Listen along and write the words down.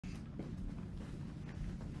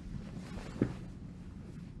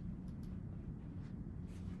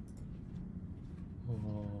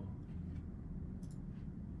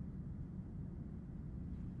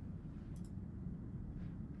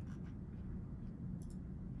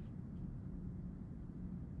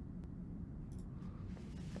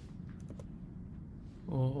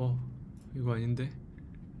이거 아닌데?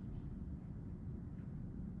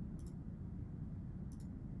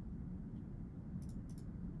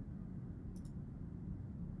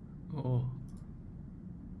 어.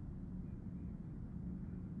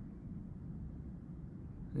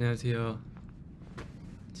 안녕하세요.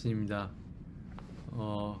 진입니다.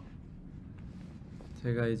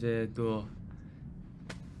 제가 이제 또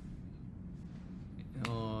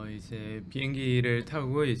이제 비행기를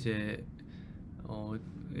타고 이제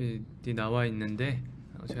나와 있는데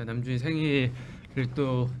제가 남준이 생일을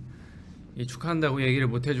또 축하한다고 얘기를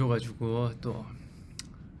못 해줘가지고 또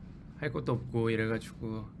할 것도 없고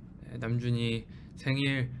이래가지고 남준이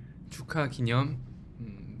생일 축하 기념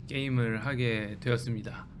게임을 하게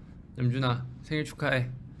되었습니다. 남준아 생일 축하해.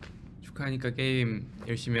 축하하니까 게임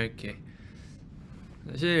열심히 할게.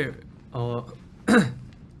 사실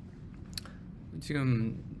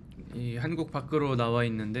지금 이 한국 밖으로 나와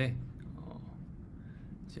있는데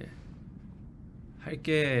이제 할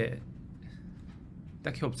게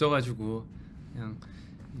딱히 없어가지고 그냥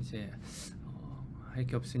이제 할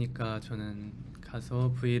게 없으니까 저는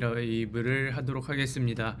가서 브이라이브를 하도록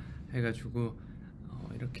하겠습니다 해가지고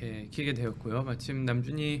이렇게 키게 되었고요. 마침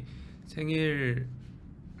남준이 생일인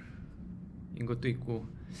것도 있고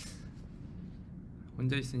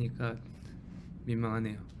혼자 있으니까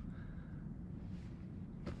민망하네요.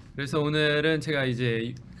 그래서 오늘은 제가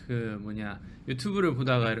이제 유튜브를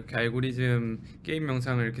보다가 이렇게 알고리즘 게임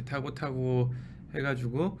영상을 이렇게 타고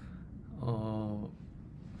해가지고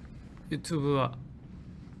유튜브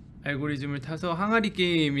알고리즘을 타서 항아리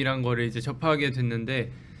게임이란 거를 이제 접하게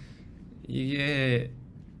됐는데 이게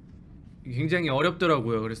굉장히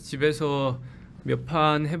어렵더라고요. 그래서 집에서 몇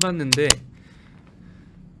판 해봤는데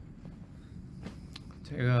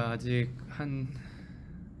제가 아직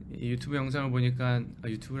이 유튜브 영상을 보니까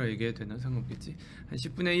유튜브라 얘기해도 되나? 상관없겠지. 한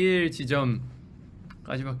 10분의 1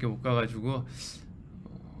 지점까지밖에 못 가가지고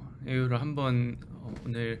이후로 한번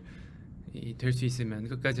오늘 될 수 있으면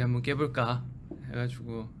끝까지 한번 깨볼까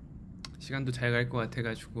해가지고 시간도 잘 갈 것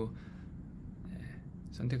같아가지고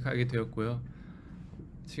선택하게 되었고요.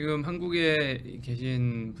 지금 한국에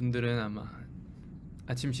계신 분들은 아마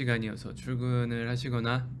아침 시간이어서 출근을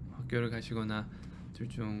하시거나 학교를 가시거나 둘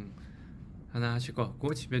중 하나 하실 것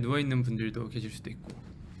같고 집에 누워있는 분들도 계실 수도 있고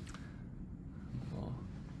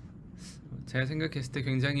제가 생각했을 때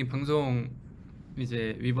굉장히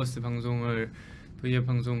이제 위버스 방송을 V앱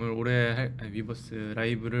방송을 위버스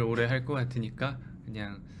라이브를 오래 할 것 같으니까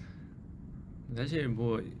그냥 사실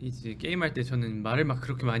이제 게임할 때 저는 말을 막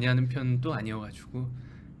그렇게 많이 하는 편도 아니어가지고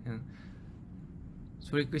그냥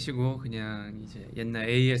소리 끄시고 그냥 이제 옛날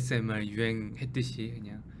ASMR 유행했듯이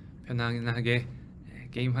그냥 편안하게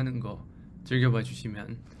게임하는 거 즐겨봐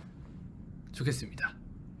주시면 좋겠습니다.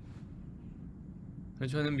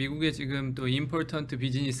 저는 미국에 지금 또 임포턴트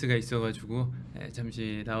비즈니스가 있어가지고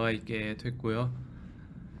잠시 나와 있게 됐고요.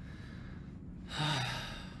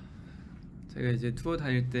 제가 이제 투어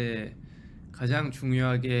다닐 때 가장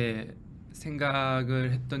중요하게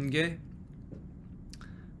생각을 했던 게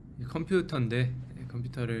컴퓨터인데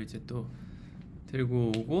컴퓨터를 이제 또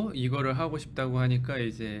들고 오고 이거를 하고 싶다고 하니까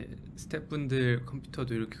이제 스태프분들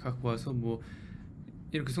컴퓨터도 이렇게 갖고 와서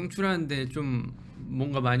이렇게 송출하는데 좀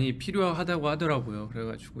뭔가 많이 필요하다고 하더라고요.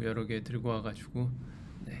 그래가지고 여러 개 들고 와가지고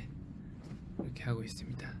이렇게 하고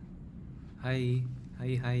있습니다. 하이.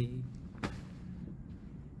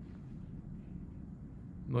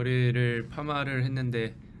 머리를 파마를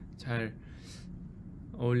했는데 잘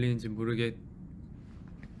어울리는지 모르겠고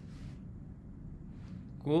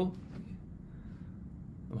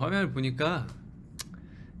화면을 보니까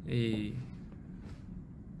이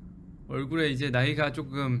얼굴에 이제 나이가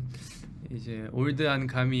조금 이제 올드한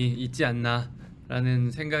감이 있지 않나 라는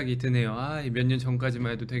생각이 드네요. 몇 년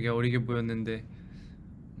전까지만 해도 되게 어리게 보였는데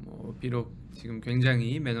비록 지금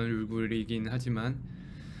굉장히 맨 얼굴이긴 하지만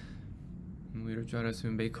이럴 줄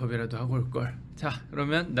알았으면 메이크업이라도 하고 올걸. 자,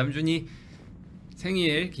 그러면 남준이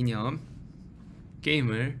생일 기념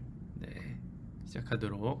게임을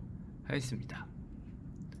시작하도록 하겠습니다.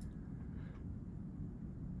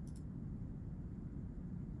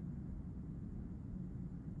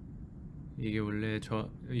 이게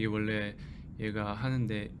원래 얘가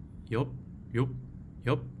하는데 엽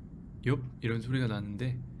이런 소리가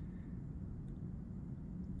나는데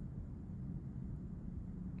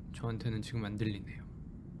저한테는 지금 안 들리네요.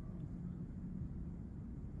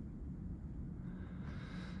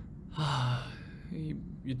 이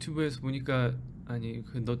유튜브에서 보니까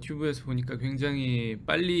너튜브에서 보니까 굉장히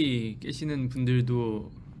빨리 깨시는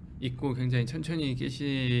분들도 있고 굉장히 천천히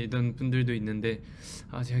깨시던 분들도 있는데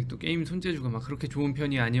제가 또 게임 손재주가 막 그렇게 좋은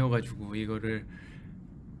편이 아니어가지고 이거를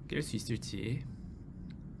깰 수 있을지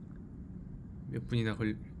몇 분이나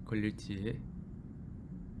걸릴지.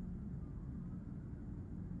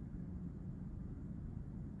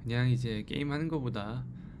 그냥 이제 게임하는 거보다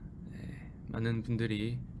많은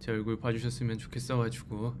분들이 제 얼굴 봐주셨으면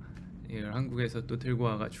좋겠어가지고 이걸 한국에서 또 들고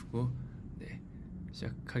와가지고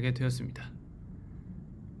시작하게 되었습니다.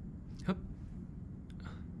 헙.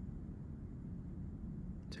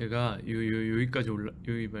 제가 여기까지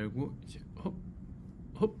여기 말고 이제 헙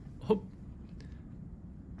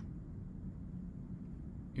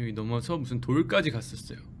여기 넘어서 무슨 돌까지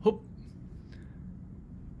갔었어요. 헙.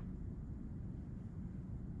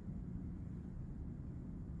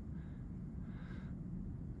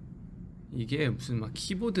 이게 무슨 막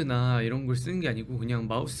키보드나 이런 걸 쓰는 게 아니고 그냥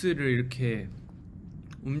마우스를 이렇게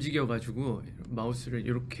움직여가지고 마우스를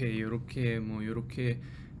이렇게 뭐 이렇게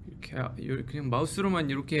그냥 마우스로만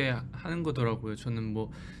이렇게 하는 거더라고요. 저는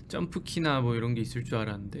뭐 점프 키나 뭐 이런 게 있을 줄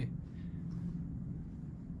알았는데.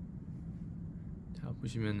 자,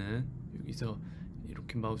 보시면은 여기서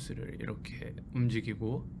이렇게 마우스를 이렇게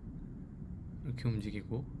움직이고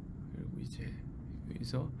그리고 이제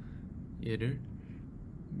여기서 얘를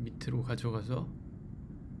밑으로 가져가서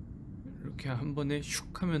이렇게 한 번에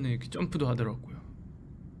슉 하면 이렇게 점프도 하더라고요.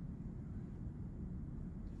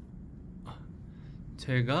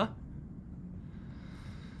 제가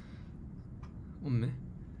없네.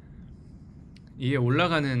 이게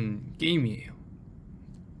올라가는 게임이에요.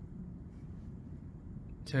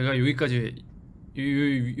 제가 여기까지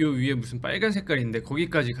요 위에 무슨 빨간 색깔인데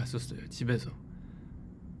거기까지 갔었어요. 집에서.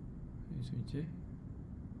 그래서 이제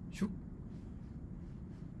슉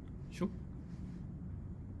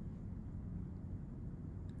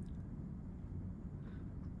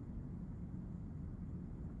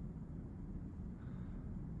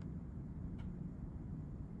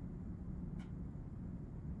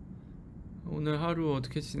오늘 하루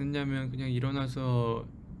어떻게 지냈냐면 그냥 일어나서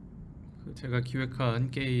그 제가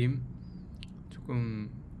기획한 게임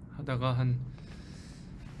조금 하다가 한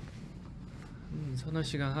서너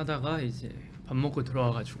시간 하다가 이제 밥 먹고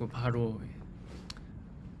들어와가지고 바로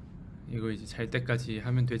이거 이제 잘 때까지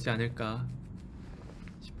하면 되지 않을까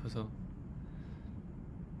싶어서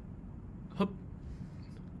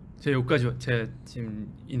제가 여기까지 제가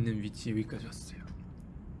지금 있는 위치 여기까지 왔어요.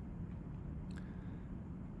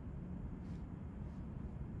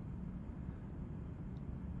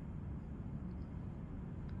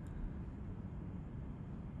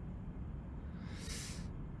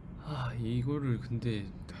 이거를 근데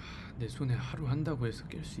내 손에 하루 한다고 해서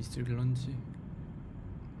깰 수 있을런지.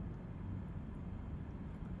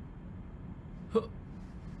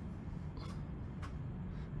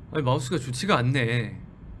 아니 마우스가 좋지가 않네.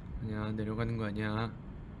 아니야, 내려가는 거 아니야.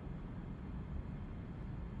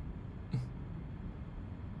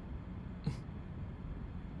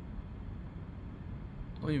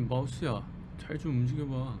 아니 마우스야, 잘 좀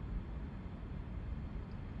움직여봐.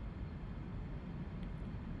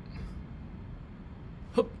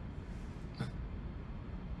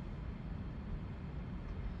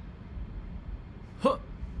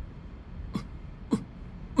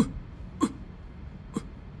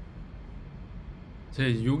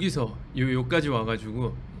 제가 여기서 요까지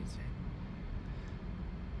와가지고 이제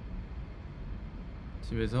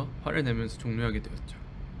집에서 화를 내면서 종료하게 되었죠.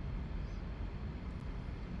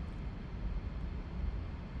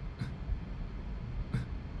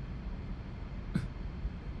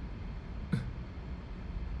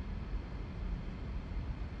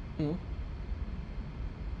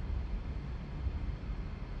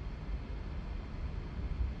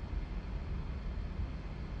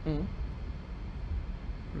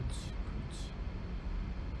 그렇지.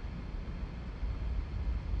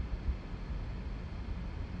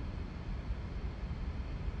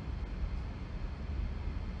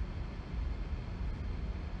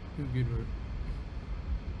 여기를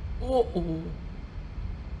오오오오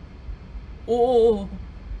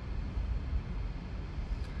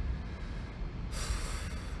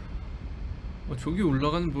저기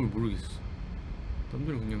올라가는 법을 모르겠어.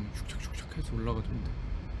 남들은 그냥 슉슉슉슉 해서 올라가던데.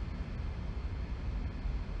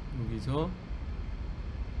 여기서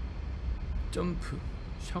점프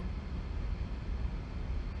샥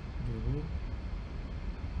그리고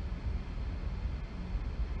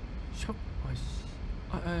샥. 아이씨.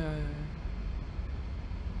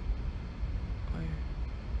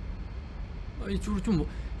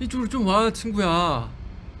 이쪽으로 좀 와 친구야.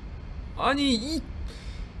 아니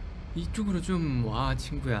이쪽으로 좀 와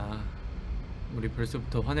친구야. 우리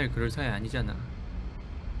벌써부터 화낼 그럴 사이 아니잖아.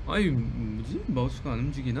 아니 뭐지? 마우스가 안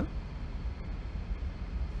움직이나?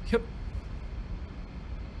 협.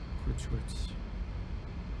 그렇지.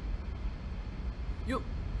 요.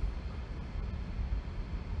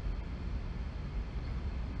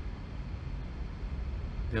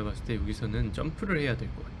 내가 봤을 때 여기서는 점프를 해야 될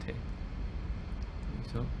것 같아.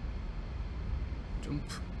 여기서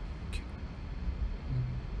점프 이렇게.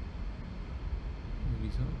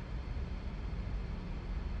 여기서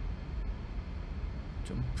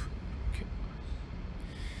점프 이렇게.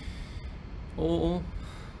 어어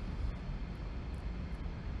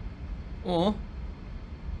어?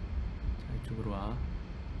 자, 이쪽으로 와.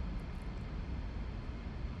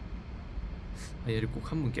 아, 얘를 꼭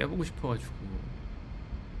한번 깨보고 싶어가지고.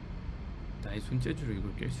 나의 손재주로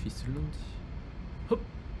이걸 깰 수 있을런지. 헙!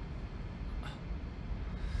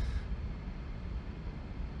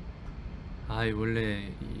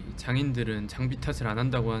 원래 이 장인들은 장비 탓을 안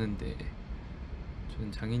한다고 하는데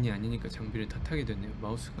저는 장인이 아니니까 장비를 탓하게 됐네요.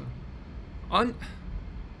 마우스가 아니.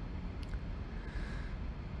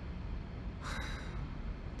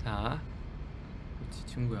 자, 그렇지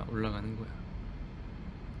친구야, 올라가는 거야.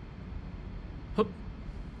 헙.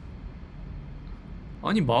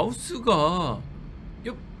 아니 마우스가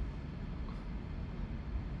엽.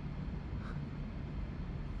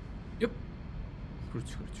 엽.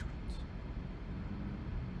 그렇지 그렇지 그렇지.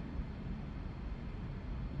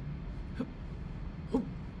 흡. 흡.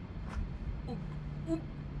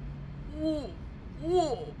 오.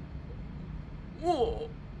 오. 오.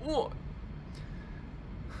 오.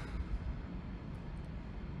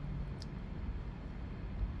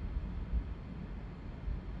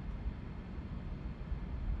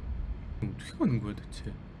 어떻게 가는 거야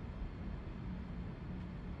대체?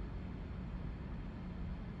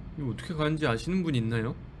 이거 어떻게 가는지 아시는 분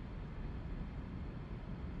있나요?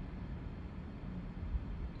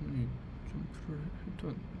 아니 점프를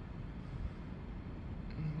일단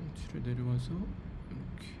망치를 내려와서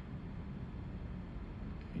이렇게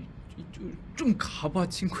이쪽 좀 가봐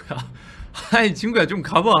친구야. 아이 친구야 좀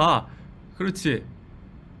가봐. 그렇지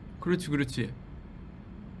그렇지 그렇지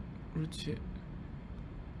그렇지.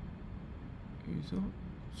 여기서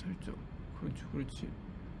살짝 그렇지 그렇지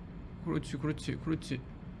그렇지 그렇지 그렇지.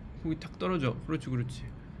 거기 탁 떨어져. 그렇지 그렇지.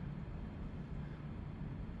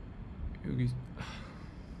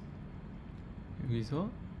 여기서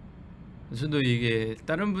저도 이게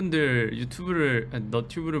다른 분들 유튜브를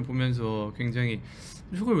너튜브를 보면서 굉장히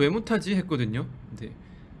저걸 왜 못하지 했거든요. 근데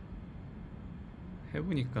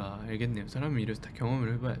해보니까 알겠네요. 사람은 이래서 다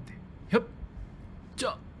경험을 해봐야 돼. 협!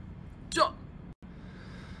 짜! 짜!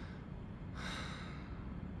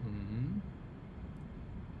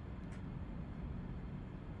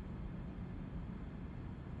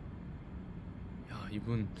 야,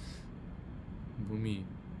 이분 몸이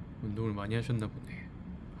운동을 많이 하셨나 보네.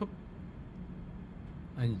 헙.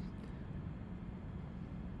 아니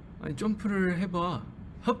점프를 해봐.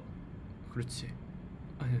 헙. 그렇지.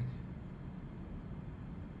 아니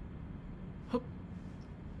헙.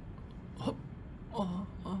 헙.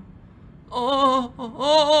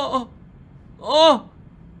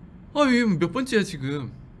 이게 몇 번째야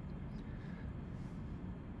지금?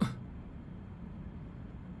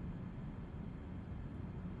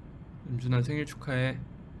 남준아 생일 축하해.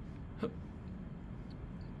 헙.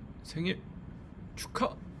 생일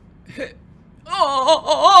축하해.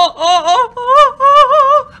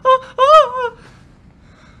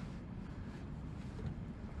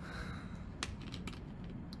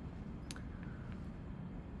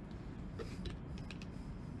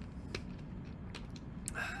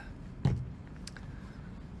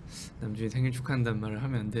 남준이 생일 축하한다는 말을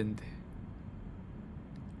하면 안 되는데.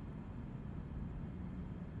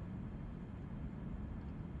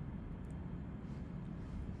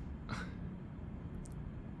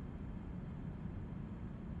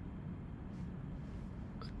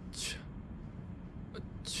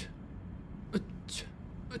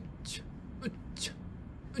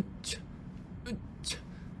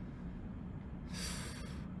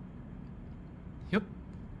 엽.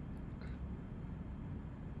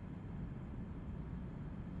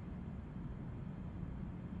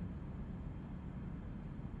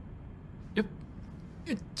 엽.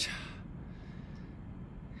 으차.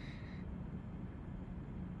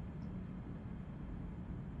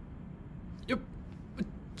 엽.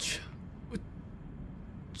 으차.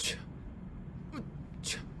 으차.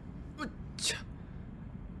 으차. 으차.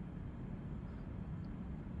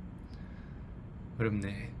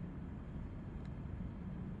 어렵네.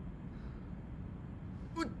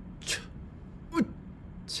 으차.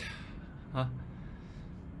 으차.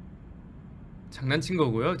 장난친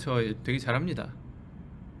거고요. 저 되게 잘합니다.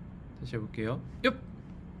 다시 해볼게요. 엽.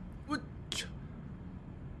 으차.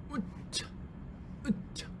 으차.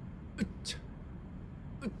 으차. 으차.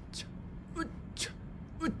 으차. 으차.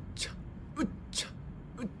 으차. 으차.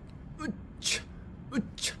 으차.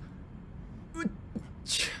 으차.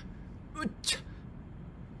 으차. 으차.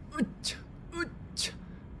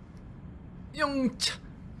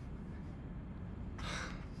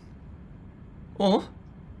 어?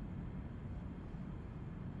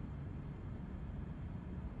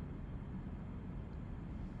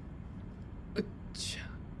 으차.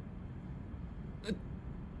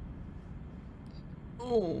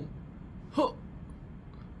 오. 허. 어?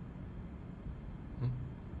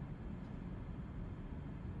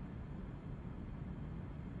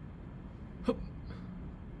 흡.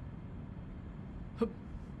 흡.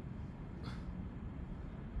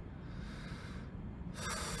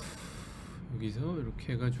 여기서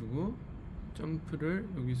이렇게 해가지고 점프를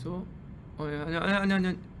여기서 아니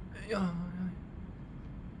야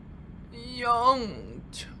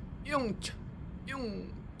영차 영차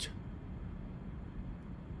영차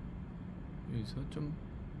여기서 좀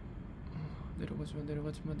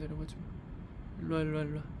내려가지마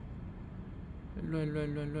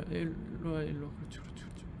일로와 그렇지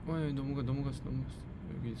넘어갔어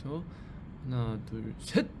여기서 하나 둘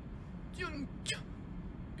셋 영차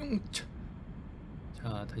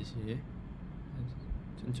자 다시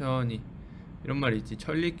천천히 이런 말이 있지.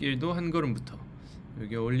 천리길도 한 걸음부터.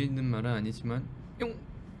 여기 어울리는 말은 아니지만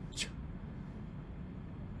영차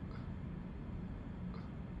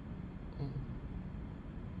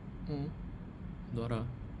놔라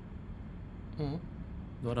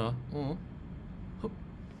놔라 헙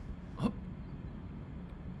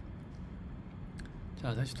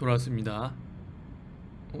자 다시 돌아왔습니다.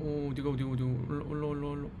 어디가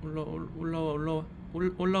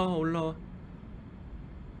올라와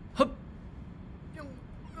헙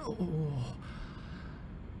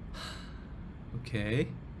오케이.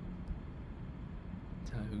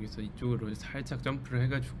 자 여기서 이쪽으로 살짝 점프를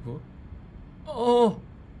해가지고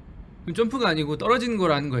점프가 아니고 떨어지는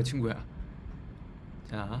거라는 거야 친구야.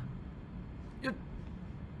 자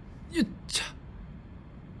유차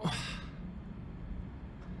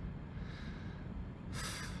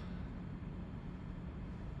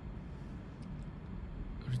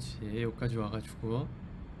그렇지. 여기까지 와가지고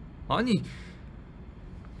아니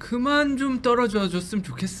그만 좀 떨어져 줬으면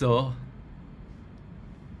좋겠어.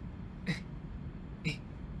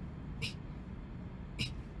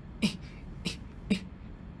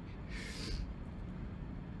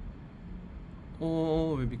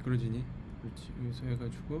 왜 미끄러지니? 그렇지. 여기서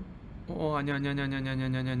해가지고 아니야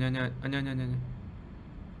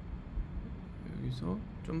여기서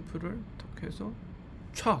점프를 턱 해서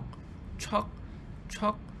촥 헙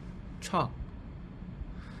헙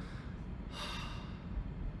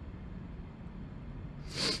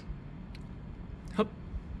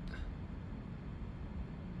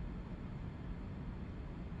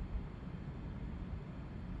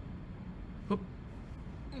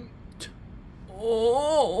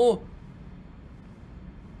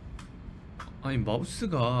아니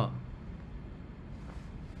마우스가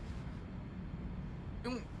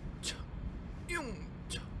용차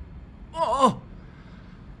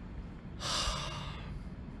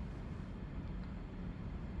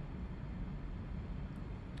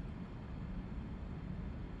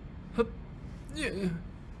흡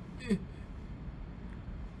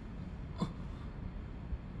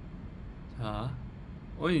자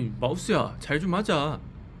어이 마우스야 잘 좀 하자.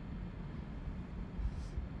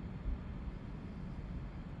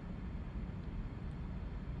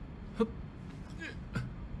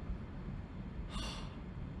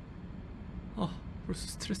 벌써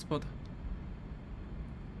스트레스 받아.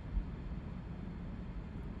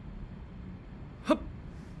 헙!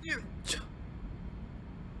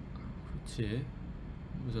 그렇지.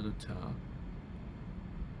 무사 도착.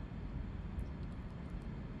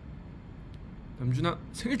 남준아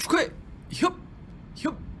생일 축하해! 협!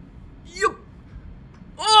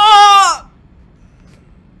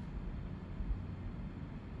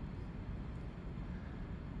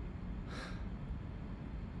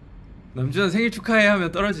 남준아 생일 축하해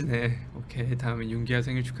하면 떨어지네. 오케이 다음엔 윤기야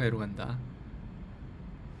생일 축하해로 간다.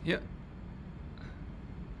 야.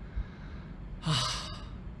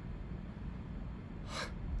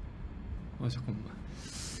 잠깐만.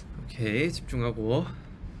 오케이 집중하고.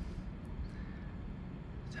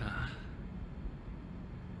 자.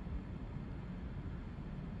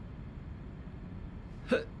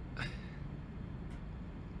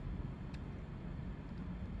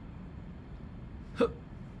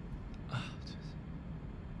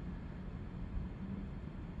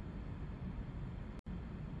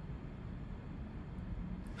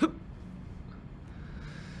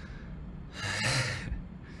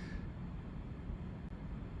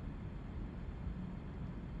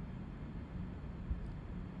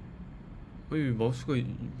 어이 마우스가 왜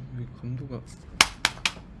감도가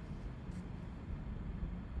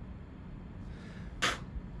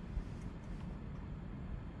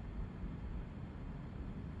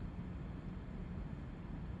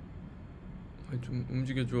좀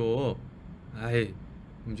움직여줘. 아이,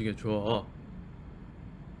 움직여줘.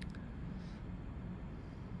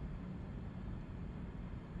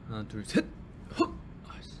 하나 둘 셋. 헛.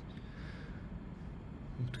 아이씨.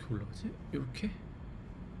 어떻게 올라가지? 요렇게?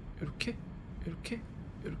 요렇게? 요렇게?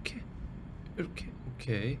 요렇게? 요렇게?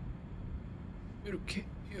 오케이. 요렇게?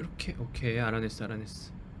 요렇게? 오케이. 알아냈어.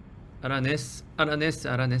 알아냈어. 알아냈어. 알아냈어.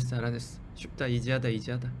 알아냈어. 알아냈어. 쉽다. 이지하다.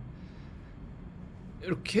 이지하다.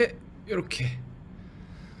 요렇게. 요렇게.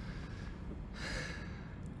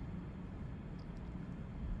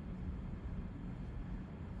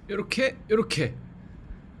 요렇게. 요렇게.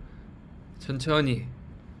 천천히.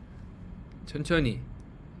 천천히.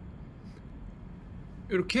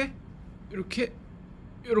 요렇게. 요렇게.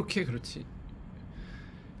 요렇게. 그렇지.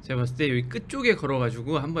 제가 봤을 때 여기 끝 쪽에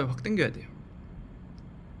걸어가지고 한 번에 확 당겨야 돼요.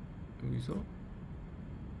 여기서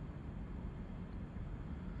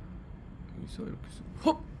이렇게 해서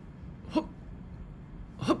헙! 헙!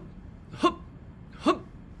 헙! 헙! 헙!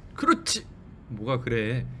 그렇지! 뭐가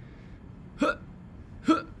그래? 헙!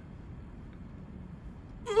 헙!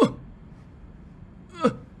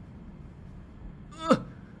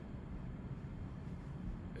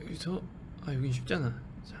 여기서 여긴 쉽잖아.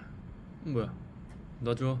 자, 뭐야?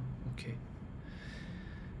 놔줘. 오케이.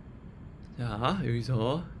 자,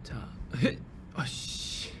 여기서 자, 헤!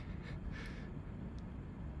 아씨.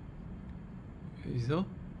 여기서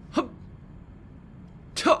헙!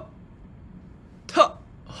 쳐! 타!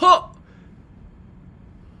 허!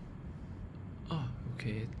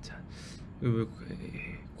 오케이. 자, 왜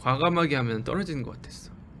과감하게 하면 떨어지는 것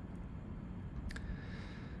같았어.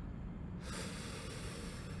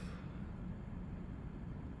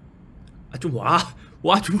 좀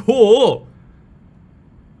와줘.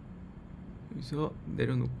 여기서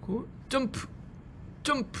내려놓고 점프.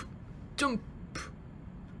 점프. 점프.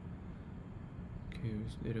 오케이.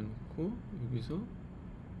 여기서 내려놓고 여기서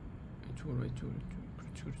이쪽으로.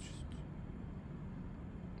 그렇지.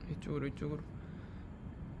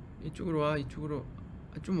 이쪽으로 와. 이쪽으로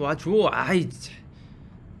좀 와줘. 아이 진짜.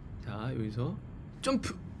 자, 여기서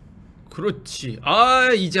점프. 그렇지.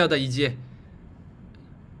 이지하다. 이지해.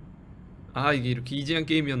 이게 이렇게 이지한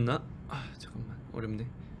게임이었나? 잠깐만. 어렵네.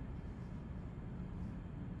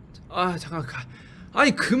 잠깐 가.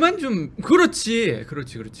 아니 그만 좀. 그렇지.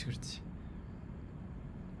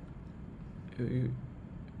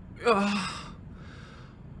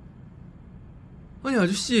 아니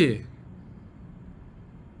아저씨.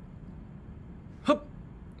 헙.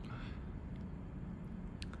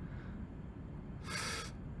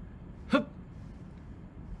 헙.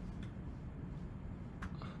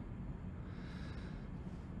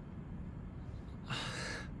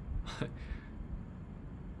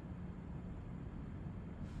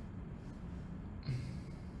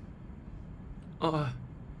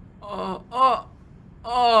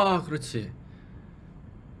 그렇지.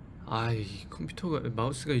 이 컴퓨터가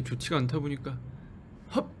마우스가 좋지가 않다 보니까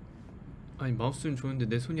헙. 아니 마우스는 좋은데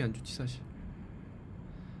내 손이 안 좋지 사실.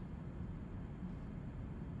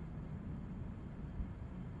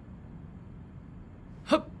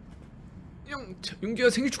 헙. 용기야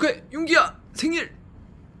생일 축하해. 용기야 생일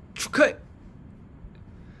축하해.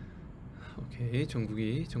 오케이.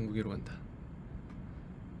 정국이로 간다.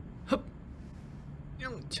 헙.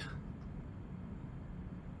 영차.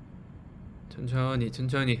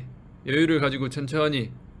 천천히 여유를 가지고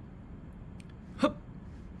천천히. 헙.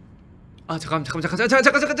 잠깐.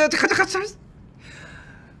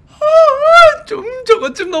 좀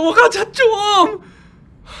저것 좀 넘어가자 좀.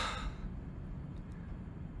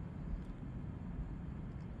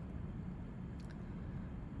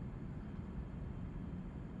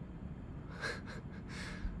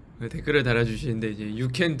 댓글을 달아주시는데 이제 You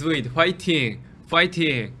can do it. 파이팅.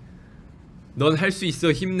 넌 할 수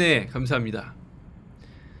있어. 힘내. 감사합니다.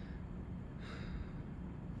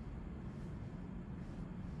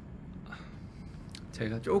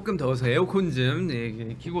 제가 조금 더워서 에어컨 좀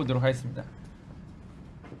켜고 오도록 하겠습니다.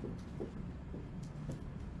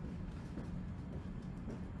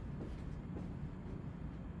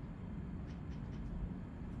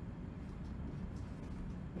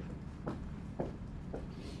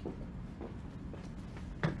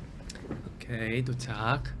 오케이.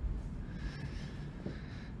 도착.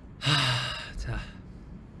 자,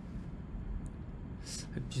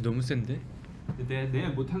 햇빛이 너무 센데? 내가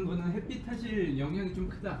못한 거는 햇빛 탓일 영향이 좀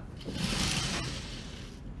크다.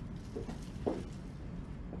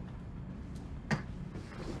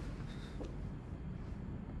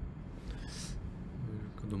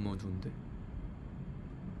 너무 어두운데?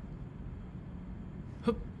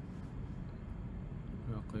 흡!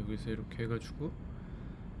 아까 여기서 이렇게 해가지고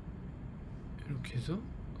이렇게 해서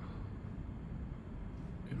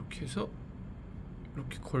이렇게 해서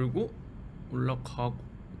이렇게 걸고 올라가고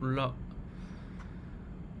이렇게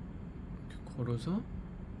걸어서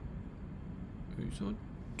여기서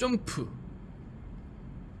점프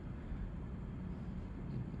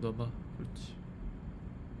넣어봐. 그렇지.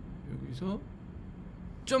 여기서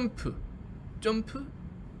점프 점프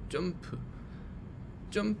점프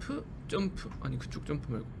점프 점프. 아니 그쪽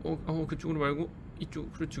점프 말고 그쪽으로 말고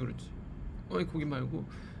이쪽. 그렇지. 거기 말고.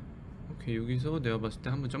 오케이. 여기서 내가 봤을 때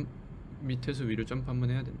한번 밑에서 위로 점프 한번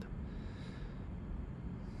해야 된다.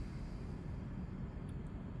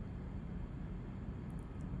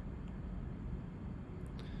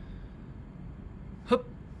 헙.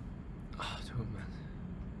 잠깐만.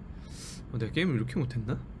 내가 게임을 이렇게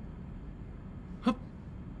못했나? 헙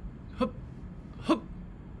헙 헙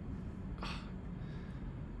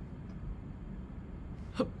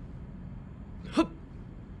헙 헙.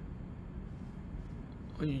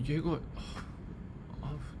 아니 얘가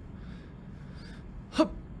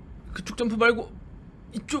헙. 그쪽 점프 말고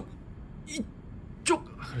이쪽.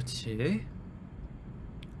 그렇지. 그래서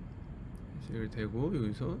이걸 대고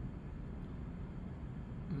여기서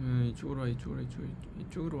이쪽으로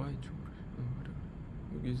와. 그래.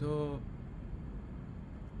 여기서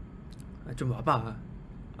좀 와봐.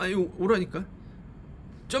 이거 오라니까.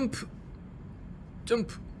 점프.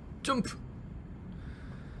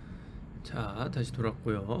 자, 다시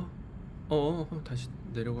돌았고요. 다시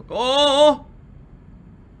내려가.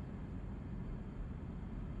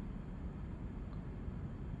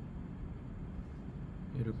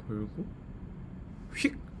 얘를 걸고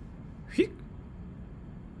휙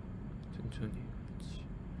천천히. 그렇지.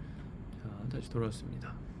 자, 다시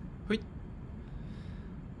돌아왔습니다. 휘잇.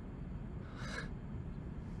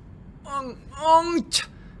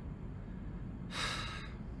 엉차.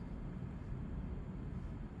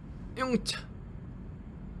 영차.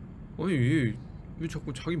 아니 왜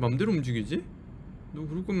자꾸 자기 맘대로 움직이지? 너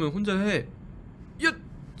그럴 거면 혼자 해.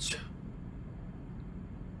 야차.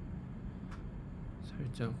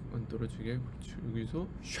 살짝 안 떨어지게. 그렇지. 여기서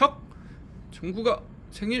샥. 정국아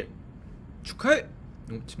생일 축하해.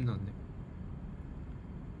 침 나왔네.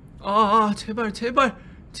 제발. 제발.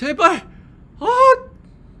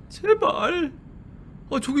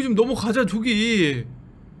 저기 좀 넘어가자. 저기.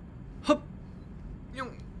 합.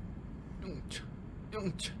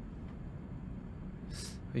 영차.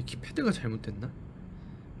 이 키패드가 잘못됐나?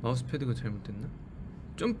 마우스 패드가 잘못됐나?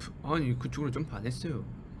 점프. 아니 그쪽으로 점프 안 했어요.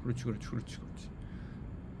 그렇지.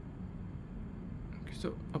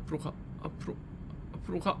 그래서 앞으로 가.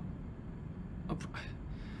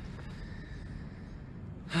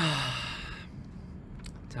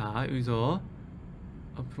 자, 여기서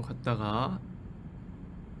앞으로 갔다가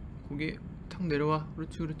거기 탁 내려와.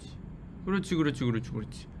 그렇지.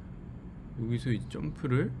 여기서 이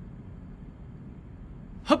점프를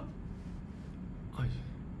합.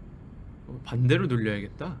 반대로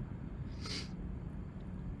돌려야겠다.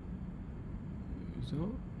 여기서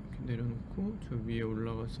이렇게 내려놓고 저 위에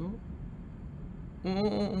올라가서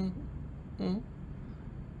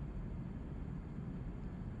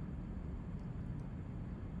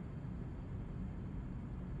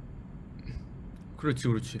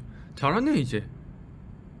그렇지. 잘하네 이제.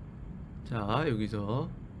 자, 여기서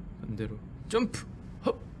반대로 점프.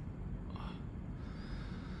 헙.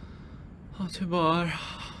 제발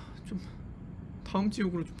좀 다음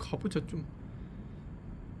지역으로 좀 가보자 좀.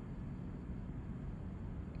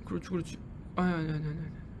 그렇지. 아니.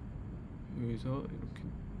 여기서 이렇게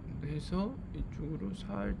해서 이쪽으로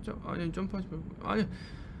살짝. 아니 점프하지 말고. 아니.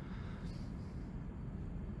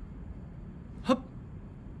 헙.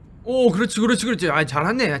 오, 그렇지.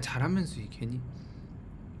 잘하네. 잘하면서 괜히.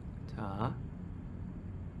 자,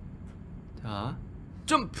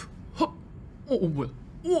 점프. 헙. 뭐야?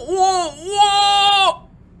 우와.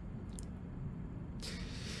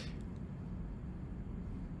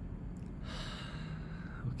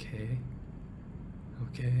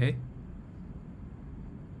 오케이.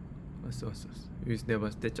 왔어. 여기서 내가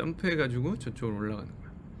봤을 때 점프해가지고 저쪽으로 올라가는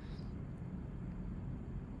거야.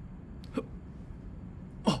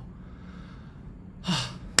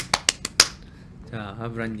 자,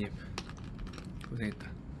 아브라님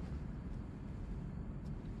고생했다.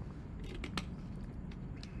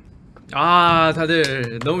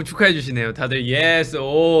 다들 너무 축하해 주시네요. 다들 예스.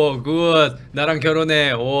 오 굿. 나랑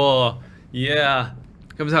결혼해. 오 예.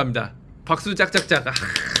 감사합니다. 박수 짝짝짝.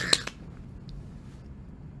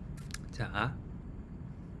 자,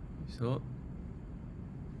 여기서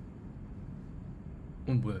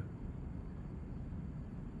뭐야?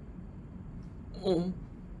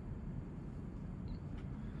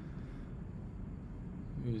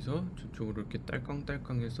 여기서 저쪽으로 이렇게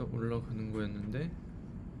딸깡딸깡해서 올라가는 거였는데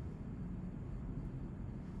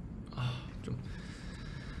좀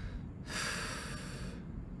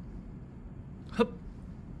흡,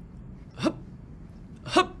 흡,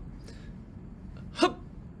 흡, 흡.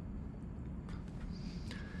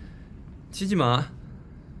 치지 마.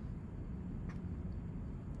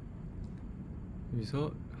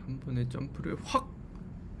 여기서 한 번에 점프를 확,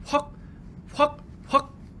 확, 확,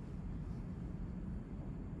 확,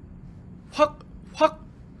 확, 확,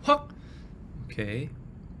 확. 오케이.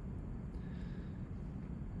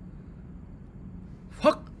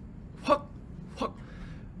 확, 확, 확.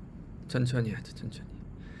 천천히 하자, 천천히.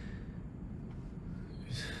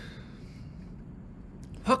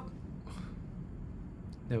 확.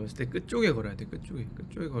 내가 봤을 때 끝쪽에 걸어야 돼.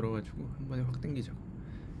 끝쪽에 걸어가지고 한 번에 확 당기자고.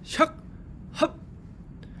 샥, 합.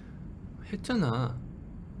 했잖아,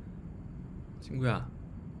 친구야.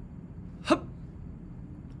 합.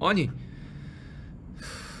 아니,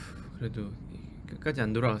 그래도 끝까지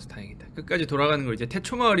안 돌아가서 다행이다. 끝까지 돌아가는 걸 이제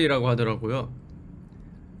태초마을이라고 하더라고요.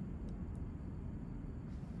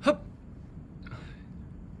 합.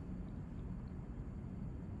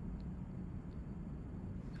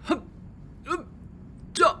 합.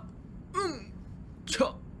 자.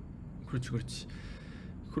 자. 그렇지.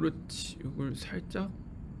 이걸 살짝,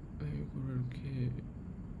 이걸 이렇게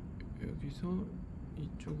여기서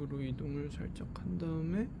이쪽으로 이동을 살짝 한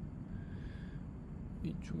다음에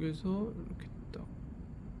이쪽에서 이렇게 딱.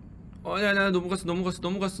 아니야, 넘어갔어.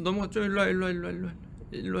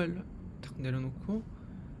 일로와. 탁 내려놓고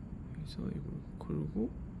여기서 이걸 걸고,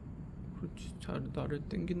 그렇지. 잘 나를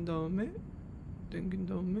당긴 다음에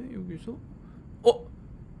여기서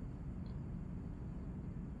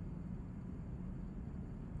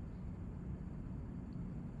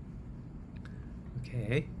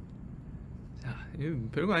오케이. 자, 이거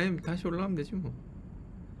별거 아니면 다시 올라가면 되지 뭐.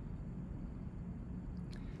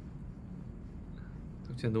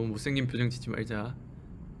 덕지야, 너무 못생긴 표정 짓지 말자.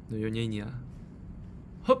 너 연예인이야.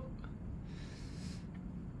 헙.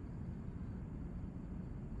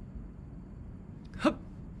 헙.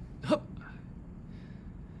 헙.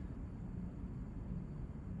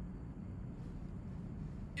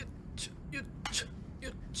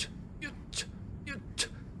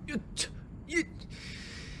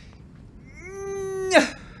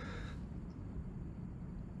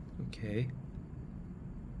 오케이.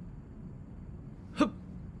 흡.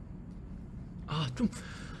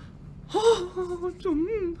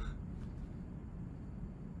 좀.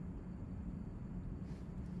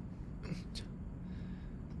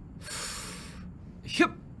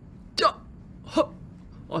 힙. 자. 흡.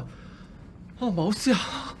 마우스야.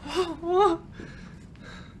 흡.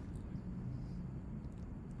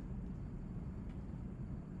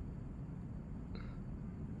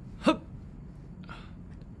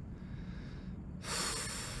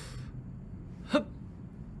 흡.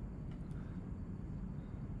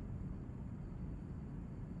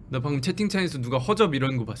 나 방금 채팅창에서 누가 허접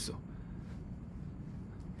이런 거 봤어.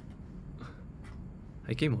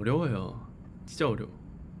 이 게임 어려워요. 진짜 어려워.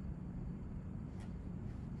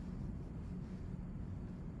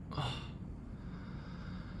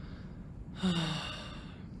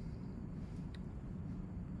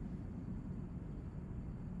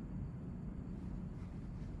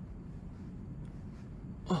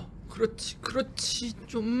 그렇지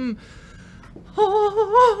좀.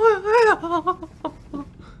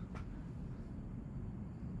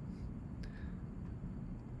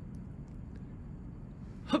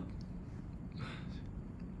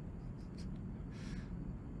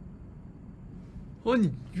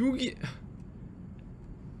 아니 여기,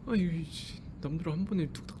 남들 한 번에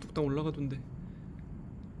툭탁툭탁 올라가던데.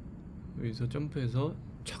 여기서 점프해서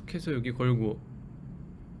착 해서 여기 걸고,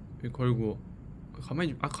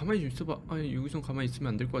 가만히 좀 있어봐. 여기서 가만히 있으면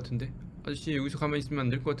안 될 것 같은데. 아저씨, 여기서 가만히 있으면 안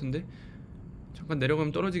될 것 같은데. 잠깐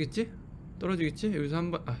내려가면 떨어지겠지? 여기서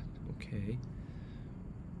한번. 오케이.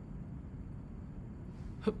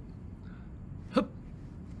 흡.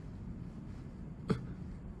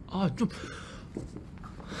 좀.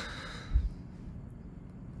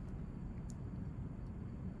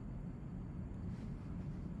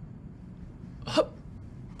 흡.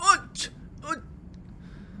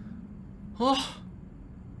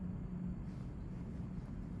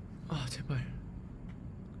 제발.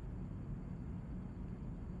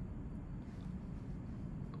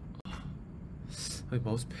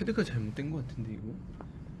 마우스 패드가 잘못된 것 같은데 이거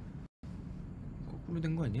거꾸로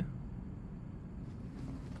된 거 아니야?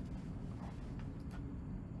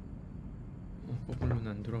 거꾸로는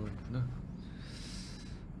안 돌아가는구나.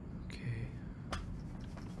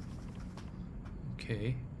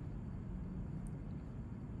 오케이.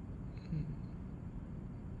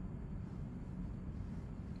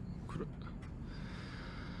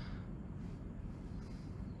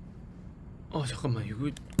 잠깐만, 이거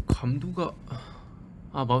감도가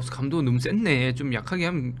마우스 감도가 너무 셌네. 좀 약하게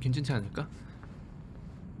하면 괜찮지 않을까?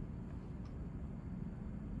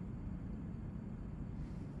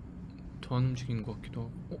 더 안 움직이는 것 같기도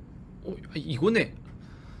하고. 이거네.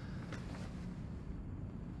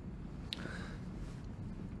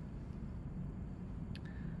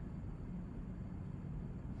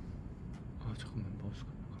 잠깐만, 마우스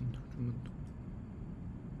감도 좀만 더.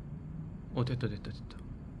 됐다.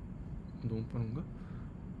 너무 빠른가?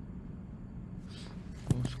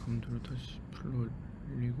 마우스 감도를 다시 풀로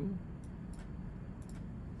올리고.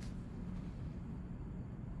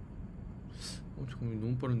 잠깐만,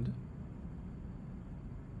 너무 빠른데?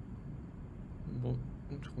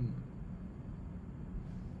 잠깐만.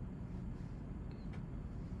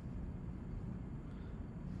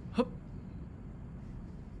 헙.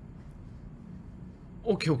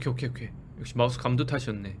 오케이. 역시 마우스 감도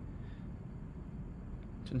탓이었네.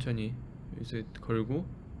 천천히 여기서 걸고.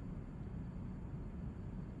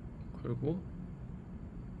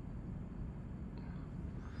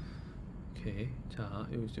 오케이. 자,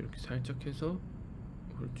 여기서 이렇게 살짝 해서.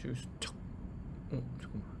 그렇지. 여기서 척.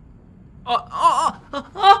 잠깐만.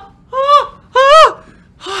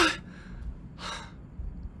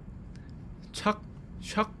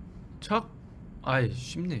 착. 아이,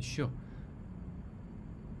 쉽네, 쉬워.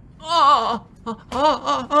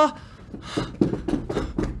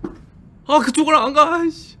 그쪽으로 안 가.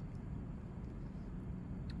 아이씨.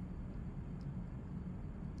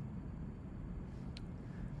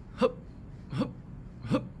 헙.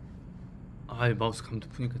 아이, 마우스 감도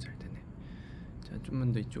푸니까 잘 되네. 자,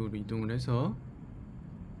 좀만 더 이쪽으로 이동을 해서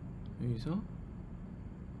여기서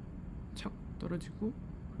착 떨어지고.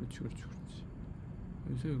 그렇지.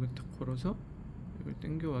 여기서 이거 딱 걸어서 이걸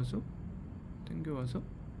당겨와서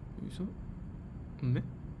여기서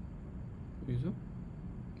여기서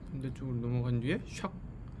반대쪽으로 넘어간 뒤에 샥.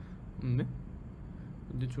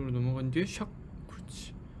 반대쪽으로 넘어간 뒤에 샥.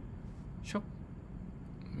 그렇지. 샥.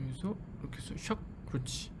 여기서 이렇게 해서 샥.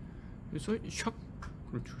 그렇지. 여기서 샥.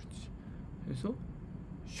 그렇지. 해서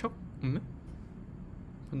샥.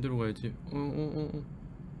 반대로 가야지.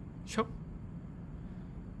 샥.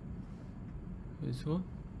 그래서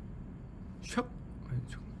샥.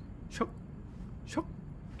 샥. 그렇지.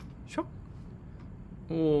 샥.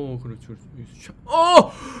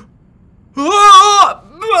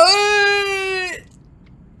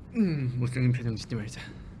 못생긴 표정 짓지 말자.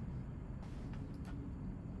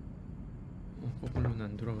 거꾸로는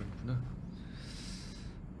안 돌아가는구나.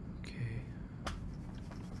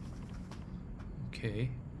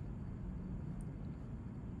 오케이.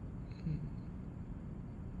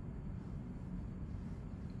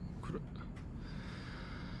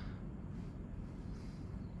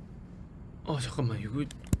 잠깐만, 이거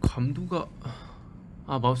감도가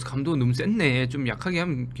마우스 감도가 너무 셌네. 좀 약하게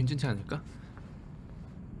하면 괜찮지 않을까?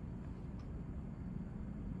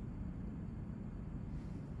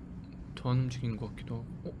 더 안 움직이는 것 같기도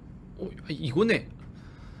하고. 이거네.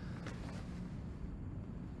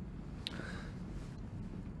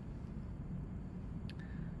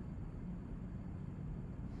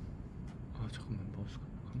 잠깐만, 마우스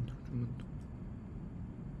감도 좀만 더.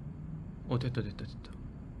 됐다.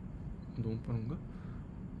 너무 빠른가?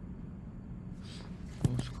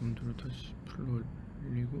 마우스 감도를 다시 풀로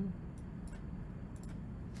올리고.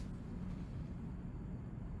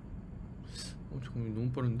 잠깐만,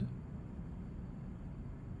 너무 빠른데?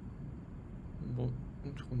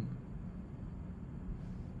 잠깐만.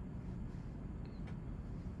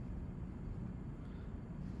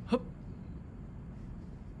 헙.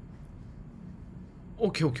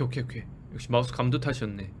 오케이. 역시 마우스 감도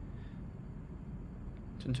탓이었네.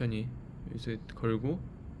 천천히 여기서 걸고.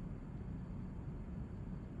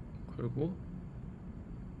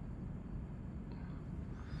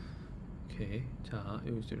 오케이. 자,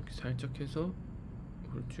 여기서 이렇게 살짝 해서.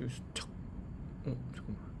 그렇지. 여기서 척.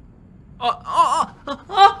 잠깐만.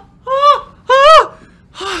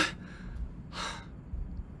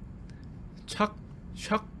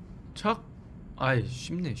 착. 아이,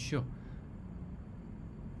 쉽네, 쉬워.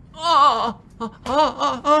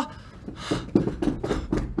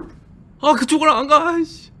 그쪽으로 안 가.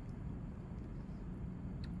 아이씨.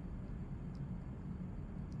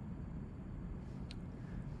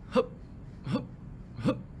 헙.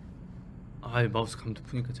 아이, 마우스 감도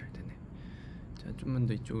푸니까 잘 되네. 자, 좀만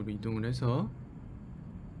더 이쪽으로 이동을 해서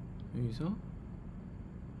여기서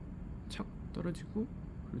착 떨어지고.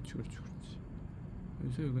 그렇지.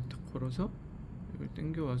 여기서 이거 딱 걸어서 이걸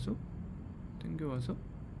당겨와서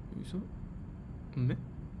여기서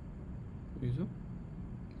여기서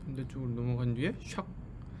반대쪽으로 넘어간 뒤에 샥.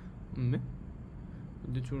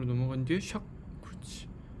 반대쪽으로 넘어간 뒤에 샥.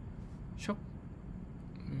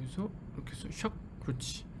 여기서 이렇게 해서 샥.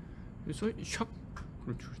 그렇지. 여기서 샥.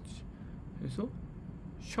 그렇지 그렇지. 해서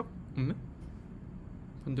샥. 없네?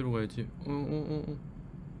 반대로 가야지.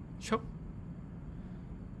 샥.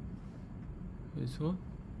 해서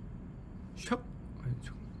샥. 아니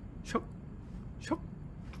샥. 샥.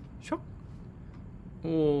 샥.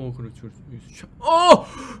 오 그렇지 그렇지. 여기서 샥.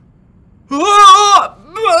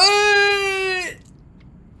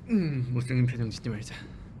 못생긴 표정 짓지 말자.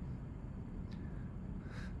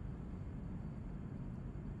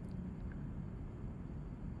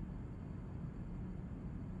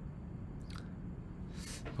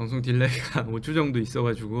 방송 딜레이가 5초 정도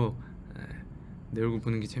있어가지고 내 얼굴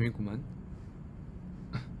보는 게 재밌구만.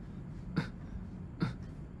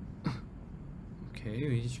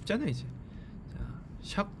 오케이 이제 쉽잖아 이제. 자,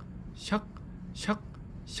 샥, 샥, 샥,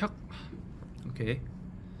 샥. 오케이.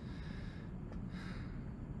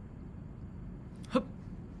 흡,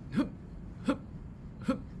 흡, 흡,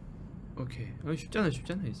 흡. 오케이. 쉽잖아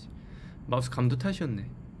쉽잖아 이제. 마우스 감도 탓이었네.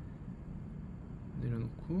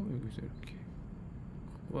 내려놓고 여기서 이렇게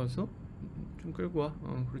갖고 와서 좀 끌고 와.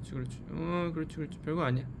 그렇지 그렇지. 그렇지 그렇지. 별거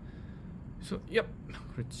아니야. 그래서 얍.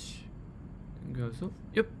 그렇지. 당겨서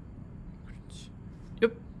얍. 그렇지.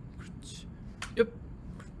 얍. 그렇지. 얍.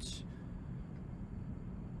 그렇지.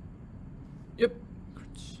 얍.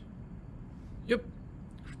 그렇지. 얍.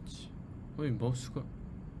 그렇지. 어이 마우스가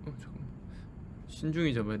잠깐만.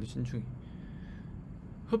 신중히 잡아야 돼. 신중히.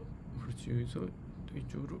 흡. 그렇지. 여기서 또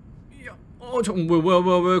이쪽으로. 야. 잠깐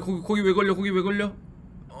뭐야 거기 왜 걸려? 거기 왜 걸려?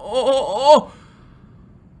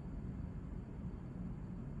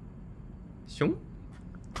 숑?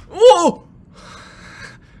 오!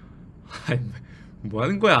 아이 뭐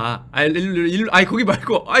하는 거야? 일로 아이 거기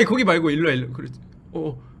말고 일로 와 일로. 그렇지.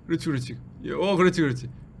 그렇지 그렇지. 그렇지 그렇지.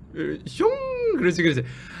 숑! 그렇지 그렇지.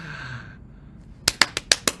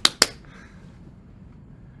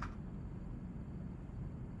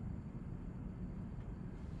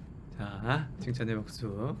 자, 칭찬의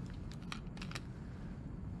박수.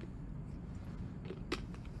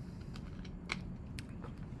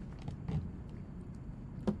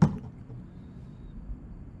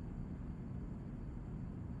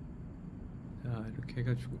 자, 이렇게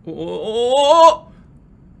해가지고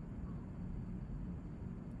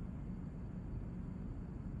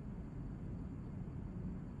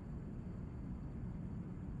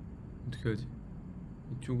어떻게 하지?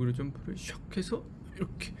 이쪽으로 점프를 샥 해서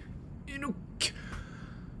이렇게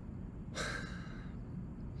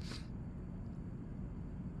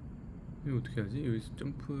이거 어떻게 하지? 여기서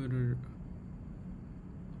점프를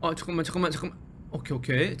잠깐만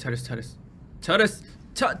오케이 잘했어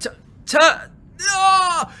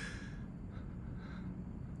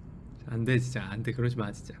안돼 진짜 안돼 그러지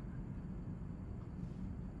마 진짜.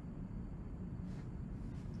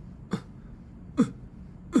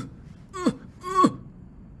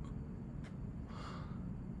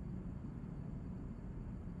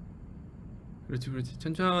 그렇지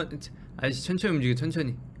천천히. 아저씨 천천히 움직여.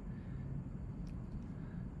 천천히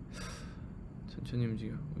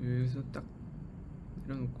움직여. 여기서 딱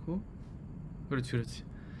내려놓고 그렇지.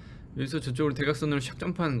 여기서 저쪽으로 대각선으로 샥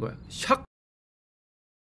점프하는 거야. 샥.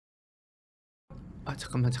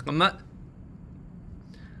 잠깐만.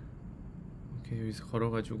 오케이 여기서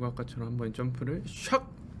걸어가지고 아까처럼 한번 점프를 샥.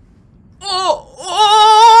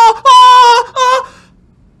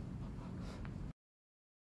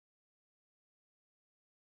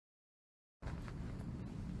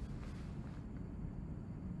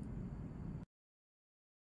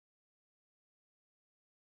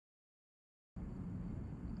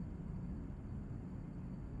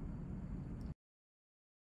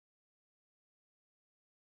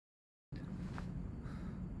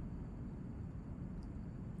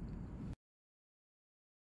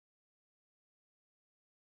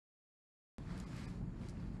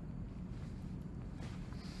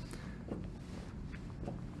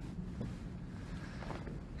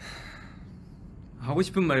 하고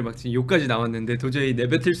싶은 말이 막 지금 욕까지 나왔는데 도저히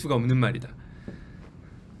내뱉을 수가 없는 말이다.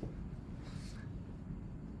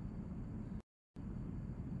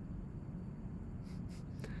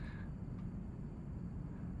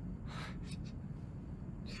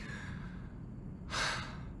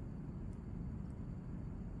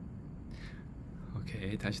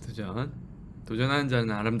 오케이 다시 도전. 도전하는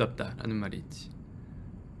자는 아름답다 라는 말이 있지.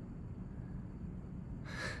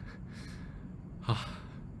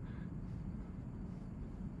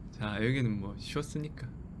 자 여기는 뭐 쉬웠으니까.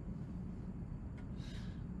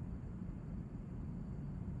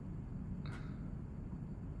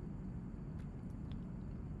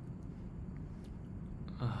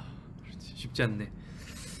 그렇지 쉽지 않네.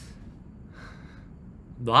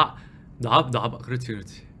 놔봐.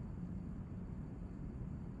 그렇지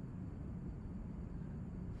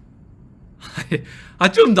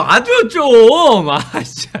아 좀 놔줘 좀. 아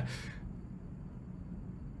진짜.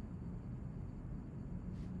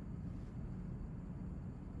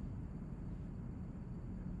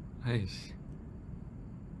 아이씨.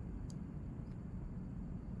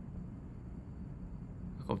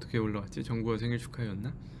 아까 어떻게 올라왔지? 정구가 생일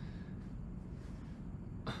축하였나?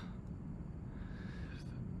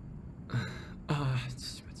 아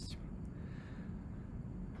치지마 치지마.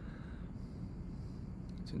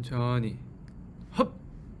 천천히. 헙.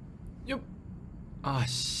 엽.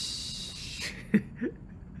 아씨.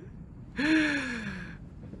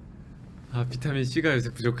 아 비타민 C가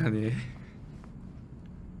요새 부족하네.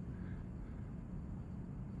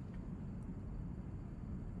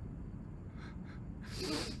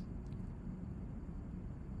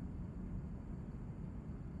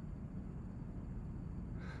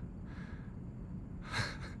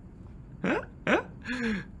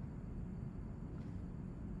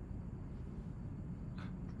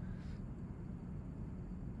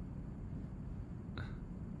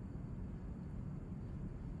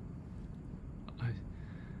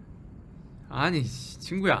 아니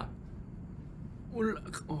친구야 올라.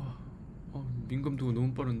 민감 도가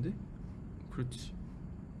너무 빠른데? 그렇지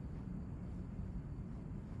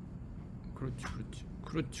그렇지 그렇지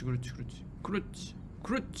그렇지 그렇지 그렇지 그렇지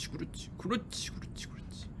그렇지 그렇지 그렇지 그렇지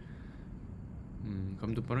그렇지.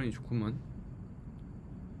 감도 빠르니 좋구만.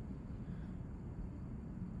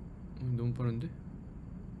 너무 빠른데?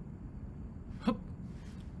 헙.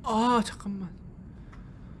 아 잠깐만.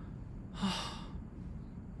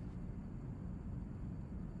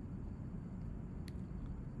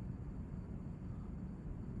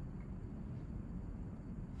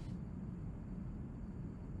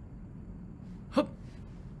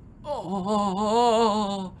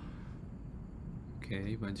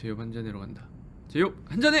 오케이 이번 제이홉 한잔해러 간다. 제이홉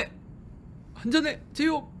한잔해. 한잔해.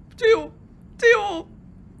 제이홉 제이홉 제이홉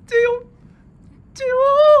제이홉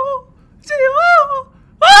제이홉 제이홉.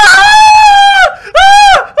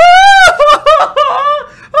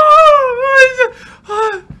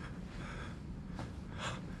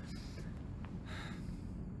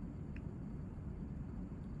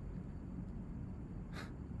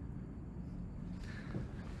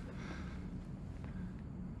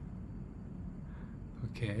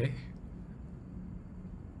 오케이.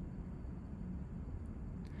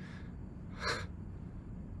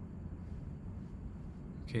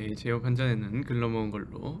 오케이 제이홉 한 잔에는 글러먹은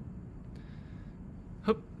걸로.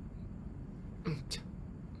 흡.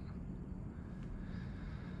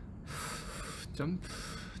 점프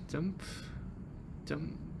점프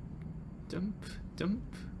점프 점프 점프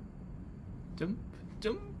점프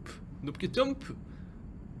점프 높게 점프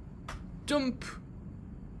점프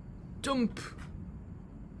점프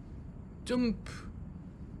점프.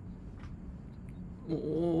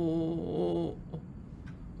 오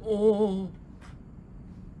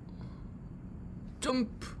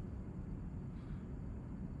점프.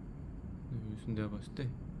 여기서 내가 봤을 때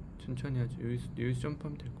천천히 하지. 여기서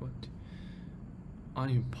점프하면 될 것 같아.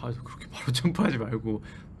 아니 봐도 그렇게 바로 점프하지 말고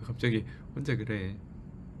왜 갑자기 혼자 그래.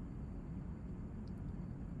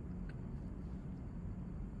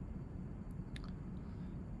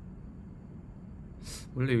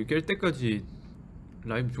 원래 여기 깰 때까지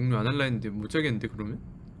라이브 종료 안 할라 했는데 못 자겠는데 그러면?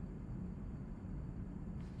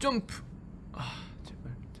 점프. 아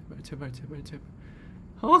제발 제발 제발 제발 제발.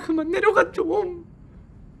 아 그만 내려가 좀.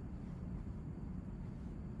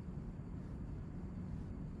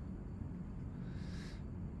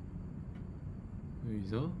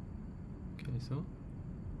 여기서 이렇게 해서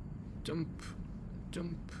점프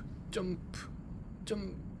점프 점프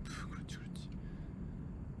점프. 그렇지 그렇지.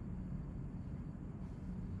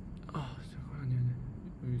 아 잠깐 아니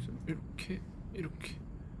여기서 이렇게 이렇게.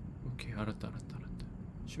 오케이 알았다 알았다 알았다.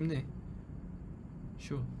 쉽네.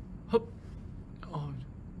 쉬워. 헙.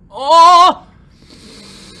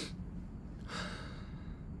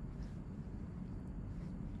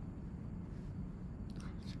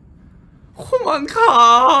 그만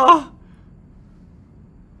가.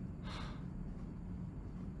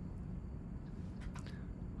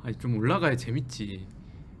 아니 좀 올라가야 재밌지.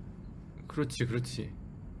 그렇지 그렇지.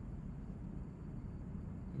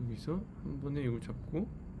 여기서 한 번에 이거 잡고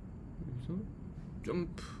여기서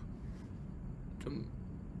점프 점.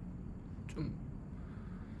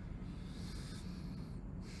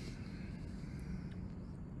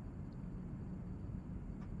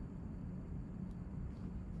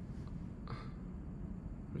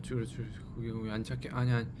 그렇지 그렇지. 거기 안 찾게. 아니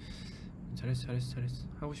잘했어 잘했어 잘했어.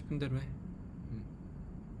 하고 싶은 대로 해.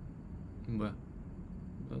 뭐야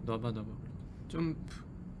놔봐 점프.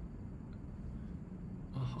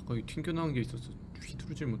 아 아까 여기 튕겨 나온 게 있었어.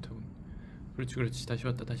 휘두르질 못하고. 그렇지 그렇지. 다시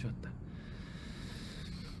왔다 다시 왔다.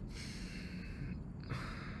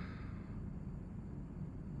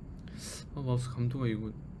 아 마우스 감도가 이거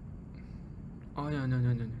아니 아니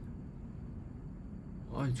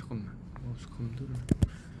잠깐만 마우스 감도를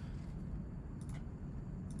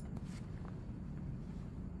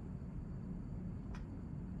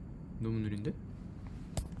너무 느린데?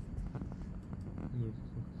 이걸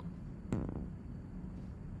볼까?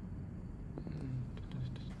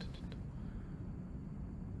 됐다.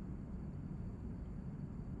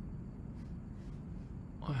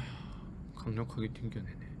 아휴 강력하게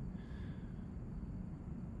튕겨내네.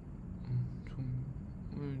 좀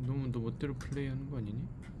너무 너 멋대로 플레이하는 거 아니니?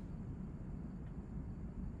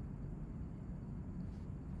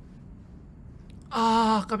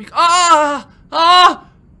 아 까비 아!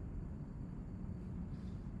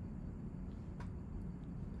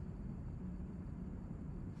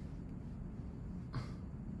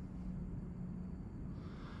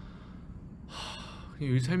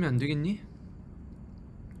 여기 살면 안 되겠니?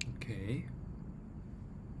 오케이.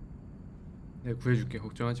 내가 구해줄게.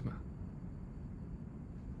 걱정하지 마.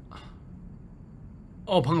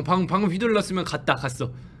 방금 휘둘렀으면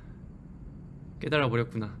갔어. 깨달아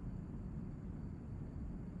버렸구나.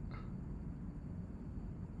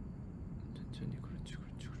 천천히. 그렇지.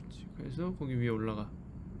 그래서 거기 위에 올라가.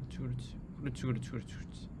 그렇지.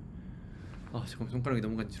 아 잠깐만 손가락이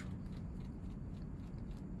너무 간지러워.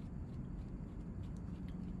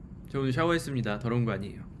 저 오늘 샤워했습니다. 더러운 거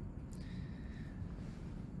아니에요.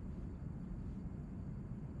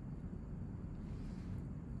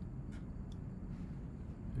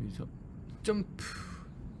 여기서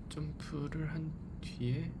점프를 한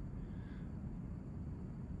뒤에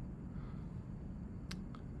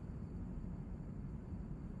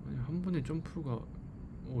아니 한 번에 점프가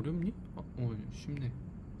어렵니? 쉽네.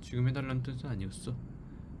 지금 해달라는 뜻은 아니었어.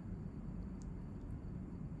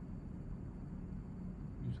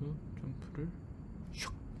 여기서 점프를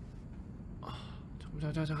슉.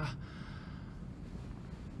 잠깐.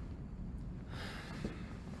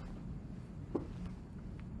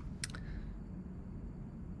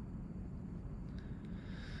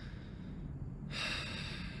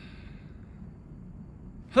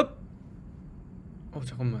 헙.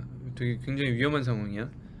 잠깐만. 되게 굉장히 위험한 상황이야.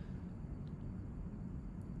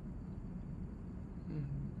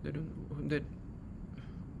 근데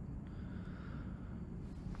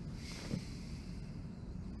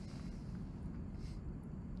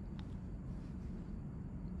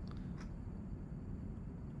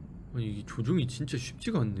아니 이게 조정이 진짜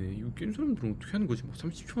쉽지가 않네. 이거 깨는 사람들은 어떻게 하는 거지? 막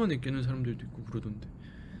 30초 만에 깨는 사람들도 있고 그러던데.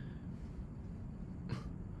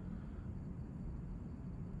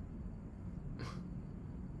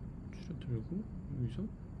 줄여들고 여기서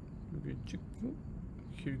여기 찍고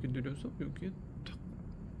길게 늘려서 여기에 탁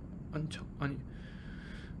안착. 아니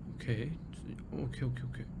오케이.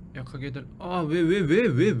 약하게 해달. 왜?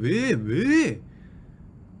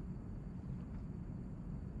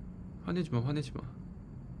 화내지 마.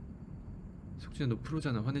 석진아 너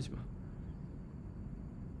프로잖아. 화내지 마.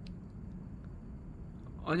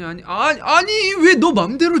 아니 왜 너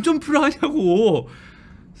맘대로 점프를 하냐고.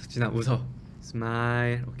 석진아 웃어.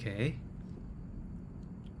 스마일. 오케이.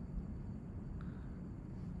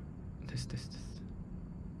 됐어.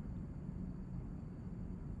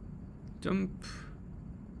 점프.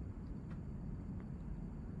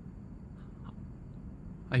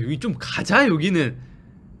 여기 좀 가자. 여기는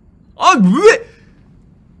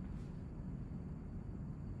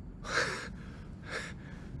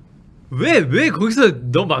왜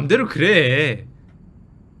거기서 너 맘대로 그래.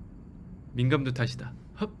 민감도 탓이다.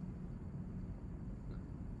 헙.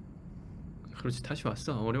 그렇지 다시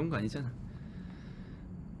왔어. 어려운 거 아니잖아.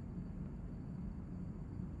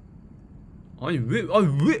 아니 왜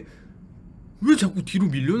자꾸 뒤로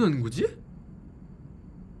밀려나는 거지?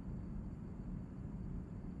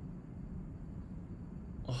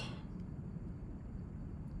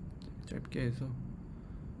 짧게 해서.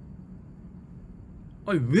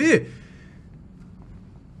 아니 왜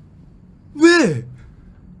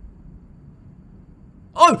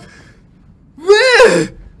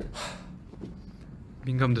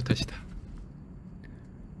민감도 탓이다.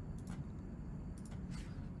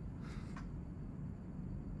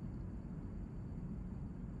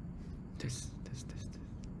 됐어.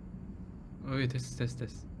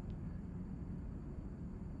 됐어.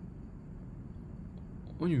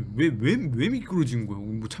 아니 왜 미끄러진 거야?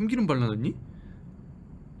 뭐 참기름 발라놨니?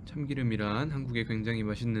 참기름이란 한국의 굉장히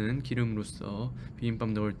맛있는 기름으로서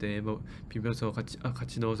비빔밥 넣을 때 비벼서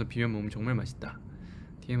같이 넣어서 비벼 먹으면 정말 맛있다.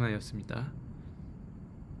 TMI였습니다.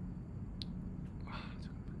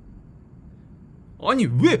 아니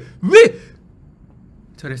왜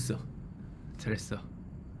잘했어. 잘했어.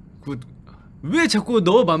 굿. 왜 자꾸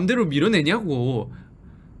너 맘대로 밀어내냐고.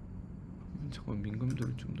 잠깐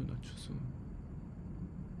민감도를 좀 더 낮춰서.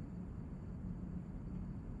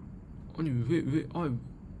 아니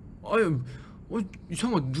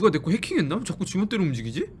이상하다. 누가 내 거 해킹했나? 자꾸 지멋대로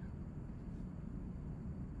움직이지?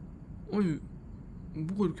 아니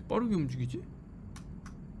뭐가 이렇게 빠르게 움직이지?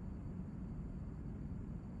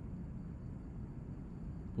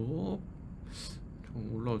 잠깐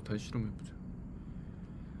올라와서 다시 실험해보자.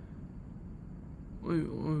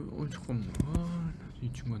 잠깐만.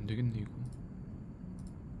 이 친구 안되겠네 이거.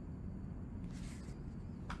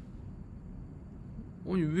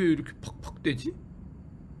 아니 왜 이렇게 팍팍 되지?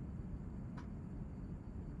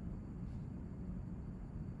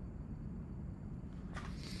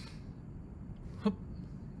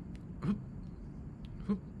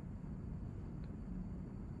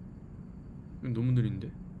 너무 느린데?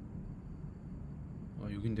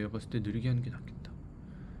 여긴 내가 봤을 때 느리게 하는 게 낫겠다.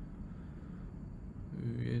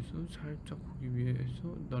 위에서 살짝 거기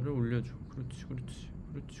위에서 나를 올려줘. 그렇지.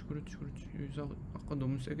 여기서 아까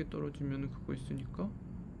너무 세게 떨어지면 그거 있으니까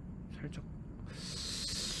살짝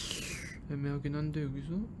애매하긴 한데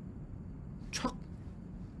여기서 촥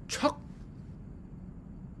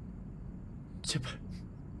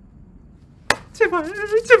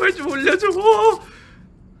제발 좀 올려줘.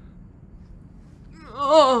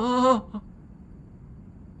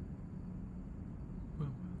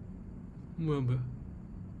 뭐야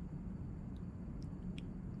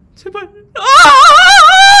제발.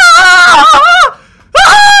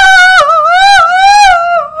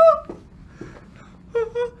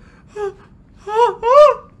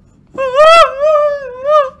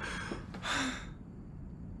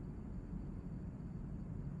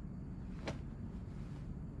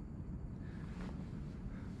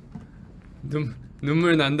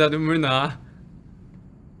 눈물 난다. 눈물 나.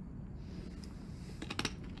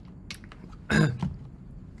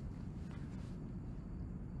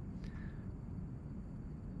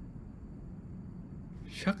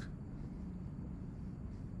 샥.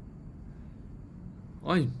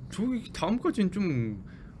 아니 저기 다음까지는 좀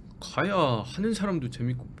가야 하는 사람도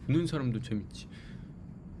재밌고 보는 사람도 재밌지.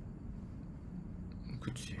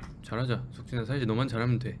 그치. 잘하자 석진아. 사실 너만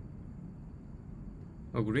잘하면 돼.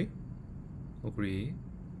 어그리?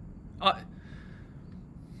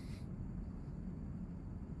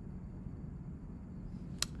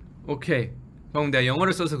 오케이. 방금 내가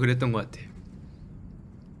영어를 써서 그랬던 것 같아.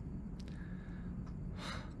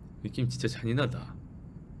 느낌 진짜 잔인하다.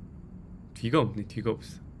 뒤가 없네. 뒤가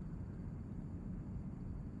없어.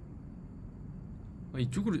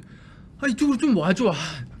 이쪽으로 좀 와줘.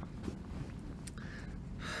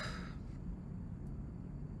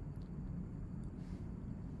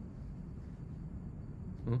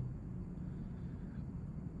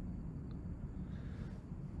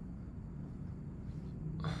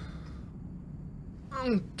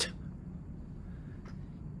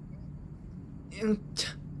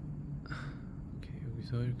 오케이.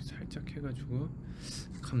 여기서 이렇게 살짝 해가지고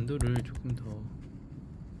감도를 조금 더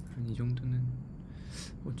한 이 정도는.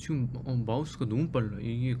 지금 마우스가 너무 빨라.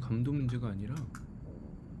 이게 감도 문제가 아니라 그래.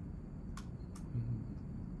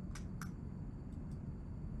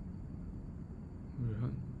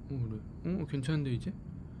 괜찮은데 이제?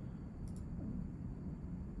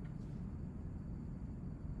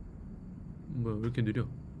 뭐야 왜 이렇게 느려?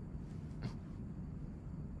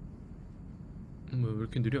 뭐야 왜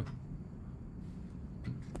이렇게 느려?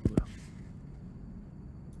 뭐야?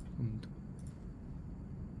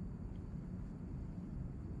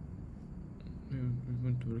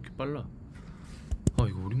 이건 또 왜 이렇게 빨라?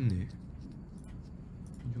 이거 어렵네.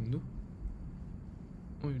 이 정도?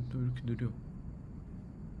 또 왜 이렇게 느려?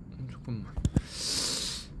 잠깐만.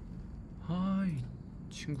 이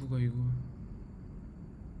친구가 이거.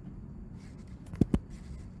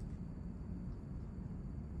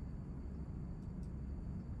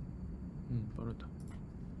 빠르다.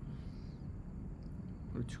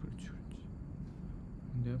 그렇지.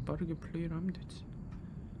 내가 빠르게 플레이를 하면 되지.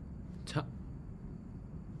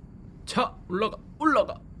 자, 올라가.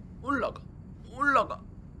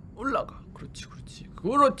 그렇지.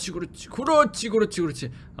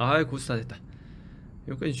 고수 다 됐다.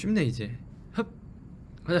 여기까지 쉽네 이제.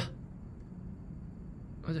 가자.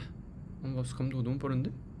 마우스 감도가 너무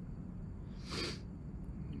빠른데?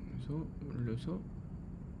 그래서 올려서.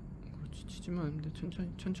 그렇지. 치지만 안 돼.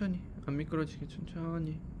 천천히. 안 미끄러지게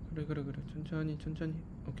천천히. 그래. 천천히.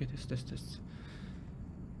 오케이. 됐어.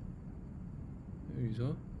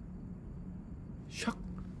 여기서 샥.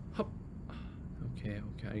 오케이.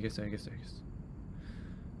 알겠어.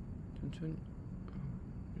 천천히.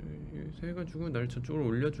 여기서 해가지고 날 저쪽으로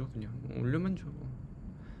올려줘. 그냥 올려만 줘.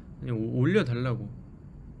 그냥 올려달라고.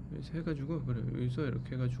 여기서 해가지고 그래 여기서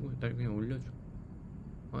이렇게 해가지고 날 그냥 올려줘.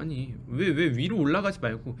 아니 왜 위로 올라가지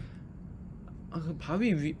말고 그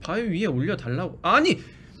바위 위에 올려달라고. 아니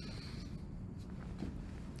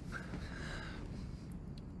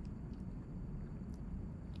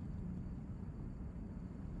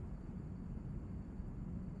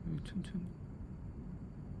천천히.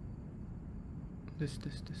 됐어.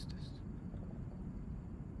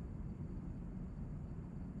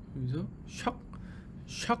 여기서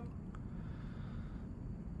샥.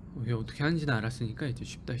 이게 어떻게 하는지는 알았으니까 이제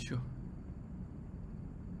쉽다 쉬워.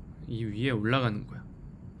 이 위에 올라가는 거야.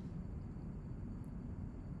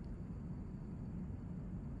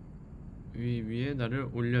 위에 나를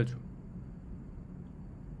올려줘.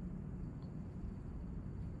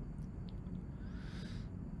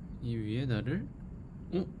 이 위에 나를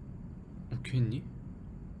어떻게 했니?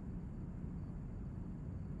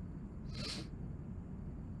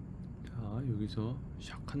 자 여기서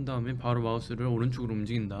샥 한 다음에 바로 마우스를 오른쪽으로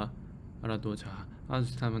움직인다. 알아도. 자 하나 둘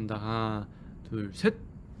셋 하면 다 하나 둘 셋.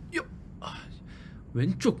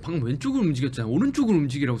 왼쪽 방금 왼쪽으로 움직였잖아. 오른쪽으로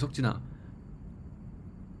움직이라고 석진아.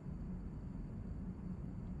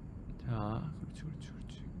 자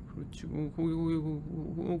그렇지.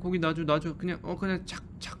 거기 놔줘. 그냥 그냥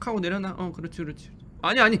착 하고 내려놔. 그렇지.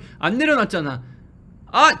 아니 안 내려놨잖아.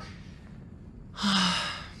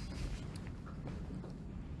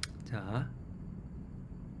 자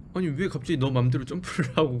아니 왜 갑자기 너 맘대로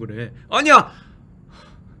점프를 하고 그래? 아니야.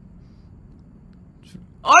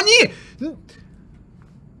 아니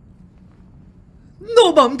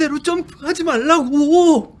너 맘대로 점프하지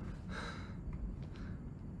말라고.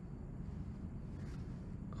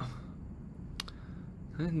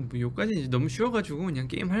 뭐 요까지 이제 너무 쉬워가지고 그냥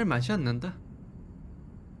게임 할 맛이 안 난다.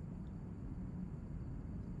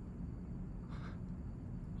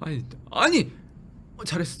 아니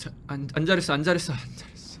잘했어. 안 잘했어.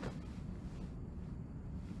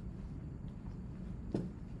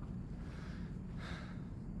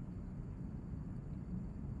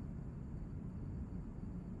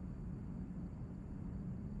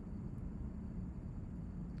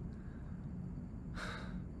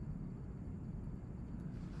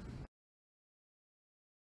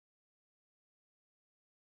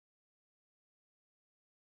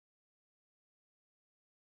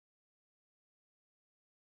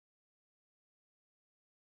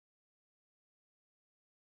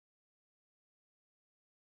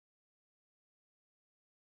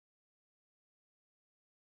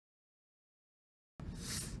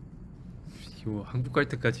 이거 한국 갈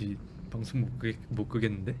때까지 방송 못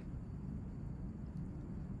끄겠는데?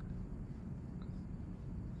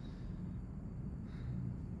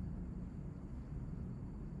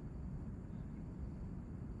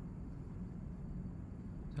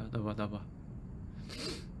 자 나봐.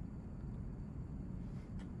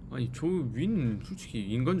 아니 저 위는 솔직히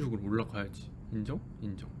인간적으로 올라가야지. 인정.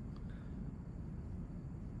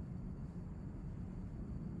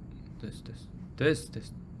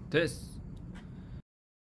 됐어.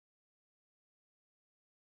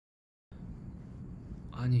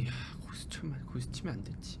 아니 거기서 치면 안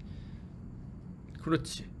됐지.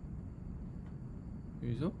 그렇지.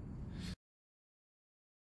 여기서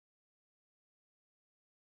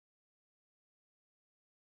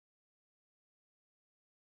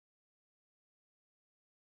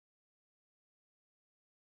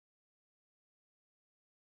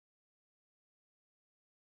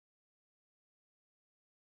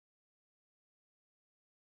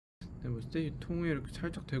내가 봤을 때 이 통에 이렇게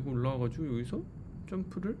살짝 대고 올라와가지고 여기서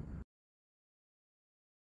점프를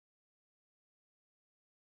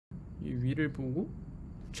이 위를 보고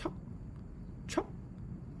촥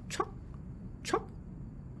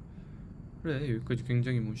그래 여기까지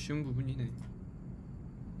굉장히 뭐 쉬운 부분이네.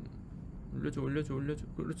 올려줘.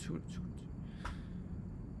 그렇지.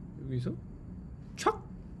 여기서 촥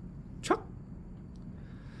자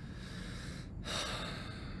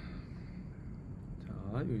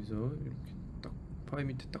여기서 이렇게 딱 바위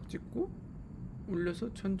밑에 딱 찍고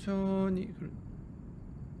올려서 천천히.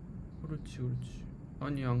 그렇지.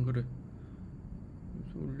 아니 안 그래.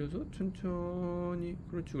 그래서 올려서 천천히.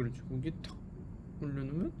 그렇지. 거기 탁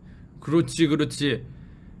올려놓으면 그렇지.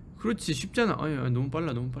 쉽잖아. 아니 너무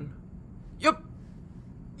빨라. 엽.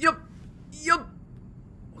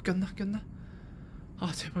 꼈나?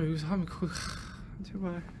 아 제발 여기서 하면 그거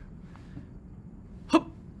제발.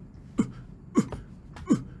 헙.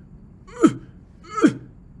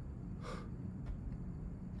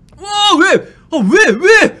 와 왜?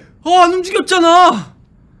 안 움직였잖아.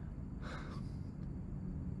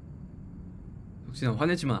 석진아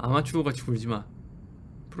화내지마. 아마추어같이 굴지마.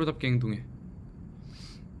 프로답게 행동해.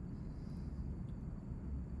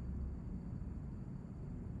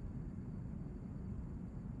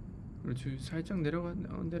 그렇지. 살짝 내려가.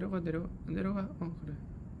 내려가. 그래.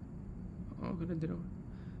 그래 내려가.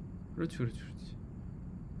 그렇지.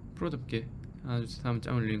 프로답게. 하나 둘 다음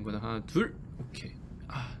짬 흘리는 거다. 하나 둘. 오케이.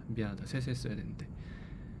 아 미안하다. 셋 했어야 되는데.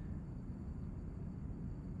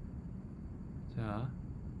 자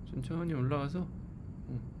천천히 올라가서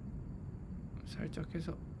살짝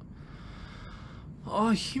해서.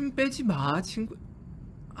 힘 빼지 마 친구.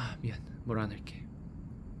 미안. 뭘 안 할게.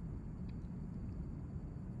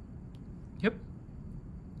 엽.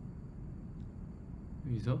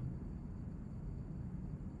 여기서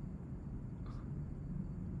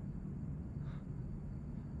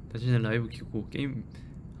다시는 라이브 켜고 게임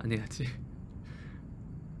안 해야지.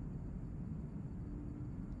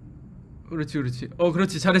 그렇지. 그렇지.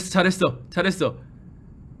 잘했어.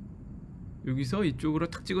 여기서 이쪽으로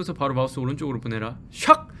탁 찍어서 바로 마우스 오른쪽으로 보내라.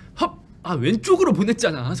 샥! 헙! 왼쪽으로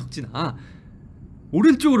보냈잖아 석진아.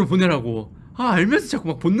 오른쪽으로 보내라고. 알면서 자꾸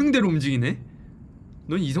막 본능대로 움직이네.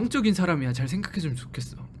 넌 이성적인 사람이야. 잘 생각해주면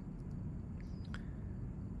좋겠어.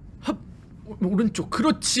 헙! 오른쪽.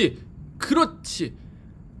 그렇지.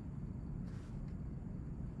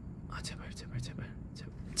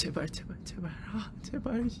 제발.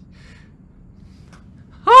 제발.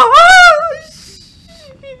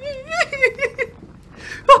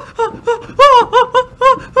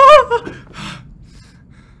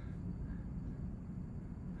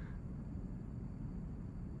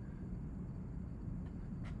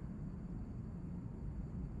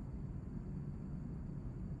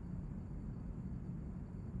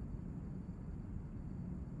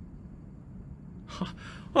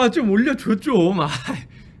 좀 올려줘 좀.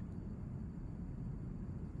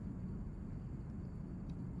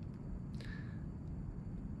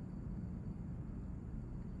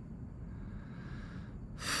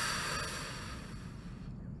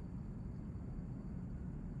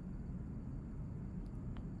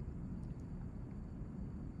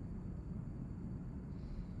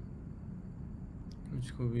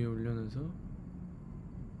 그 위에 올려놔서.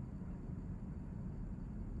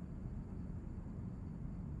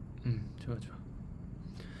 좋아.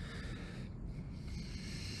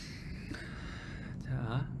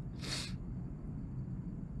 자,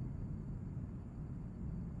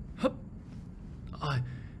 헙.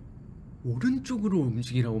 오른쪽으로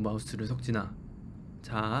움직이라고 마우스를 석진아.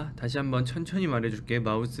 자, 다시 한번 천천히 말해줄게.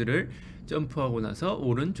 마우스를 점프하고 나서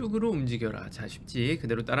오른쪽으로 움직여라. 자, 쉽지?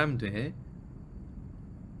 그대로 따라하면 돼.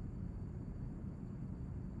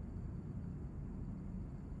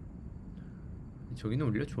 저기는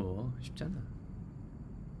올려줘. 쉽잖아.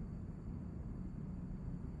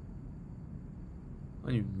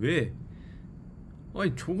 아니 왜?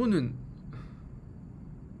 저거는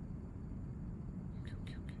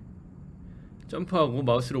오케이. 점프하고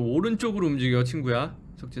마우스를 오른쪽으로 움직여 친구야.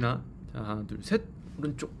 석진아. 자 하나 둘 셋.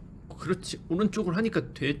 오른쪽. 그렇지. 오른쪽으로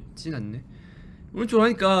하니까 되진 않네. 오른쪽으로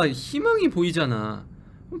하니까 희망이 보이잖아.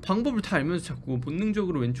 방법을 다 알면서 자꾸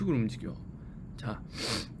본능적으로 왼쪽으로 움직여. 자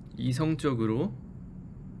이성적으로.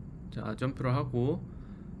 자 점프를 하고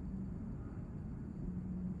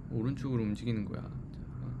오른쪽으로 움직이는 거야. 자,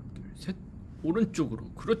 하나 둘 셋. 오른쪽으로.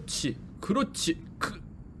 그렇지.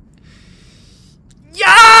 야!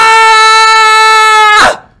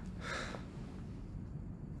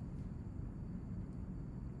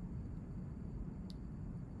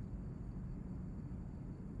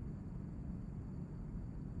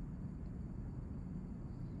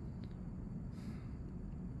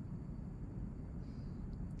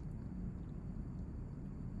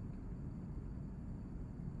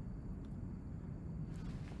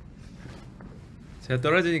 제가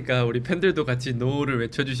떨어지니까 우리 팬들도 같이 노를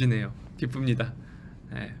외쳐주시네요. 기쁩니다.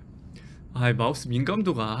 네. 마우스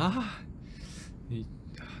민감도가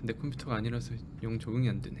내 컴퓨터가 아니라서 영 적응이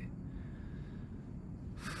안 되네.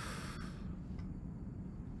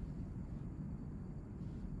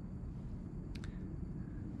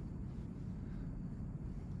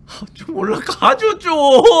 좀 올라가줘 좀.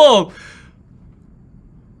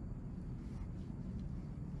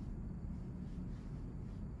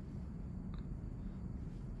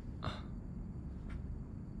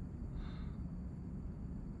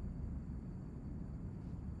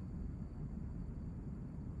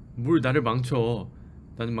 뭘 나를 망쳐.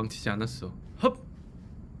 나는 망치지 않았어. 헙.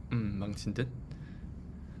 망친 듯.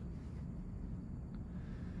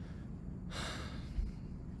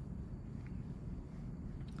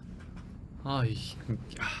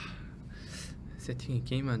 세팅이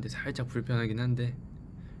게임하는데 살짝 불편하긴 한데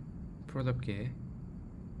프로답게.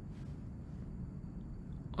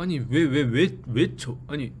 아니 왜 저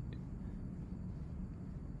아니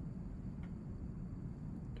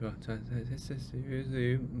좋아. 자 됐어.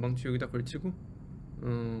 여기서 망치 여기다 걸치고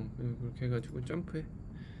그렇게 해가지고 점프.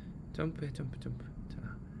 자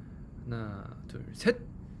하나 둘 셋.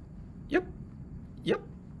 얍. 얍.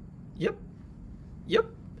 얍. 얍.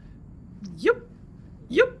 얍.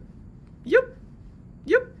 얍. 얍.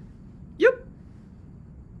 얍. 얍.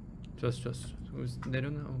 좋았어.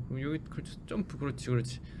 내려놔. 그럼 여기 걸쳐 점프.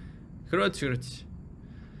 그렇지.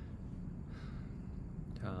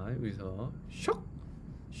 자 여기서 슉.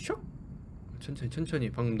 천천히.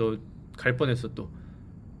 방금 너 갈 뻔했어 또.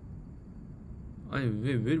 아니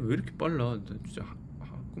왜 이렇게 빨라? 나 진짜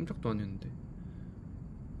꼼짝도 안 했는데.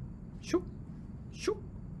 슉.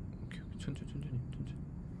 오케이. 천천히.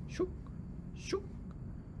 슉.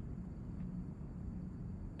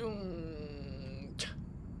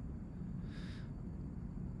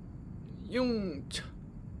 용차.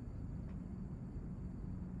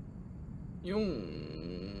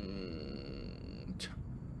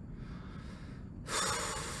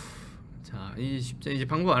 자, 이제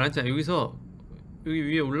방법 알았잖아. 여기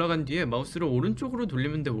위에 올라간 뒤에 마우스를 오른쪽으로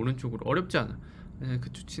돌리면 돼. 오른쪽으로. 어렵지 않아.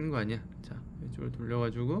 그쪽 치는 거 아니야. 자, 이쪽으로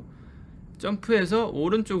돌려가지고 점프해서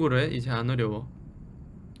오른쪽으로 해. 이제 안 어려워.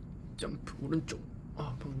 점프 오른쪽.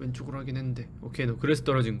 방금 왼쪽으로 하긴 했는데. 오케이, 너 그래서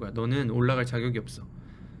떨어진 거야. 너는 올라갈 자격이 없어.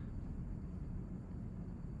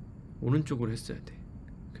 오른쪽으로 했어야 돼.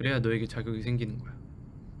 그래야 너에게 자격이 생기는 거야.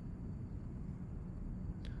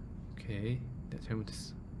 오케이, 내가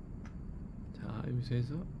잘못했어. 자, 여기서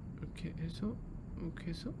해서 이렇게 해서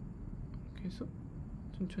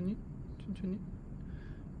천천히.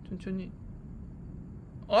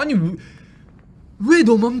 아니 왜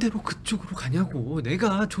너 맘대로 그쪽으로 가냐고.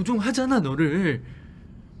 내가 조종하잖아 너를.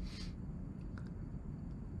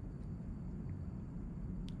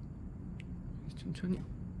 천천히.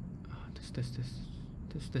 됐어.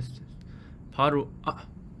 바로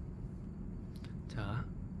자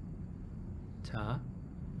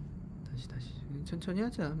다시 천천히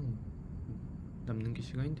하자. 뭐 남는 게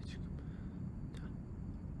시간인데 지금.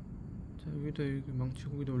 자 여기다 여기 망치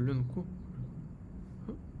거기다 올려놓고.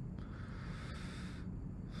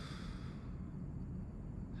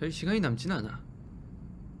 사실 시간이 남진 않아.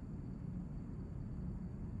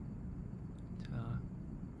 자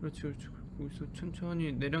그렇지. 거기서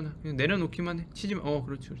천천히 내려놔. 그냥 내려놓기만 해. 치지마.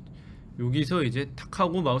 그렇지. 여기서 이제 탁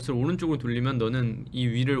하고 마우스를 오른쪽으로 돌리면 너는 이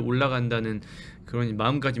위를 올라간다는 그런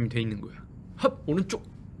마음가짐이 돼 있는 거야. 헙! 오른쪽!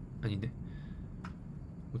 아닌데?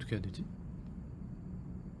 어떻게 해야 되지?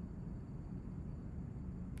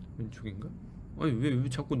 왼쪽인가? 아니 왜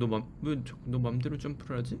자꾸 너 맘대로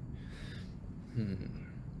점프를 하지?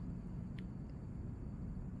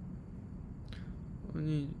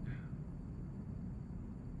 아니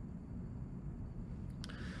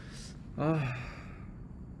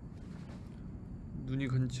눈이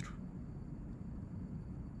간지러.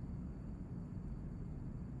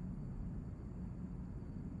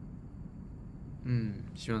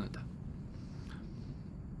 시원하다.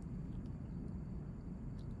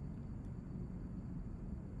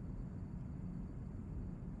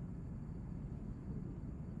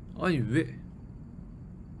 아니 왜?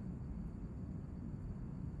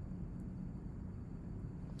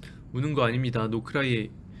 우는 거 아닙니다.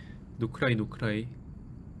 노크라이.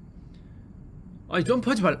 아니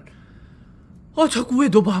점프하지 말. 자꾸 왜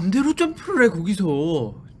너 마음대로 점프를 해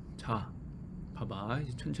거기서. 자 봐봐.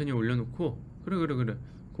 이제 천천히 올려놓고. 그래.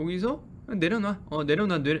 거기서 내려놔.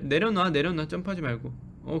 내려놔. 점프하지 말고.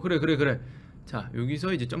 그래. 자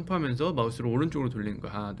여기서 이제 점프하면서 마우스를 오른쪽으로 돌리는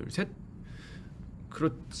거야. 하나 둘 셋.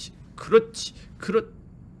 그렇지.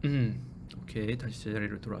 오케이, 다시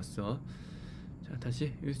제자리로 돌아왔어. 자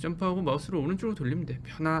다시 여기서 점프하고 마우스를 오른쪽으로 돌리면 돼.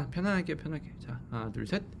 편하게. 자 하나 둘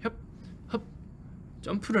셋. 헙.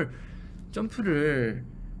 점프를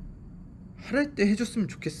할 때 해줬으면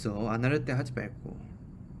좋겠어. 안 할 때 하지 말고.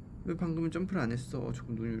 왜 방금은 점프를 안 했어?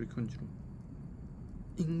 조금 눈이 왜 이렇게 건지러.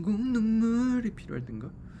 인공 눈물이 필요할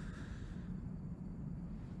땐가?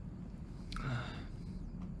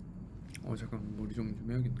 잠깐 머리 정리 좀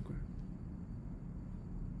해야겠는걸.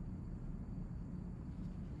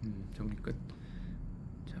 정리 끝.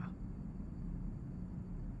 자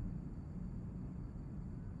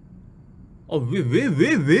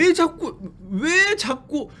왜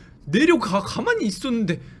자꾸 내려가. 가만히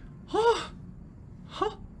있었는데.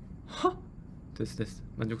 됐어.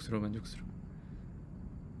 만족스러워.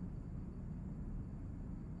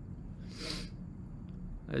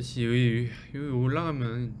 아저씨 여기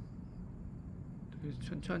올라가면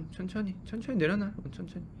천천히 내려놔.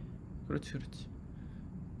 천천히. 그렇지.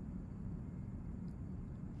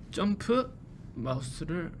 점프.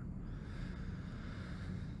 마우스를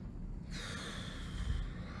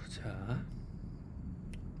자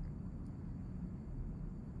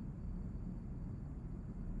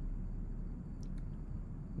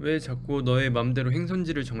왜 자꾸 너의 맘대로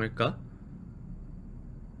행선지를 정할까?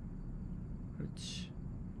 그렇지.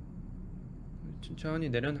 천천히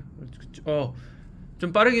내려놔. 그렇지.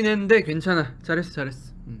 좀 빠르긴 했는데 괜찮아. 잘했어,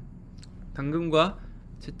 잘했어. 당근과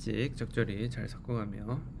채찍 적절히 잘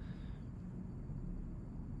섞어가며.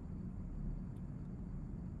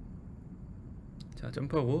 자,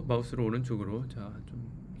 점프하고 마우스로 오른쪽으로. 자,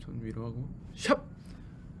 좀 손 위로 하고 샵!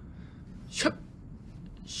 샵!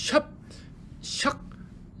 샵! 샥!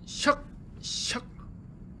 샥! 샥!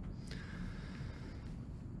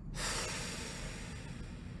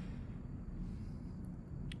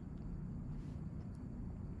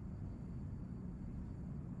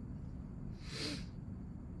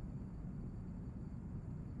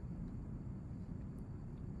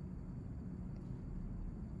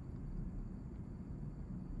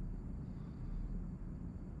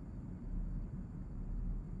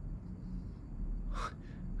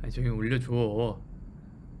 아니 저기 올려줘.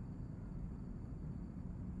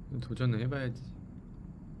 도전을 해봐야지.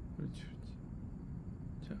 그렇지 그렇지.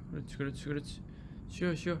 자 그렇지 그렇지 그렇지.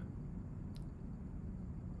 쉬어 쉬어.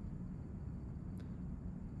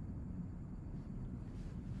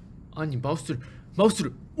 아니 마우스를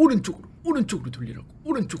오른쪽으로 돌리라고.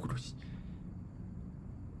 오른쪽으로.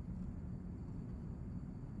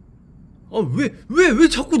 아 왜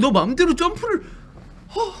자꾸 너 맘대로 점프를.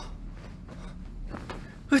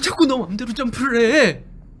 왜 자꾸 너 맘대로 점프를 해?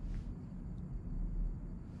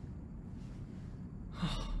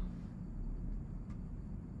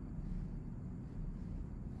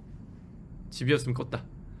 집이었으면 껐다.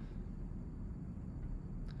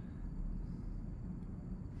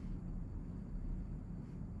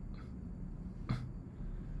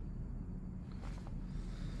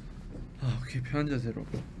 오케이 편한 자세로.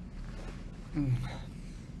 그래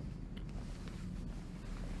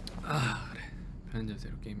편한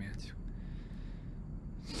자세로 게임해야지.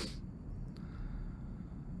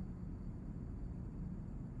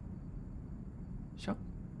 샵?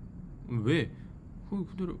 왜?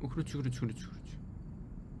 그대로. 그렇지.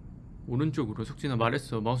 오른쪽으로. 석진아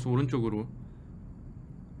말했어. 마우스 오른쪽으로.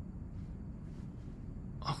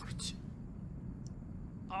 그렇지.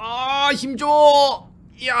 힘줘.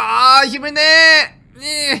 야 힘을 내.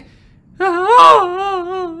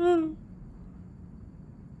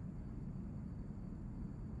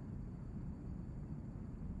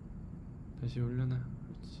 다시 올려놔.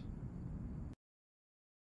 그렇지.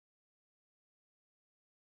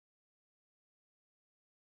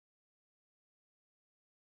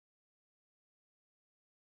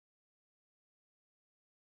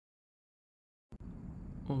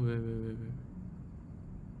 왜?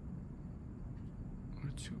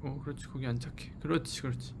 그렇지. 그렇지. 거기 안 착해.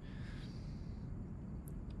 그렇지.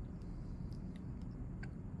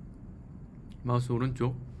 마우스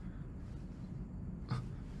오른쪽.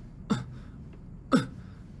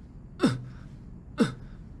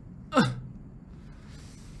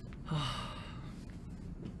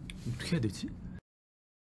 어떻게 해야 되지?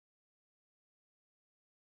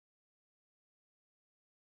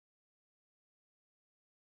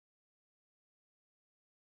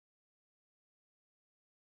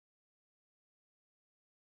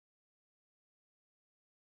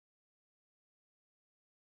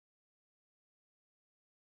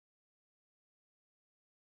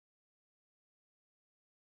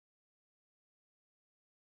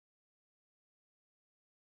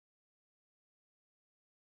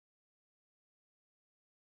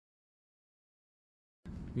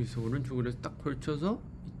 여기서 오른쪽으로 해서 딱 걸쳐서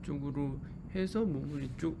이쪽으로 해서 몸을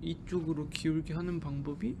이쪽으로 기울게 하는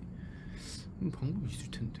방법이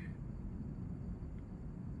있을 텐데.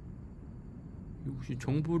 혹시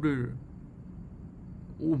정보를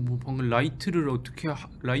뭐 방금 라이트를 어떻게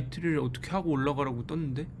하고 올라가라고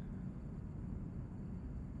떴는데?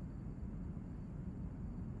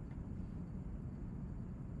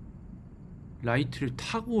 라이트를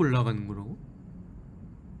타고 올라가는 거라고?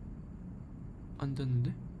 안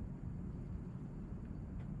닿는데?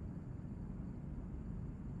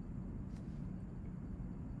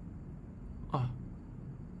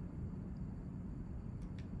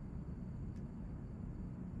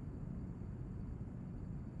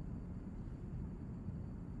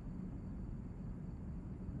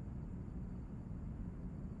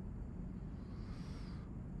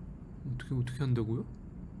 어떻게 한다고요?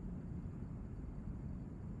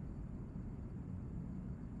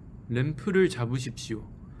 램프를 잡으십시오.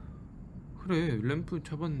 그래 램프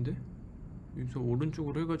잡았는데? 여기서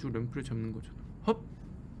오른쪽으로 해가지고 램프를 잡는 거잖아. 헙.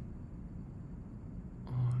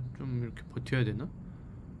 좀 이렇게 버텨야 되나?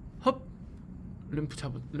 헙. 램프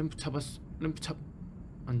잡았어.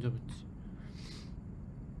 안 잡았지.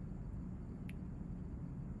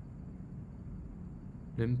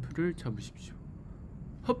 램프를 잡으십시오.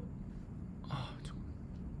 헙. 잠깐.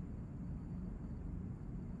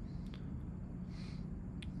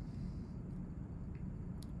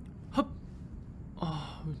 헙.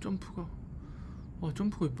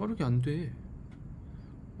 점프가 빠르게 안 돼.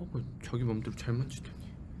 자기 맘대로 잘 만지더니.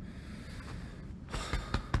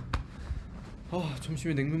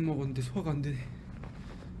 점심에 냉면 먹었는데 소화가 안 되네.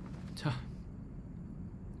 자,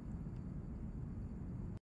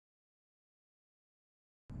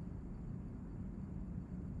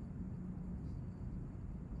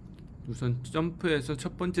 우선 점프해서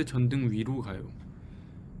첫 번째 전등 위로 가요.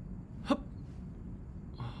 헙.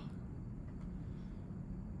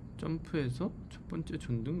 점프해서 첫 번째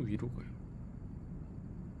전등 위로 가요.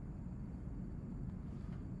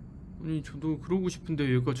 아니, 저도 그러고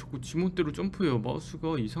싶은데 얘가 자꾸 지멋대로 점프해요.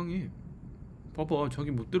 마우스가 이상해. 봐봐, 자기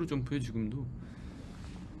멋대로 점프해. 지금도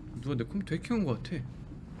누가 내 컴퓨터 해킹한 것 같아.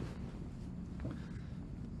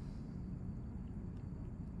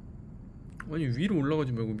 아니, 위로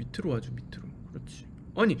올라가지 말고 밑으로 와줘. 밑으로. 그렇지.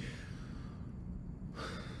 아니,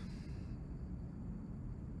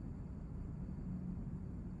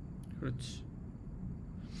 그렇지.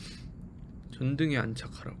 전등에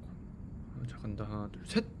안착하라고. 자, 간다. 하나 둘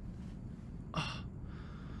셋.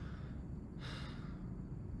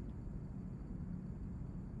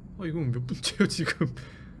 이건 몇 분째요 지금?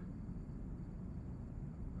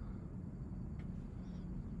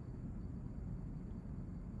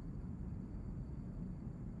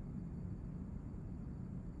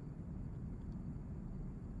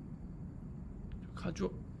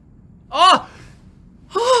 가져.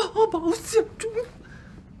 마우스야 좀.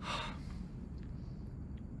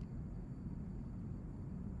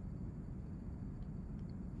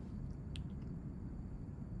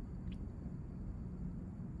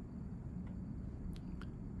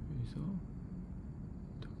 여기서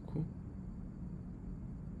닫고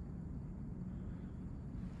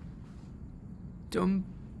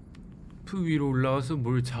점프 위로 올라와서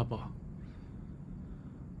뭘 잡아.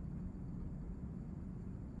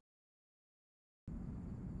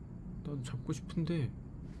 나도 잡고 싶은데.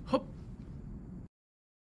 헙.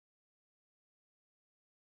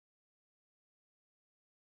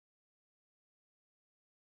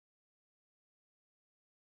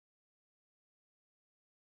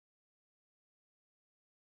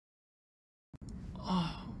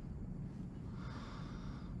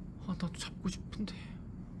 나도 잡고 싶은데.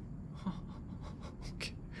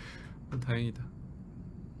 오케이. 다행이다.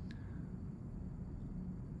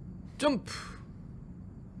 점프.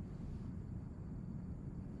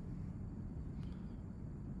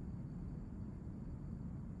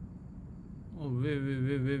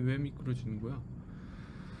 왜 미끄러지는 거야?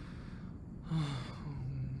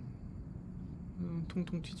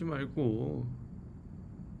 통통 튀지 말고.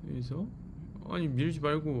 여기서 아니, 밀지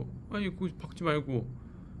말고. 아니, 거기 박지 말고.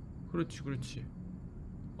 그렇지.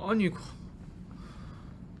 아니, 이거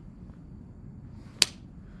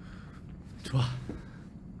좋아.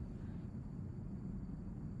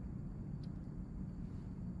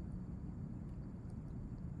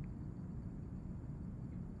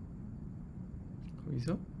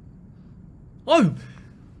 거기서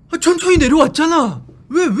천천히 내려왔잖아.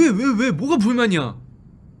 왜 뭐가 불만이야?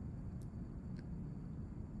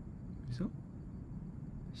 그래서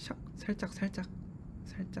샥 살짝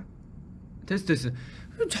됐어.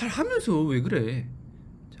 잘 하면서 왜 그래?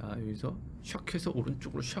 자, 여기서 샥 해서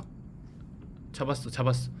오른쪽으로 샥.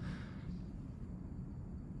 잡았어.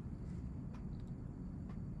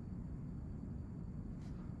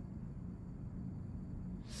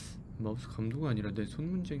 마우스 감도가 아니라 내 손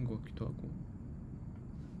문제인 것 같기도 하고.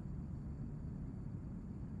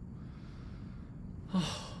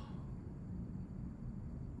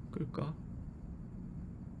 끌까?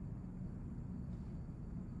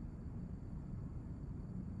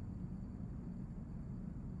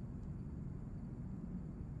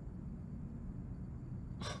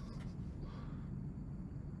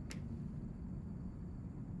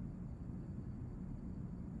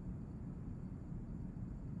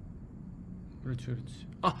 그렇지.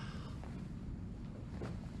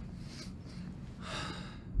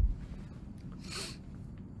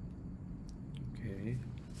 오케이.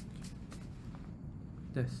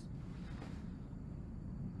 됐어.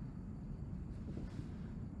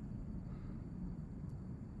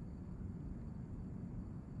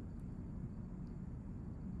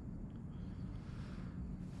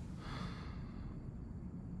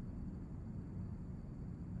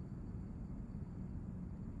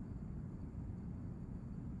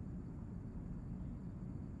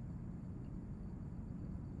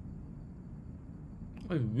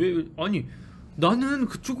 아니 왜 아니 나는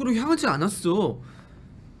그쪽으로 향하지 않았어.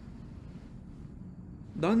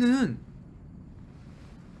 나는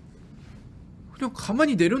그냥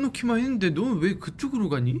가만히 내려놓기만 했는데 넌 왜 그쪽으로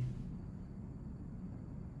가니?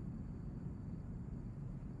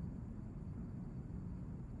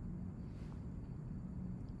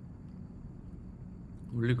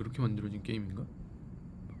 원래 그렇게 만들어진 게임인가?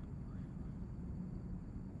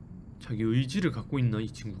 자기 의지를 갖고 있나 이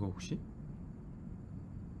친구가 혹시?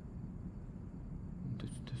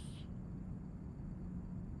 됐어 됐어.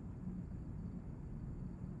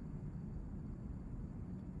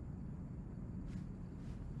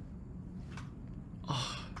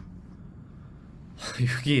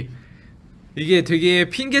 여기 이게 되게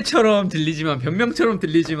핑계처럼 들리지만 변명처럼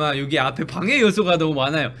들리지만 여기 앞에 방해 요소가 너무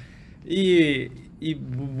많아요.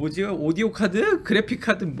 뭐지? 오디오 카드? 그래픽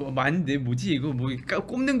카드 뭐 많은데 뭐지 이거 뭐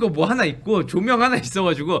꼽는 거 뭐 하나 있고 조명 하나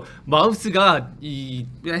있어가지고 마우스가 이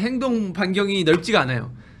행동 반경이 넓지가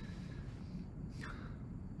않아요.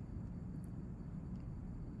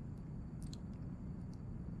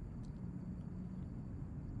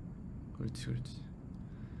 그렇지 그렇지.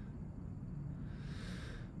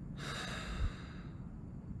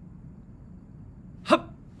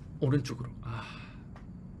 합! 오른쪽으로. 아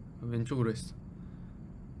왼쪽으로 했어.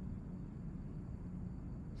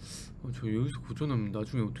 저 여기서 고전하면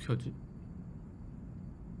나중에 어떻게 하지?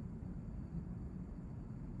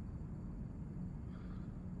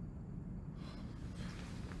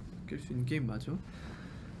 깰 수 있는 게임 맞아?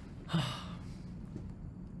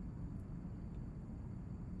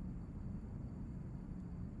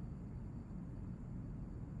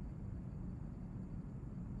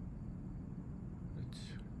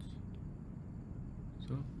 그렇지 그렇지.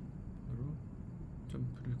 그래서 바로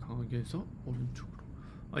점프를 강하게 해서 오른쪽으로.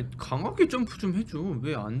 아니 강하게 점프 좀 해줘.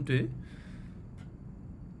 왜 안 돼?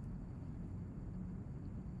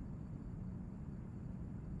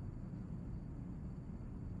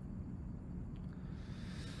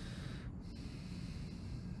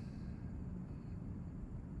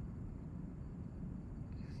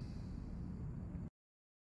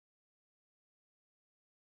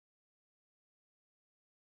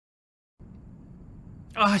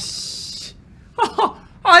 아씨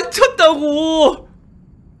안 쳤다고.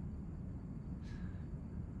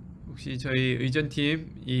 혹시 저희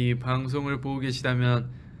의전팀 이 방송을 보고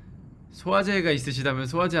계시다면 소화제가 있으시다면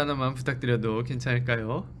소화제 하나만 부탁드려도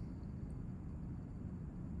괜찮을까요?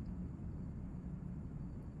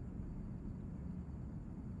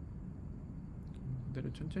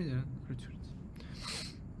 그대로 천천히 해. 그렇지 그렇지.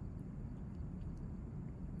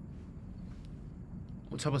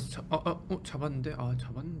 잡았어. 잡았는데.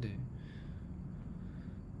 잡았는데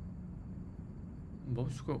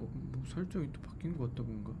마우스가 뭐 설정이 또 바뀐 것 같다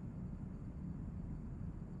뭔가.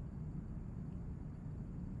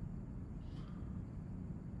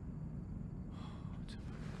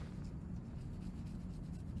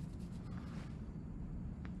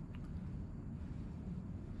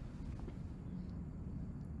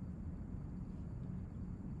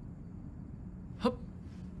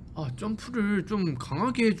 점프를 좀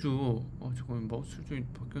강하게 해줘. 잠깐만 마우스 설정이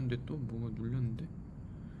바뀌었는데 또 뭐가 눌렸는데.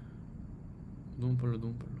 너무 빨라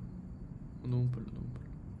너무 빨라. 너무 빨라 너무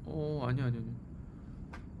빨라. 아니야 아니야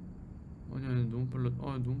아니야 아니야 너무 빨라.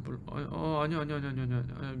 너무 빨라. 아니야 아니야 아니야 아니야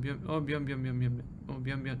아니야. 미안 미안 미안 미안 미안.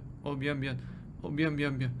 미안 미안. 미안 미안. 미안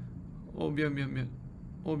미안 미안. 미안 미안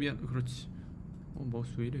미안. 미안. 그렇지.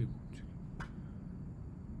 마우스 왜 이래 이거.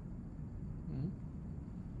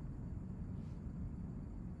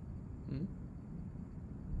 응?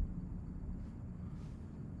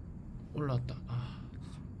 올라왔다.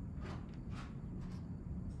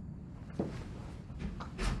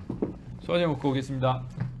 소화제 먹고 오겠습니다.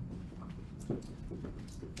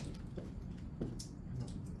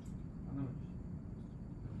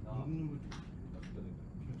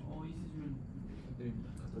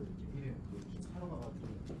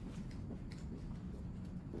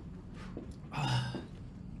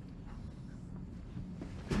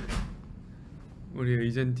 우리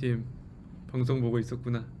의전팀 방송 보고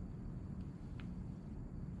있었구나.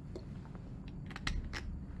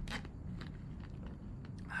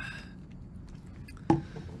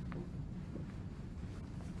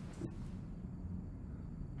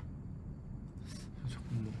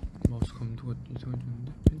 잠깐만 마우스 감도가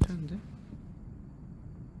이상해졌는데? 괜찮은데?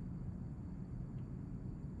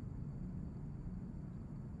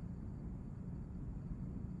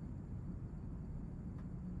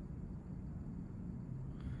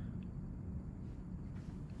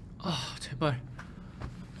 제발.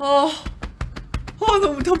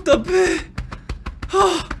 너무 답답해.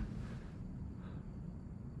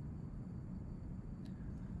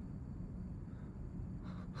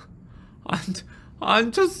 안,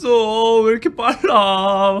 안 쳤어. 왜 이렇게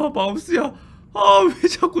빨라? 마우스야. 왜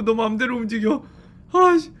자꾸 너 맘대로 움직여?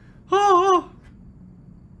 씨. 아, 아.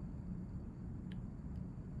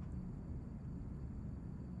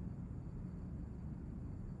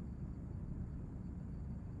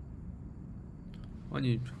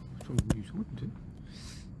 아니, 저 이상한데?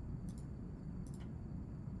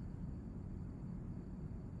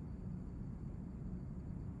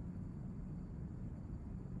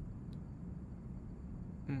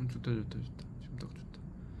 좋다. 지금 딱 좋다.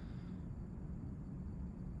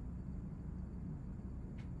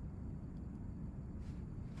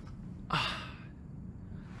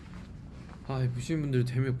 보시는 분들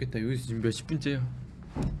재미없겠다. 여기서 지금 몇십 분째야.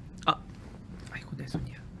 아이고 내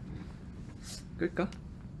손이야. 끌까?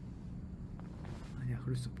 아니야,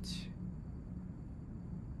 그럴 수 없지.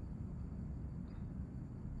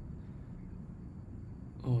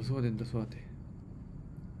 소화된다, 소화돼.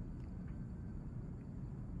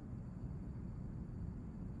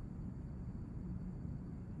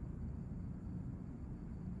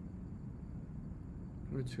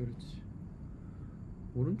 그렇지.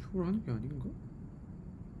 오른쪽으로 하는 게 아닌가?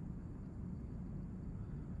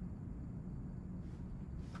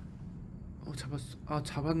 잡았어.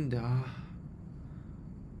 잡았는데.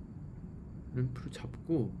 램프를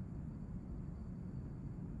잡고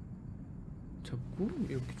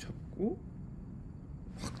이렇게 잡고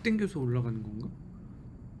확 당겨서 올라가는 건가?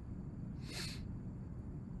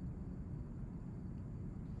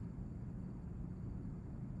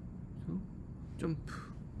 그래서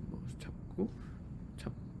점프 잡고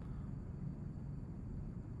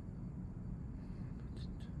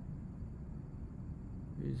진짜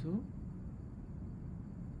여기서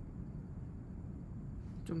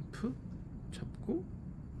점프 잡고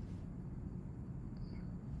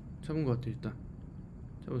잡은 것 같아. 일단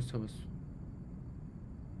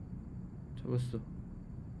잡았어.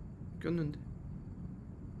 꼈는데?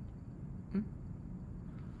 응?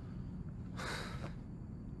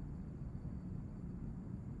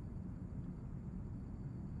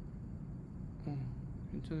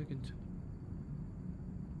 괜찮아.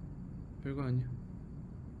 별거 아니야.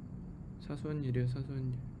 사소한 일이야,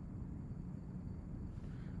 사소한 일.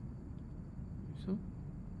 그래서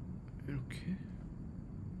이렇게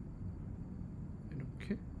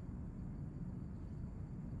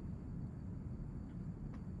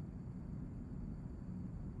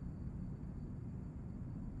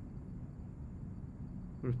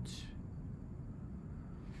그렇지.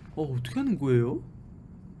 어떻게 하는 거예요?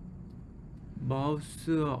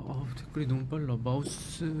 마우스. 댓글이 너무 빨라.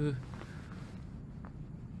 마우스를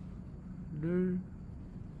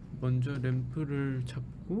먼저 램프를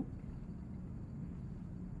잡고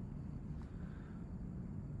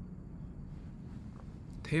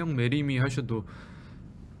태형 매림이 하셔도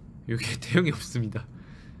여기 태형이 없습니다.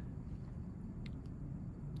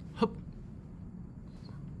 헙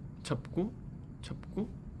잡고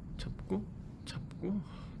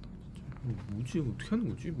뭐지? 어떻게 하는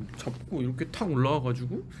거지? 잡고 이렇게 탁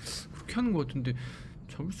올라와가지고 그렇게 하는 거 같은데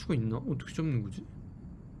잡을 수가 있나? 어떻게 잡는 거지?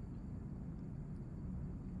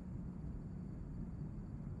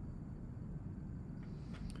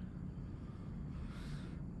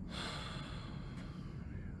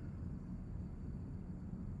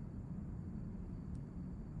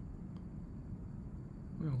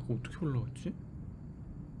 그거 어떻게 올라갔지?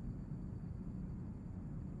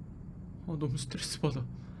 너무 스트레스 받아.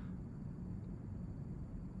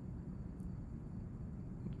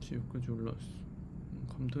 그렇지, 여기까지 올라왔어.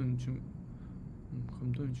 감도는 지금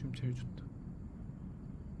제일 좋다.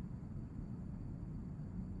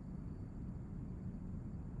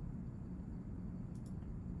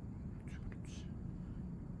 그렇지.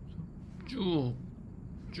 쭉.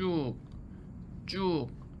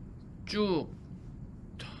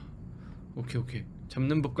 오케이.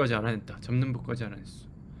 잡는 법까지 알아냈다.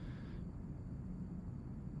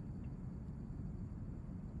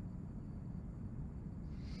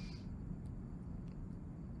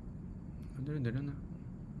 그대로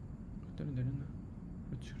내려놔.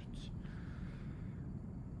 그렇지.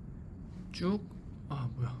 쭉.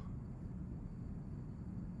 뭐야.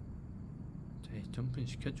 자, 이 점프는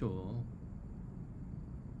시켜줘.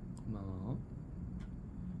 고마워.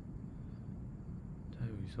 자,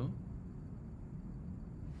 여기서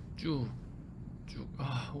쭉.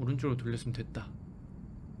 오른쪽으로 돌렸으면 됐다.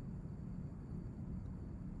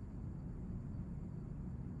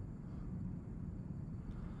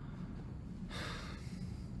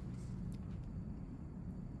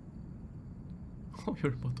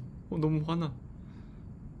 열받아. 너무 화나.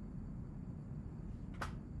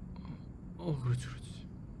 그렇지.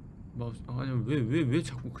 마우스 아니 왜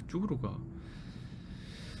자꾸 그쪽으로 가?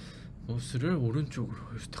 마우스를 오른쪽으로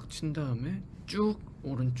여기서 탁 친 다음에 쭉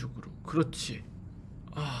오른쪽으로. 그렇지.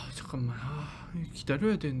 아 잠깐만. 아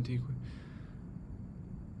기다려야 되는데 이거.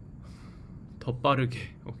 더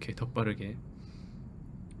빠르게. 오케이 더 빠르게.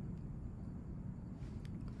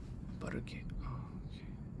 빠르게. 아 오케이.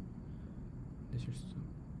 내 실수.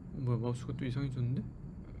 뭐야 마우스가 또 이상해졌는데?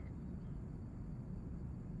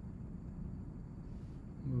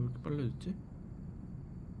 뭐 왜 이렇게 빨라졌지?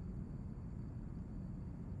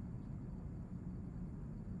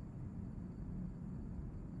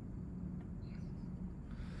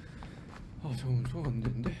 아 잠깐만 소화가 안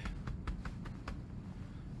되는데?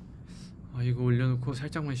 아 이거 올려놓고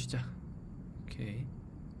살짝만 쉬자. 오케이.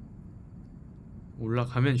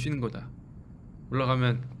 올라가면 쉬는 거다.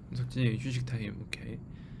 올라가면 석진이 휴식 타임. 오케이.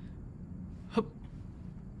 헙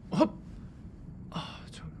헙. 아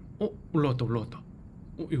참. 올라왔다 올라왔다.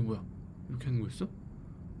 이거 뭐야? 이렇게 하는 거였어?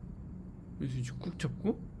 여기서 이제 꾹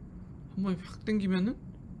잡고 한 번에 확 당기면은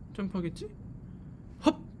점프하겠지?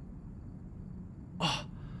 헙.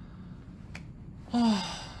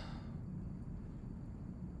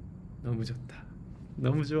 너무 좋다.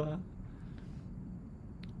 너무 좋아.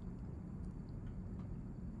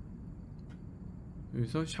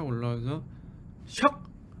 여기서 샥 올라와서 샥!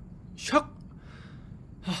 샥!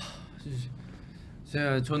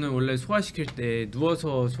 저는 원래 소화시킬 때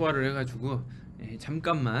누워서 소화를 해가지고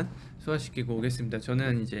잠깐만 소화시키고 오겠습니다.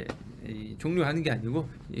 저는 이제 종료하는 게 아니고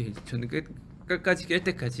저는 끝까지 깰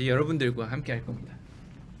때까지 여러분들과 함께 할 겁니다.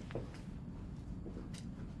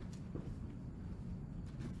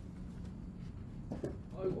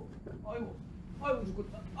 아이고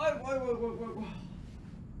죽겠다. 아이고.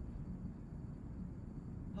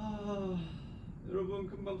 여러분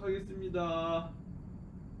금방 가겠습니다.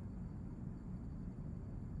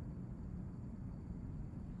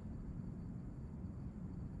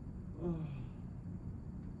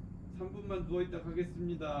 3분만 누워있다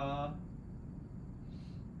가겠습니다.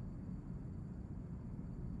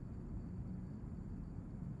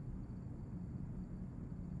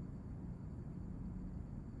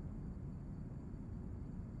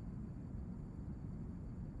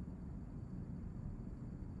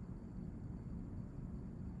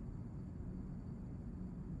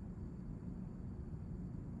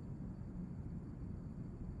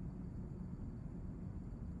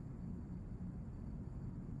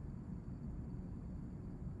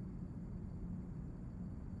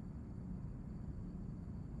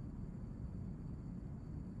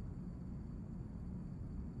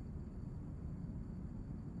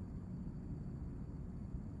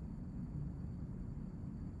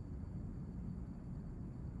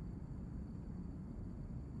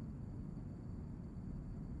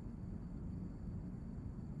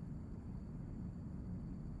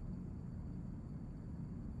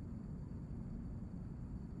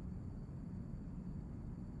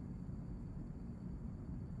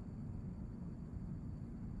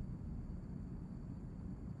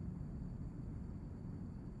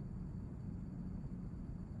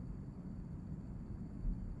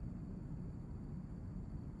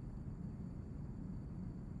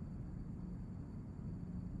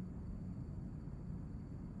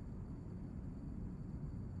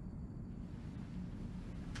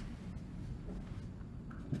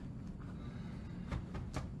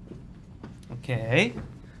 오케이.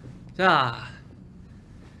 자,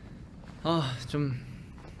 좀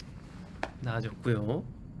나아졌고요.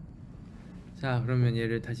 자, 그러면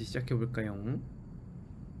얘를 다시 시작해 볼까요?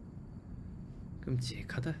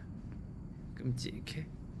 끔찍하다. 끔찍해.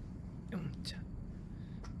 영자.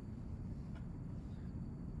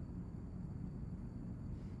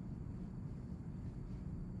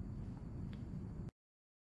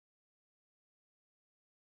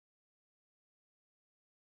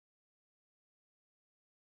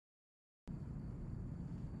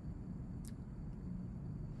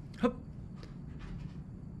 헙.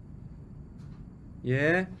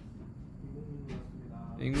 예.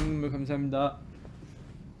 인공눈물 감사합니다.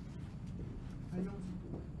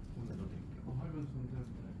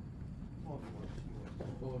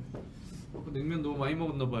 냉면 너무 많이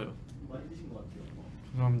먹었나 봐요. 많이 드신 것 같아요.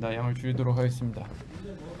 죄송합니다. 양을 줄이도록 하겠습니다.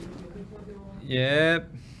 예.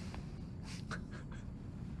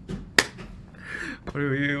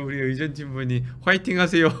 우리 의전팀 분이 화이팅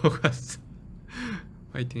하세요 갔어.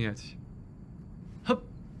 화이팅 해야지. 헙.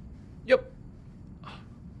 엽.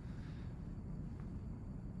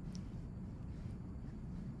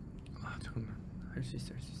 잠깐만. 할 수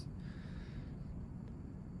있어.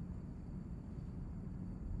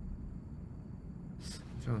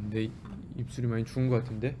 내 입술이 많이 죽은 것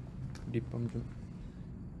같은데 립밤 좀.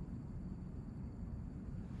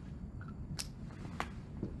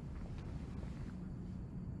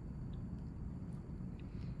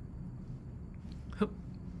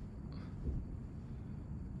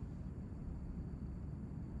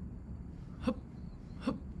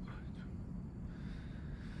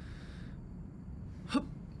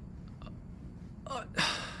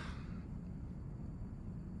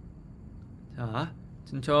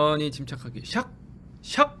 천천히 침착하게 샥!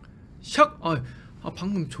 샥! 샥!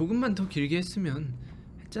 방금 조금만 더 길게 했으면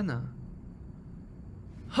했잖아.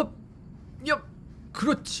 헙! 얍!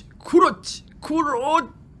 그렇지! 그렇지!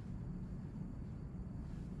 그렇지!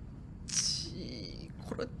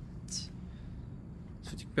 그렇지!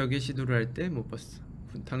 수직벽에 시도를 할 때 못 봤어.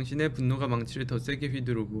 당신의 분노가 망치를 더 세게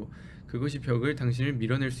휘두르고 그것이 벽을 당신을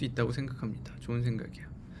밀어낼 수 있다고 생각합니다. 좋은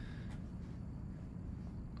생각이야.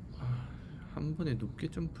 한 번에 높게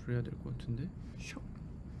점프를 해야 될 것 같은데? 샥!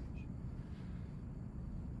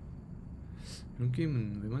 이런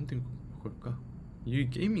게임은 왜 만든 걸까? 이게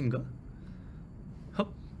게임인가?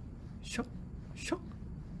 헙! 샥! 샥!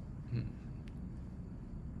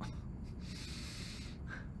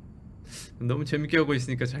 너무 재밌게 하고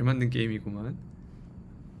있으니까 잘 만든 게임이구만.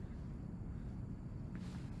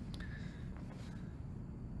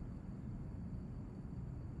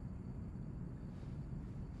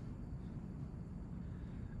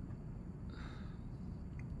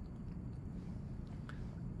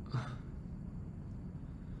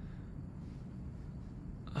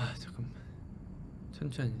 잠깐만.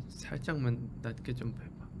 천천히 살짝만 낮게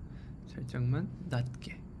점프해봐. 살짝만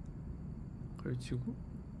낮게 걸치고.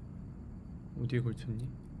 어디에 걸쳤니?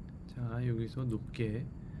 자, 여기서 높게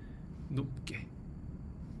높게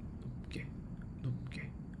높게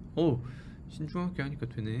높게. 오! 신중하게 하니까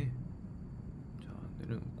되네. 자,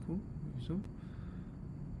 내려놓고 여기서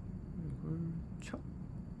이걸 촥!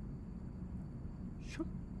 촥!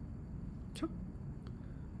 촥!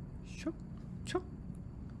 촥! 촥!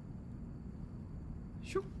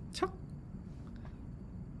 슉! 촥!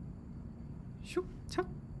 슉! 촥!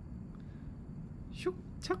 슉!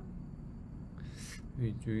 촥!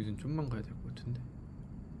 여기선 좀만 가야 될 것 같은데.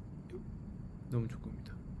 너무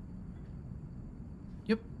조금이다.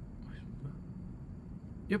 엽!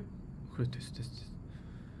 엽! 그래, 됐어.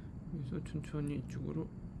 여기서 천천히 이쪽으로.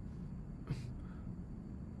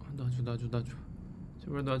 놔줘.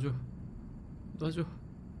 제발 놔줘.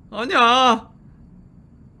 아니야!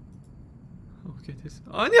 오케이, 됐어.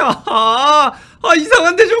 아니야!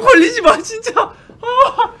 이상한 데 좀 걸리지 마, 진짜!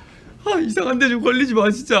 이상한 데 좀 걸리지 마,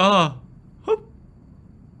 진짜!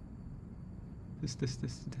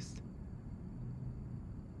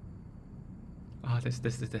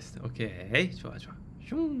 됐어. 됐어. 오케이, 좋아.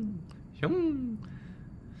 슝.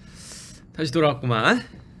 다시 돌아왔구만.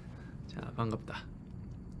 자, 반갑다.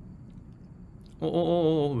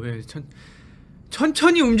 왜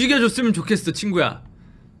천천히 움직여줬으면 좋겠어, 친구야.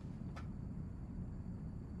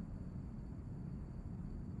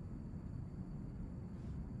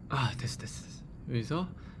 됐어. 여기서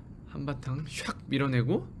한바탕 샥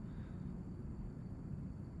밀어내고.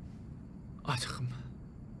 잠깐만.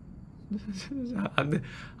 안돼.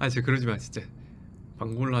 진짜 그러지 마, 진짜.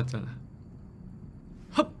 방금 올라왔잖아.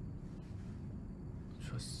 헙!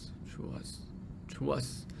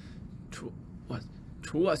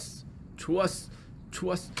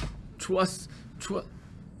 좋았어.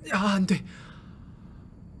 야, 안돼.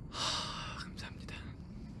 감사합니다.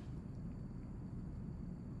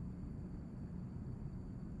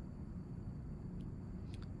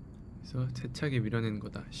 그래서 세차게 밀어내는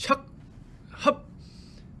거다. 샥! 헙!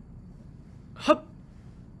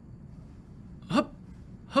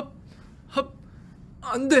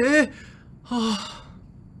 안돼.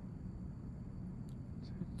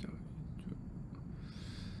 살짝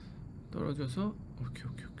떨어져서. 오케이.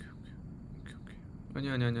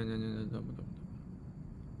 아니야. 나무.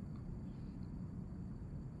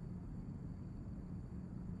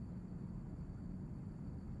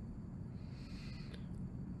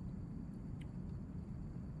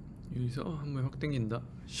 여기서 한 번에 확 당긴다.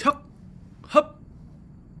 샥! 헙!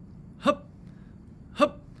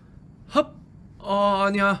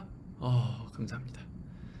 아니야. 감사합니다.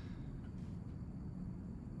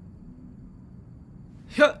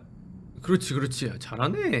 야! 그렇지.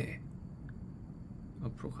 잘하네.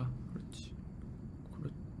 앞으로 가. 그렇지.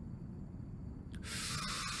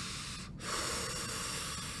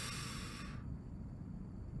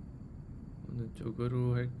 어느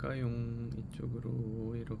쪽으로 할까요?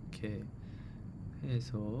 이쪽으로 이렇게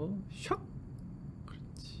해서 샥!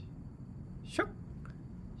 그렇지. 샥!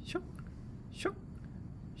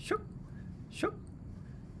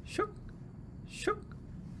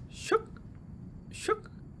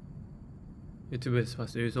 유튜브에서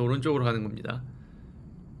봤어요. 여기서 오른쪽으로 가는 겁니다.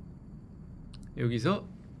 여기서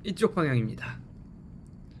이쪽 방향입니다.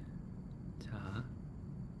 자,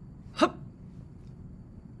 헙!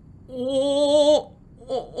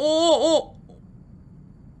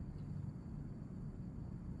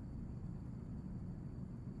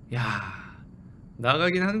 야,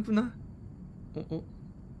 나가긴 하는구나.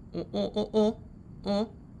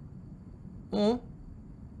 어? 어?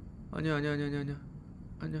 아니야 아니야 아니야 아니야 아니야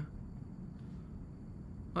아니야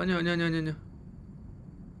아니야 아니야 아니야 아니야.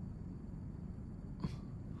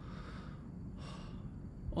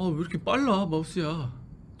 아 왜 이렇게 빨라 마우스야.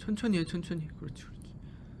 천천히 해 천천히. 그렇지 그렇지.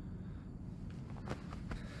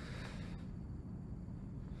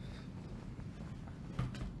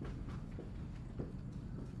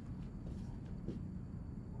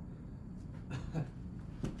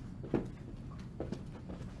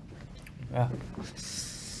 아,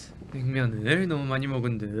 냉면을 너무 많이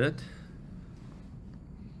먹은 듯.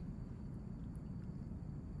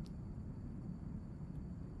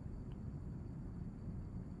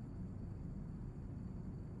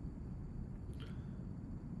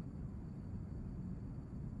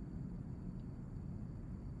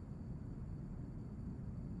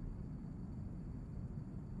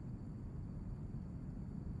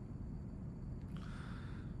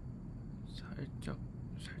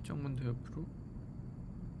 살짝만 더 옆으로.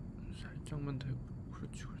 살짝만 더 옆으로.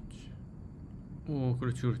 그렇지 그렇지. 오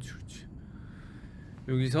그렇지 그렇지 그렇지.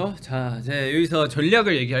 여기서 자 이제 여기서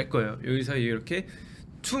전략을 얘기할 거예요. 여기서 이렇게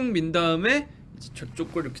툭 민 다음에 이제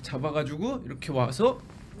저쪽 걸 이렇게 잡아가지고 이렇게 와서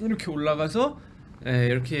이렇게 올라가서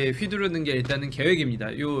이렇게 휘두르는 게 일단은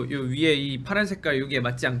계획입니다. 요 위에 이 파란 색깔 여기에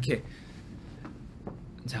맞지 않게.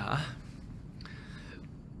 자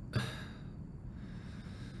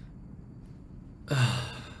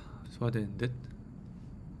소화되는 듯.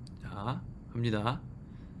 자 갑니다.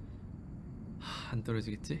 안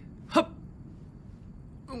떨어지겠지? 헙!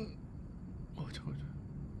 잠깐만.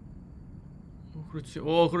 그렇지.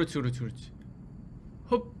 그렇지 그렇지 그렇지.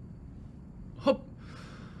 헙! 헙!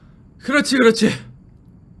 그렇지 그렇지.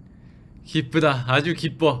 기쁘다. 아주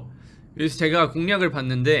기뻐. 그래서 제가 공략을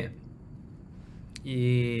봤는데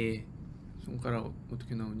이 손가락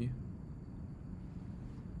어떻게 나오니?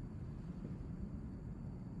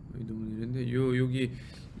 여기 너무 이런데 여기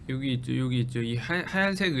있죠. 이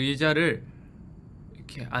하얀색 의자를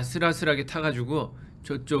이렇게 아슬아슬하게 타가지고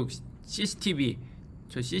저쪽 CCTV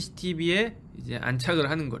저 CCTV에 이제 안착을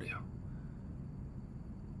하는 거래요.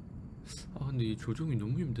 아 근데 이 조정이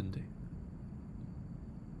너무 힘든데.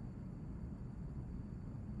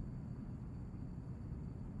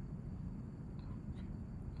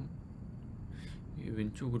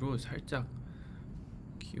 왼쪽으로 살짝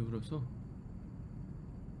기울어서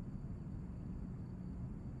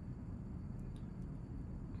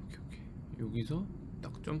오케이. 여기서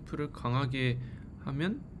딱 점프를 강하게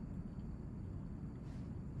하면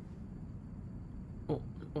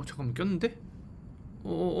잠깐만 꼈는데?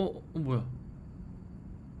 뭐야?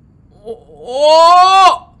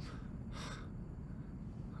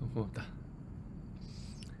 고맙다.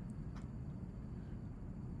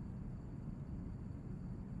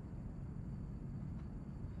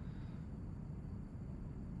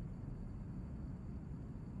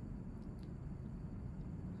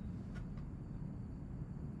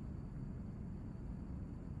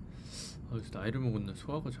 나이를 먹었나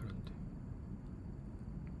소화가 잘 안 돼.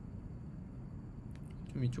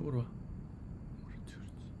 좀 이쪽으로 와.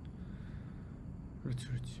 그렇지.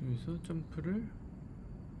 여기서 점프를.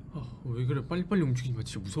 왜 그래? 빨리빨리 움직이지 마.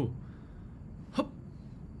 진짜 무서워. 헙.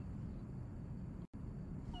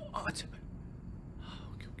 제발.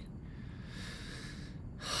 오케이.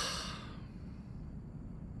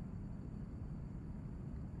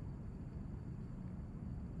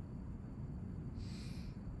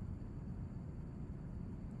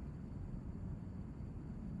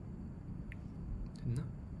 됐나?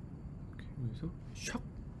 오케이. 여기서 샥.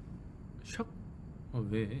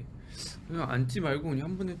 왜? 그냥 앉지 말고 그냥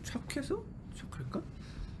한 번에 착 해서 착 할까?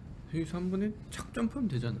 여기서 한 번에 착 점프하면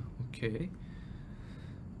되잖아. 오케이.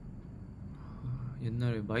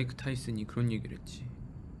 옛날에 마이크 타이슨이 그런 얘기를 했지.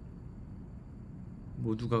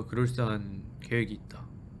 모두가 그럴싸한 계획이 있다.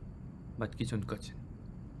 맞기 전까진.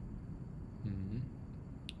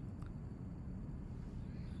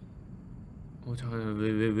 잠깐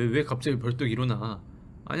왜 갑자기 벌떡 일어나?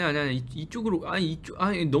 아니야 이쪽으로. 아니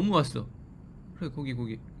너무 왔어. 그래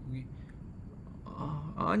거기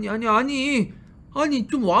아니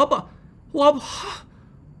좀 와봐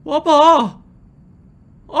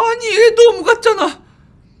아니 너무 갔잖아.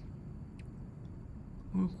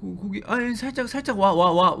 거기 아니 살짝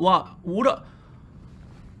오라.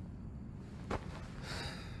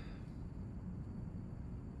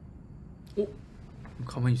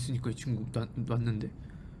 가만히 있으니까 이 친구 놨는데.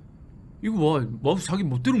 이거 봐 마우스 자기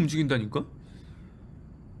멋대로 움직인다니까.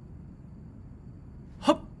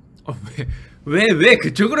 헙! 왜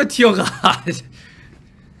그쪽으로 튀어가?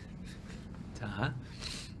 자,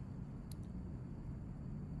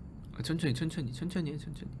 천천히 해 천천히.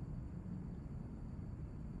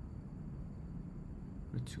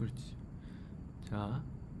 그렇지 그렇지. 자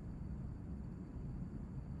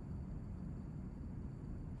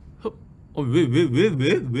흡.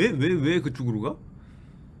 왜 그쪽으로 가?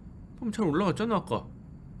 그럼 잘 올라갔잖아 아까.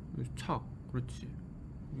 여기서 착. 그렇지.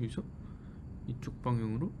 여기서 이쪽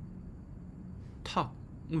방향으로 탁.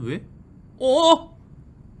 왜? 어?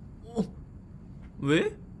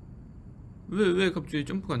 왜? 왜 갑자기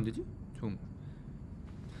점프가 안 되지? 잠깐만.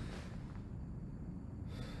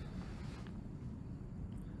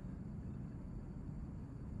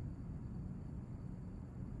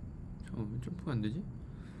 잠깐만, 점프가 안 되지?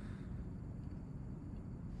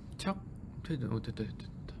 착. 됐다.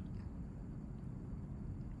 됐다.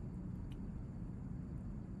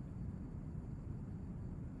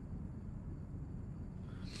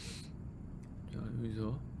 자,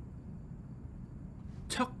 여기서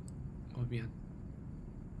착. 미안.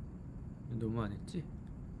 너무 안 했지?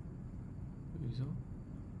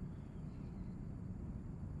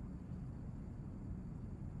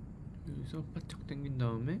 여기서 바짝 당긴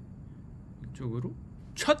다음에 이쪽으로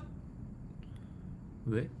첫!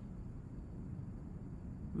 왜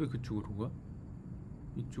그쪽으로 가?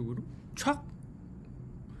 이쪽으로 촥!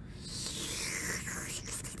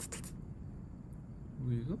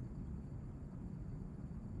 여기서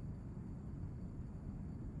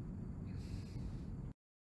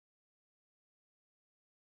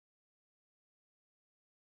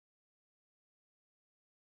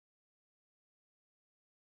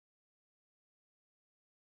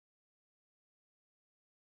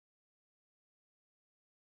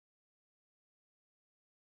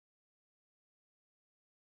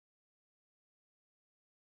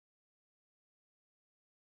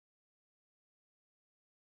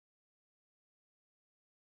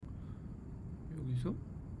여기서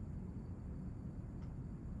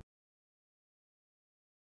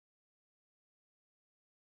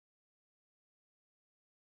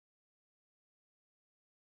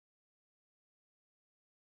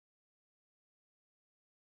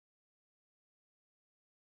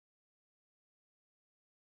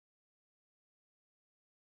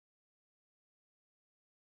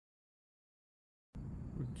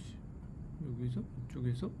그렇지. 여기서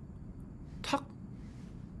이쪽에서 탁!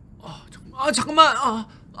 잠깐만!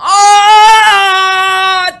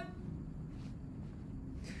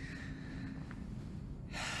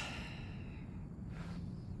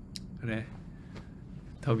 그래.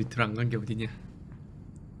 더 밑으로 안 간 게 어디냐?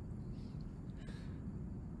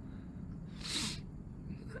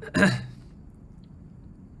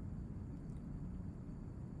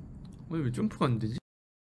 왜 점프가 안 되지?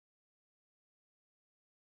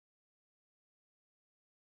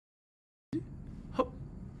 헉!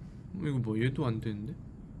 이거 뭐 얘도 안 되는데?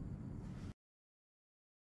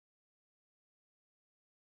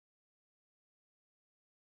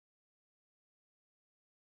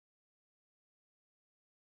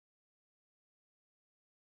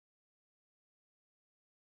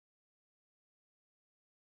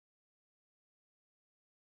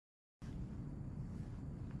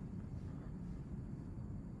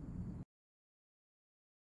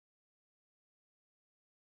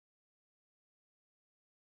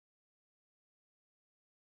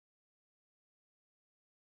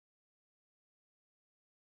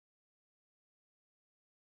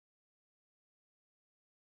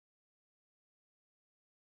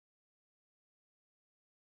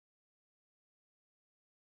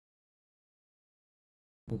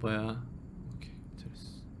 오바야. 오케이,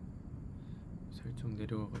 잘했어. 살짝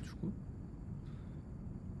내려와가지고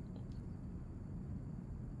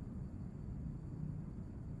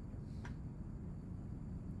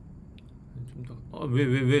좀 더.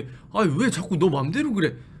 왜 자꾸 너 맘대로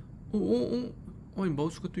그래? 아니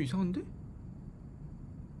마우스가 또 이상한데?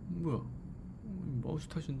 뭐야? 마우스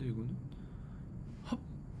탓인데 이거는? 합.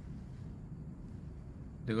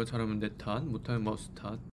 내가 잘하면 내 탓, 못하면 마우스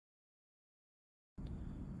탓.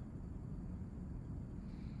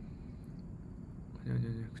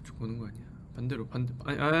 아니 그쪽 오는 거 아니야. 반대로 아니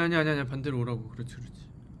반대로 오라고. 그렇지.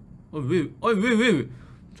 왜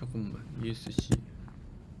잠깐만. ESC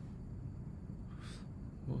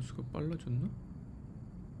마우스가 빨라졌나?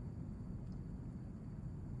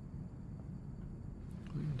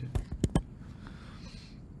 아닌데.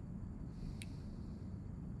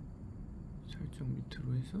 살짝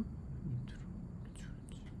밑으로 해서 밑으로. 그렇지.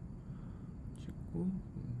 찍고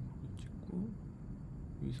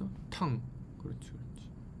여기서 탕. 그렇지.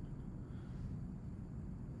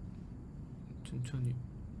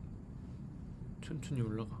 천천히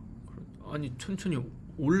올라가. 아니 천천히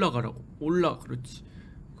올라가라고. 그렇지.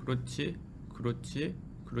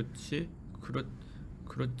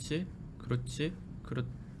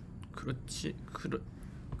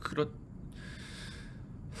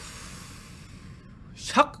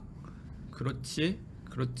 샥. 그렇지,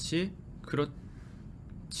 그렇지,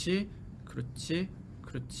 그렇지, 그렇지,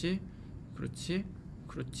 그렇지, 그렇지,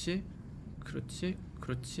 그렇지, 그렇지,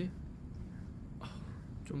 그렇지.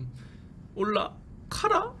 좀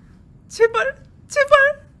올라가라. 제발,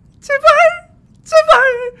 제발, 제발,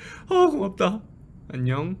 제발. 고맙다.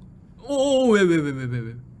 안녕. 오, 왜?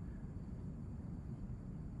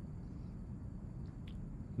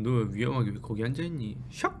 너 위험하게 왜 거기 앉아 있니?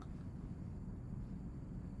 샥.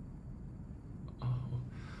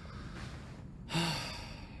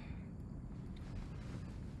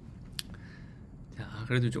 자,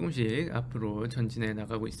 그래도 조금씩 앞으로 전진해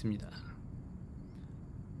나가고 있습니다.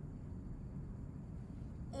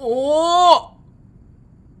 오!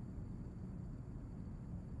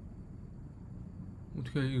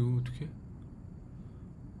 어떻게 해, 이거 어떻게?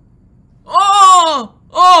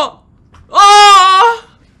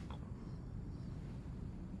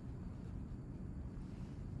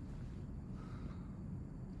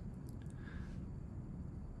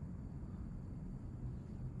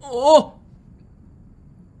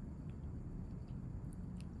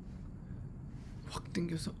 확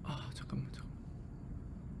당겨서 잠깐만.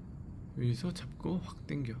 여기서 잡고 확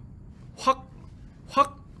당겨. 확.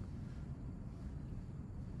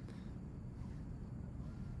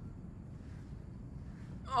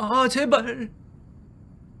 제발.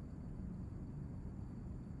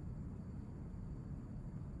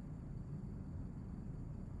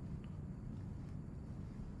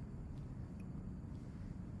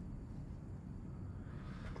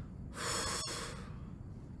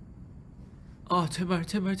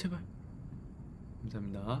 제발.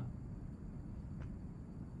 감사합니다.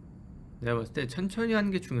 내가 봤을 때 천천히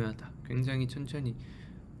하는 게 중요하다. 굉장히 천천히,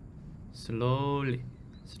 슬로우하게.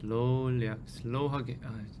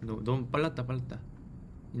 너무 빨랐다.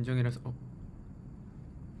 인정해라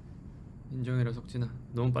석진아.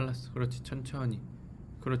 너무 빨랐어. 그렇지, 천천히.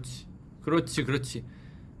 그렇지.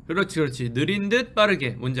 느린 듯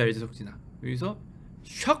빠르게. 뭔지 알지, 석진아? 여기서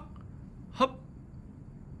샥, 헙,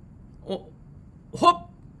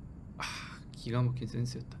 헙. 기가 막힌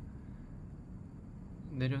센스였다.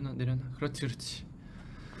 내려놔. 그렇지.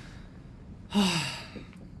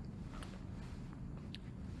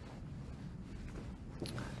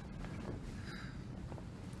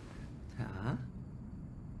 자,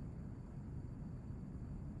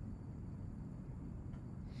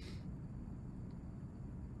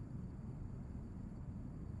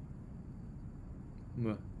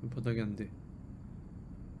 뭐야? 바닥이 안 돼.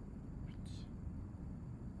 그렇지.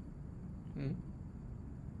 응?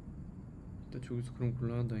 일단 저기서 그럼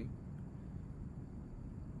곤란하다잉.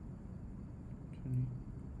 천천히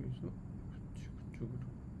여기서. 그렇지, 그쪽으로.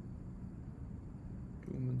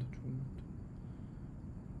 조금만 더.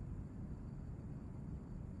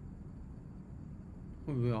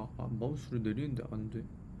 왜 마우스를 내리는데 안 돼?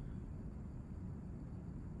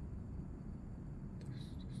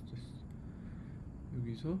 됐어.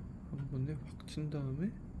 여기서 한 번에 확 친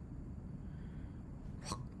다음에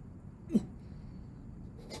확.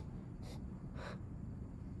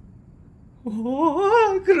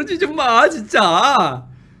 그러지 좀 마, 진짜.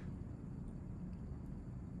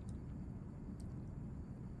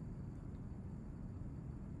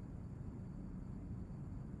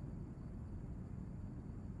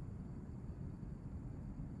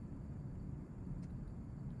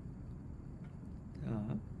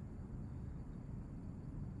 자,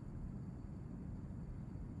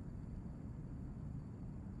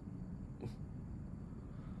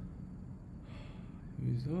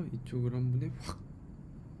 여기서 이쪽으로 한 번에 확.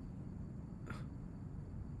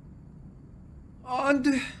 안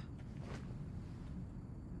돼.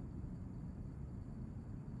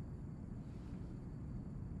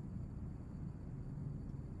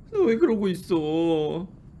 너 왜 그러고 있어?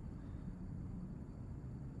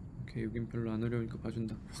 오케이, 여긴 별로 안 어려우니까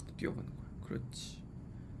봐준다. 확 뛰어가는 거야. 그렇지.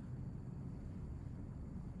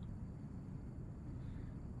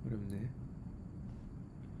 어렵네.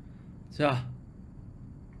 자,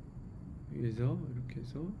 여기서 이렇게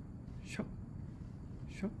해서 샥.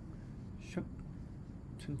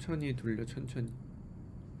 천천히 돌려. 천천히.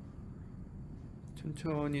 진짜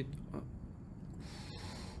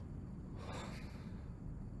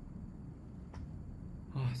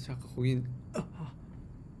아까 거긴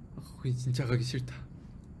진짜 가기 싫다.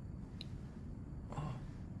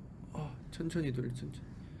 천천히 돌려. 천천히.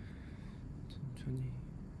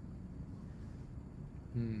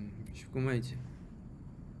 쉽구만 이제.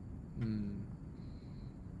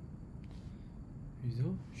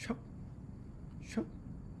 여기서 샥.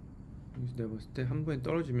 여기서 내가 봤을 때 한 번에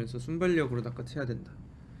떨어지면서 순발력으로 낚아채야 된다.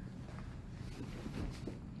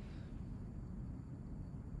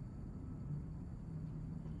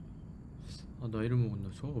 아 나이를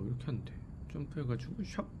먹었나? 저거 왜 이렇게 안 돼? 점프해가지고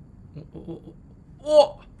샵.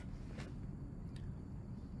 어!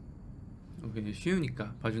 오케이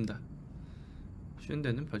쉬우니까 봐준다. 쉬운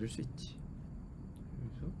데는 봐줄 수 있지.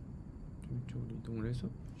 그래서 좀 이쪽으로 이동을 해서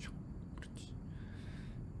슉. 그렇지.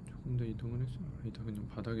 조금 더 이동을 해서 아니다 그냥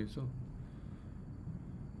바닥에서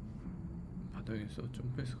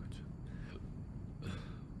점프해서 가자.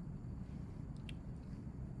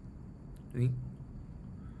 응?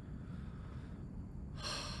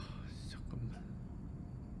 잠깐만.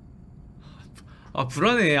 아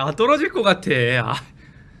불안해. 아 떨어질 것 같아. 아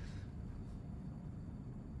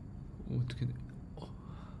어떻게 돼?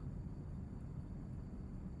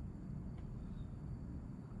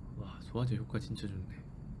 와 소화제 효과 진짜 좋네.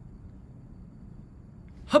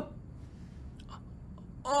 합!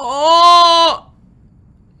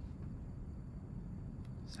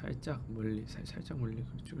 살짝 멀리, 살짝 멀리.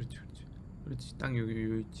 그렇지. 딱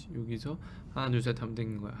여기 있지. 여기서 하나 둘 셋 하면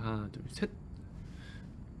되는 거야. 하나 둘 셋.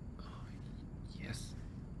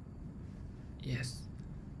 예스.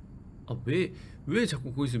 아 왜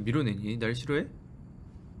자꾸 거기서 밀어내니? 날 싫어해?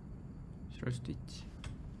 싫어할 수도 있지.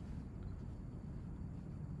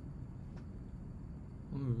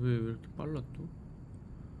 왜 이렇게 빨라 또?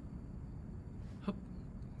 합.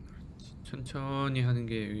 그렇지. 천천히 하는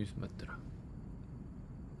게 여기서 맞더라.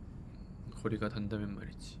 거리가 단다면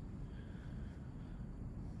말이지.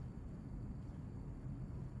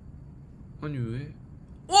 아니 왜?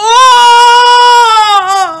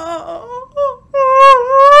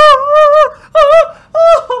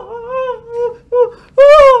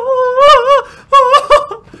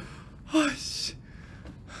 아씨.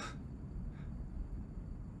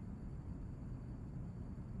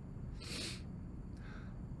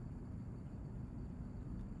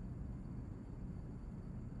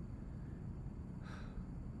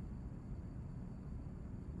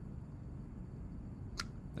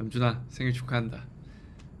 남준아 생일 축하한다.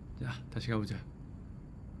 자 다시 가보자.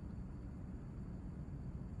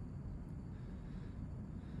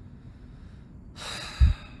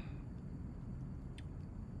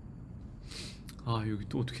 아 여기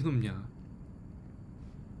또 어떻게 넘냐.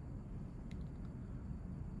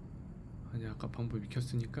 아니 아까 방법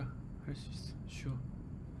익혔으니까 할 수 있어. 쉬워.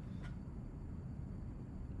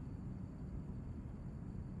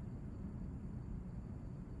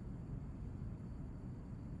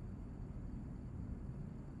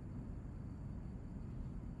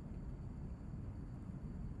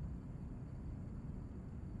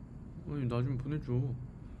 아니 나 좀 보내줘.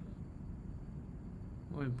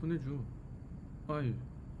 아니 보내줘. 아이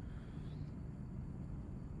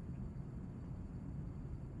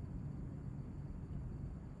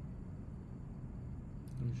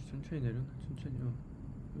천천히 내려놔. 천천히.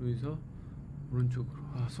 여기서 오른쪽으로.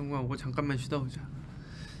 아 성공하고 잠깐만 쉬다 오자.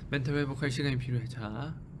 멘탈 회복할 시간이 필요해.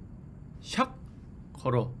 자 샥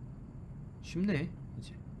걸어. 쉽네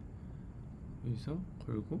이제. 여기서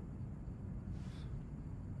걸고.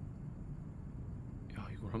 야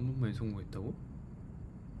이걸 한 번만에 성공했다고?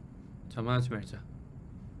 자만하지 말자.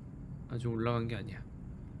 아직 올라간 게 아니야.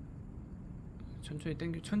 천천히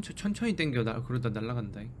당겨. 천천히 당겨. 나 그러다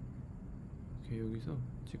날아간다. 오케이 여기서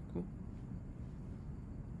찍고.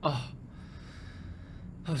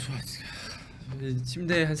 좋아.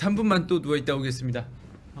 침대에 한 3분만 또 누워있다 오겠습니다.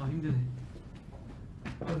 아 힘드네.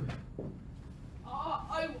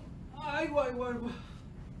 아이고.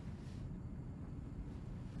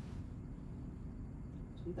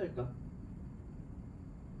 손 딸까?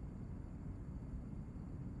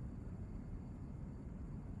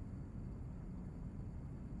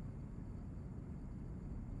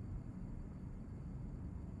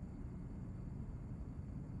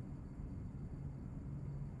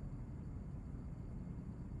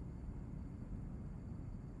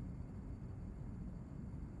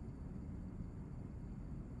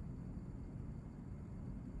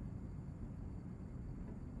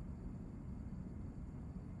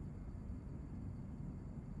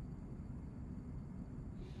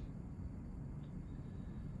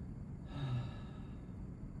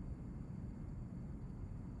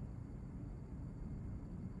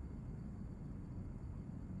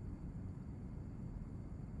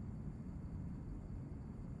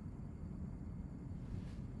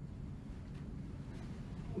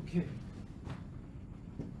 오케이.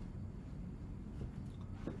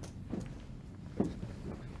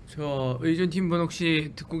 저 의전팀분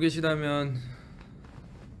혹시 듣고 계시다면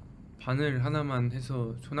바늘 하나만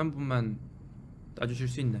해서 손 한 분만 따주실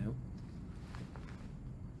수 있나요?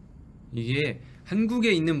 이게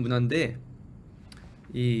한국에 있는 문화인데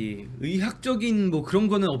이 의학적인 뭐 그런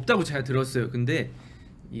거는 없다고 잘 들었어요. 근데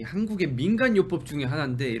이 한국의 민간 요법 중에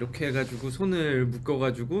하나인데, 이렇게 해가지고 손을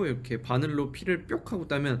묶어가지고 이렇게 바늘로 피를 뿅 하고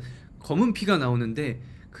따면 검은 피가 나오는데,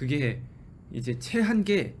 그게 이제 채 한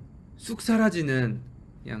개 쑥 사라지는,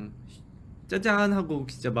 그냥 짜잔 하고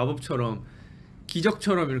진짜 마법처럼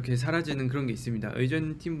기적처럼 이렇게 사라지는 그런 게 있습니다.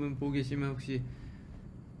 의전 팀분 보고 계시면 혹시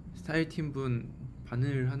스타일 팀분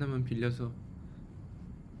바늘 하나만 빌려서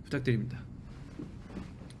부탁드립니다.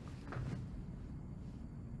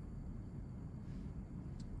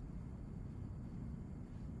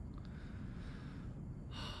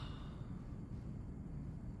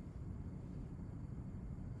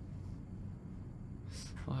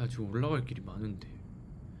 아, 지금 올라갈 길이 많은데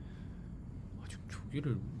지금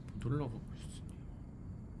저기를 못 올라가고 있으니.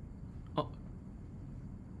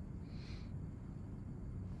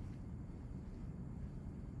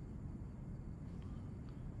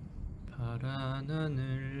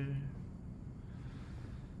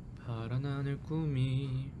 파란 하늘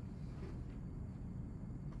꿈이.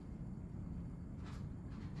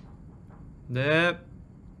 넵.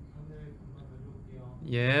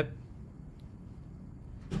 옙.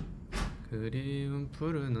 그리운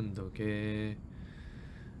푸른 언덕에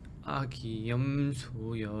아기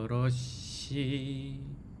염소 여럿이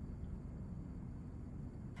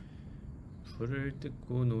불을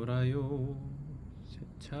뜯고 놀아요.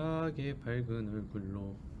 세차게 밝은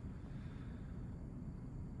얼굴로.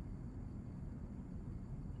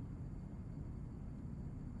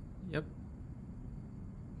 얍.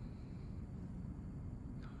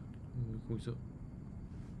 거기서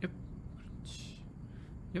얍. 그렇지.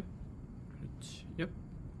 얍. 그렇지. 얍.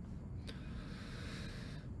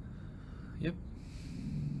 얍.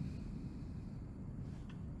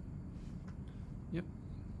 얍.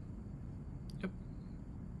 얍.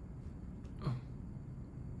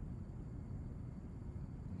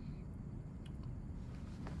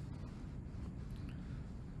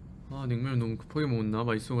 냉면을 너무 급하게 먹었나?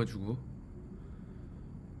 맛있어가지고.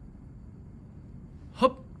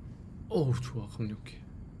 헙! 어우, 좋아, 강력해.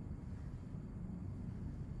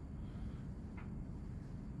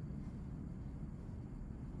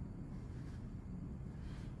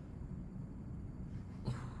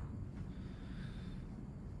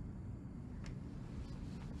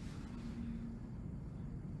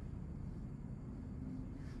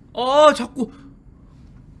 자꾸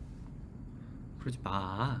그러지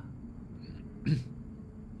마.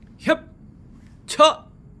 협!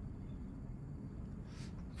 쳐!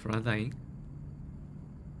 불안하다잉.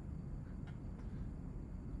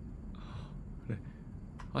 그래.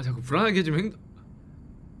 자꾸 불안하게 좀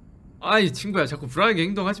아이 친구야, 자꾸 불안하게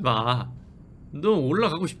행동하지 마. 너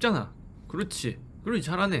올라가고 싶잖아. 그렇지. 그러지,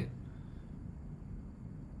 잘하네.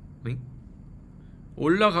 응?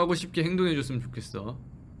 올라가고 싶게 행동해줬으면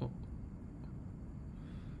좋겠어.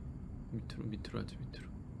 밑으로 하자. 밑으로.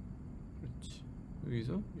 그렇지.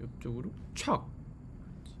 여기서 옆쪽으로 촥.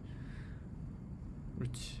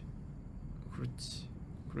 그렇지.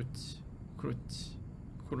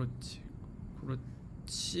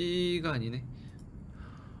 그렇지가 아니네.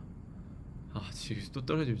 지금 또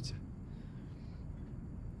떨어져 있자.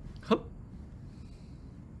 헙.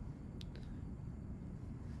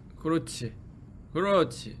 그렇지.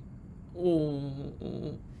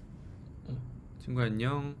 오. 친구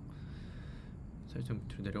안녕. 살짝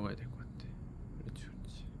밑으로 내려가야 될 것 같아.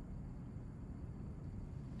 그렇지.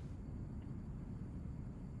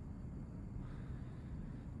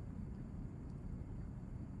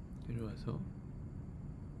 내려와서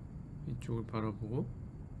이쪽을 바라보고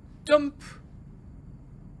점프.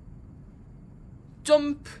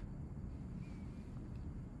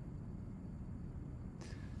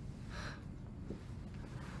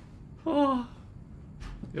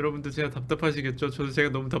 여러분들 제가 답답하시겠죠? 저도 제가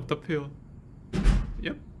너무 답답해요.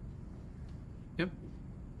 얍.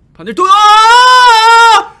 바늘 또.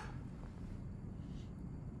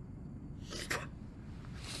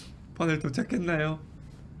 바늘 도착했나요?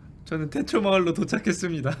 저는 태초 마을로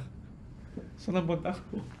도착했습니다. 손 한번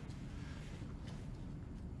닦고.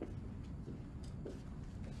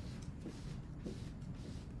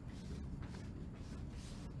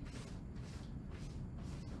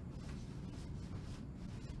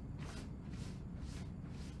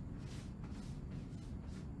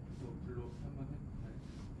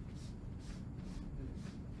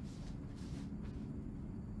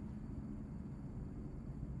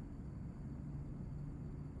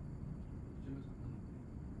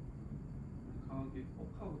 강하게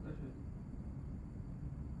꼭 하고 따셔야 돼.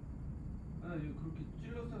 이거 그렇게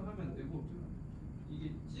찔러서 하면 안 되고,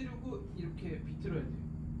 이게 찌르고 이렇게 비틀어야 돼.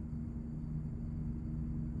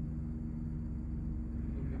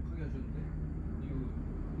 너무 약하게 하셨는데? 이거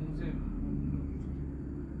공쌤.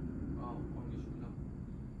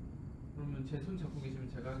 여러분 제 손 잡고 계시면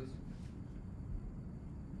제가 하겠습니다.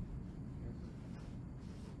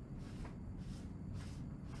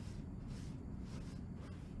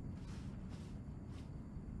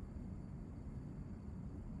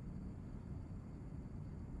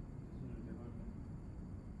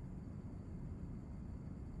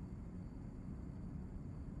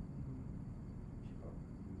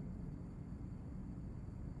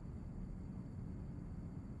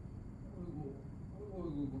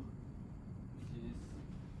 어이구.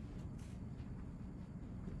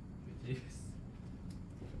 BTS.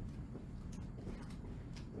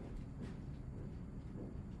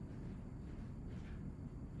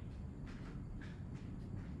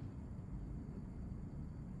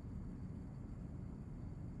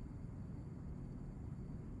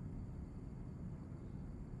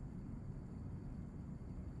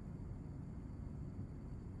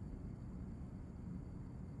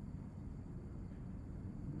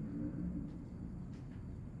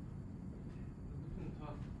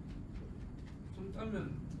 좀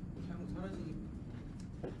따면 그냥 사라지니까.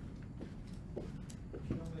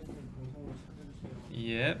 필요하면 방송으로 찾아주세요.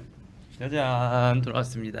 예, 짜잔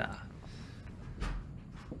돌아왔습니다.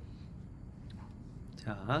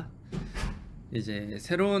 자, 이제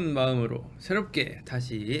새로운 마음으로 새롭게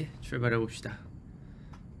다시 출발해 봅시다.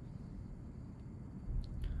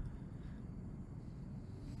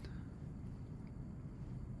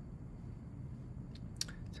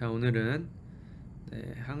 자, 오늘은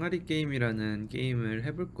항아리 게임이라는 게임을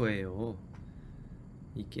해볼 거예요.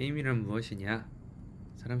 이 게임이란 무엇이냐?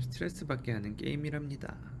 사람 스트레스 받게 하는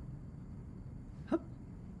게임이랍니다. 헙!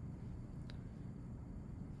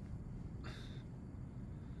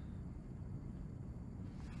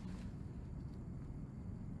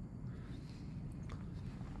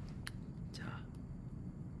 자,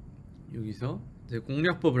 여기서 이제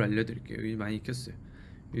공략법을 알려드릴게요. 여기 많이 익혔어요.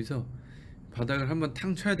 여기서 바닥을 한번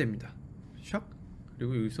탕 쳐야 됩니다. 샥!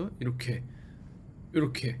 그리고 여기서 이렇게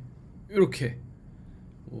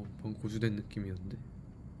오, 방금 고수된 느낌이었는데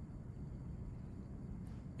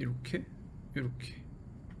이렇게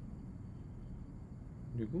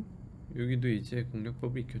그리고 여기도 이제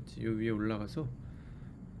공략법이 익혔지. 요 위에 올라가서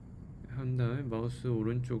한 다음에 마우스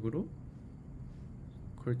오른쪽으로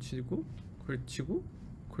걸치고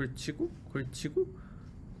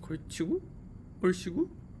올시고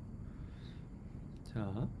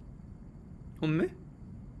자, 엄매?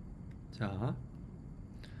 자,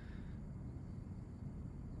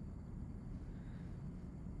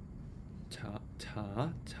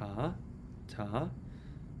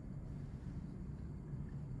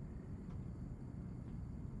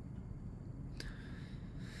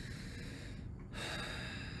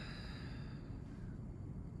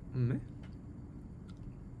 엄매?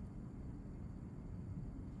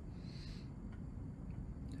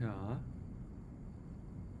 자,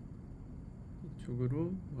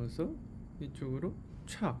 이쪽으로 와서 이쪽으로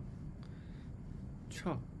촥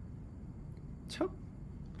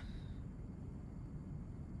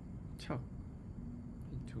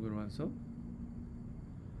이쪽으로 와서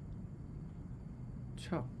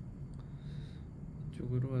촥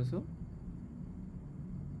이쪽으로 와서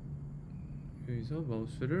여기서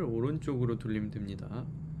마우스를 오른쪽으로 돌리면 됩니다.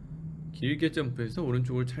 길게 점프해서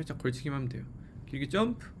오른쪽을 살짝 걸치기만 하면 돼요. 길게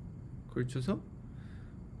점프 걸쳐서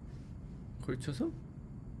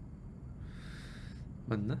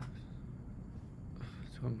맞나?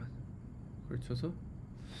 잠깐만 걸쳐서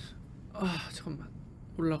잠깐만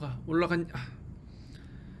올라간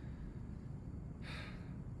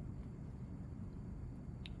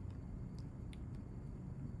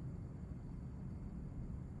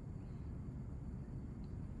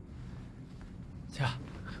자,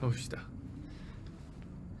 가봅시다.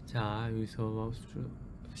 자, 여기서 마우스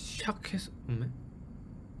샥 해서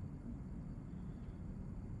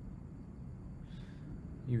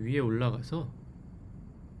이 위에 올라가서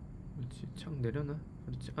그렇지, 착 내려놔.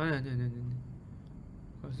 그렇지, 아니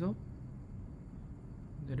가서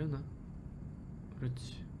내려놔.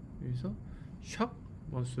 그렇지, 여기서 샥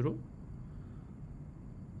마우스로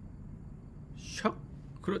샥.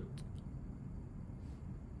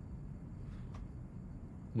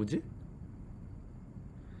 뭐지?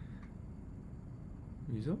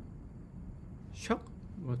 여기서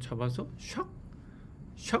샥 잡아서 샥.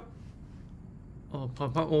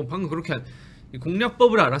 방금 그렇게 이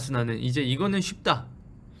공략법을 알았어. 나는 이제 이거는 쉽다.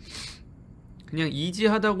 그냥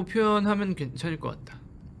이지하다고 표현하면 괜찮을 것 같다.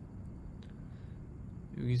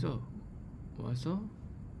 여기서 와서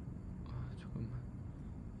잠깐만.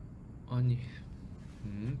 아니,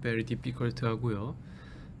 very difficult 하고요.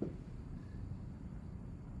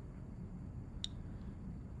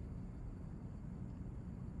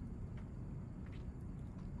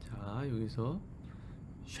 자, 여기서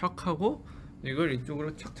샥 하고 이걸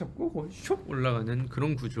이쪽으로 착 잡고 슉 올라가는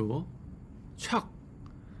그런 구조. 촥.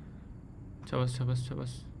 잡았어.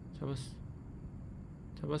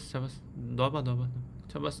 놔봐.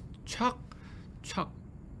 잡았어. 촥.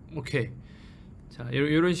 오케이. 자,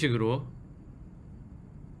 요런 식으로.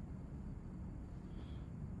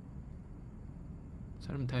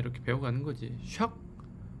 사람 다 이렇게 배워가는 거지. 샥.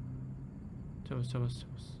 잡았어.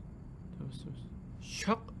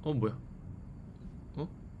 샥. 뭐야?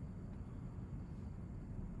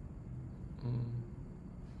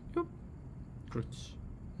 엽. 그렇지.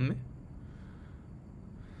 네?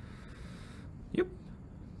 엽.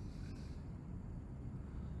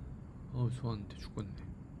 좋았는데 죽었네.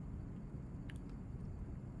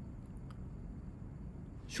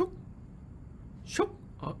 슉.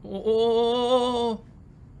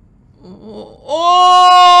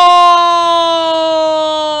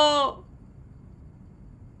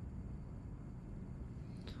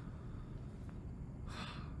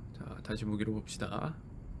 자, 다시 무기로 봅시다.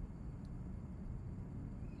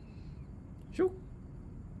 슉.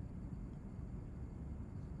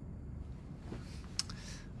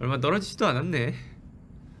 얼마 떨어지지도 않았네.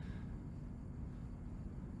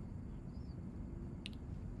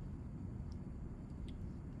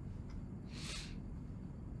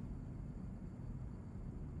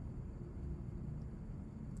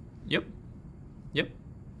 엽.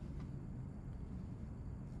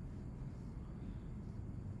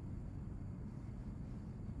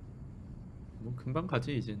 뭐 금방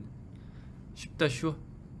가지 이제는. 쉽다 쉬워.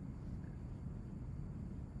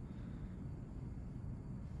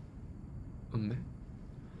 없네.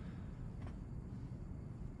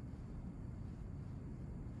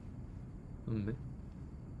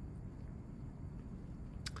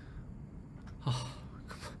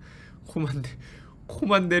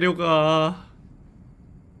 코만 내려가.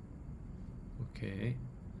 오케이.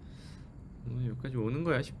 여기까지 오는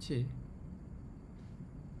거야 쉽지.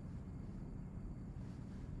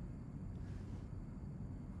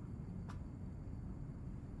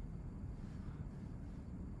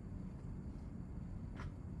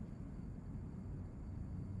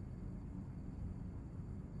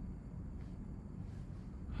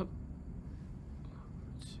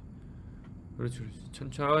 그렇지.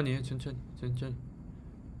 천천히 해. 천천히.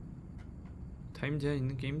 타임 제한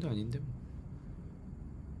있는 게임도 아닌데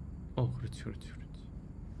뭐. 그렇지.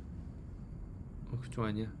 그쪽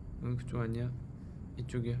아니야. 그쪽 아니야.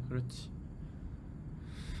 이쪽이야. 그렇지.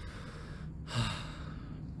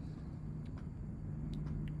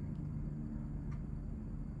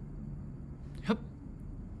 협.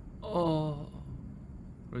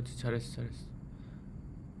 그렇지. 잘했어.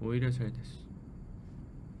 오히려 잘 됐어.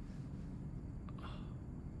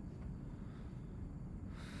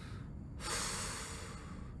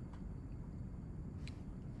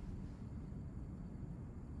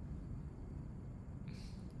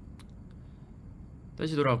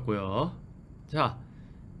 다시 돌아왔고요. 자,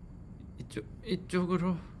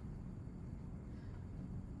 이쪽으로.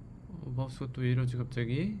 마우스가 또 왜 이러지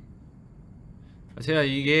갑자기? 제가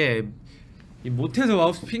이게 못해서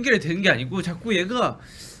마우스 핑계를 대는 게 아니고 자꾸 얘가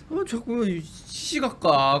자꾸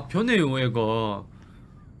시시각각 변해요. 얘가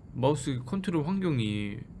마우스 컨트롤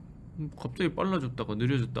환경이 갑자기 빨라졌다가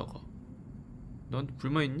느려졌다가. 너한테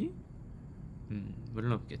불만 있니?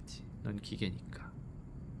 물론 없겠지. 넌 기계니까.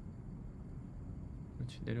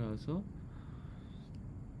 그렇지. 내려와서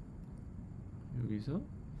여기서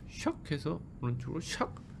샥 해서 오른쪽으로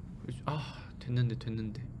샥. 그렇지.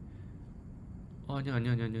 됐는데. 아니야.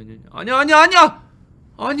 아니라고.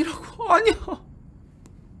 아니야.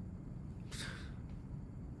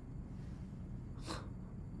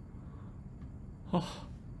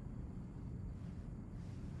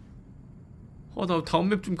 나 다음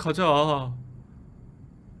맵 좀 가자.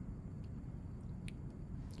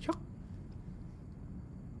 샥.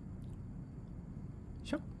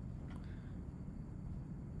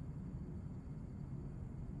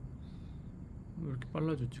 왜 이렇게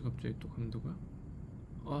빨라졌지 갑자기 또 감도가?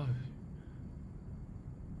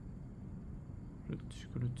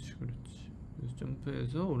 그렇지. 그래서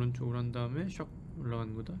점프해서 오른쪽으로 한 다음에 샥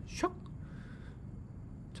올라가는 거다. 샥.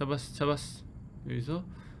 잡았어. 여기서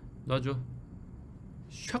놔줘.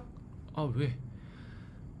 샥. 왜?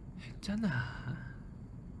 했잖아.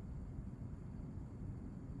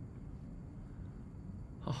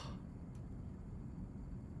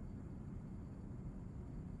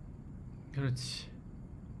 그렇지.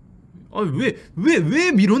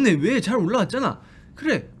 왜 밀어내? 왜 잘 올라왔잖아.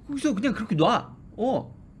 그래. 거기서 그냥 그렇게 놔.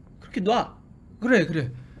 그렇게 놔.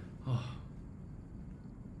 그래.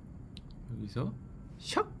 여기서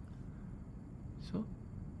샥. 그래서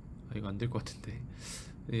아 이거 안 될 것 같은데.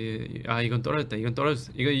 아 이건 떨어졌다. 이건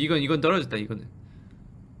떨어졌어. 이건 떨어졌다. 이거는.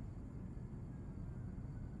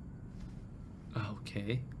 아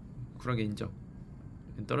오케이. 쿨하게 인정.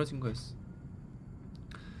 이건 떨어진 거였어.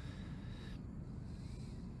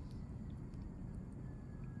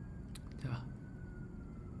 자,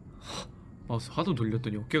 마우스 하도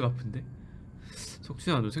돌렸더니 어깨가 아픈데.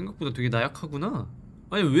 석진아 너 생각보다 되게 나약하구나.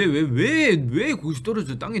 아니 왜 거기서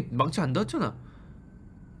떨어져? 땅에 망치 안 닿았잖아.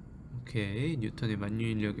 오케이 뉴턴의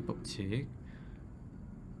만유인력의 법칙.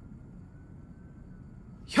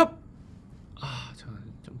 협! 아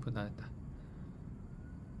잠깐 점프 나왔다.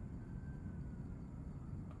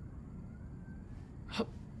 협!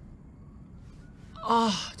 아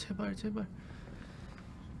제발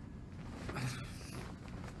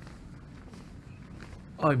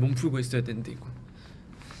아 몸 풀고 있어야 되는데 이거.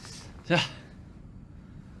 자,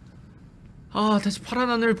 아 다시 파란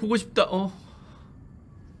하늘 보고 싶다.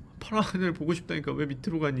 파란 하늘 보고 싶다니까 왜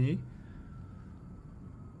밑으로 가니?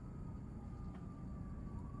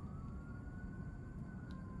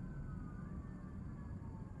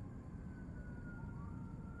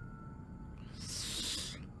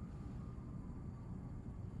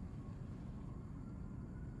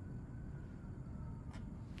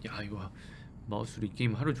 야 이거 마우스로 이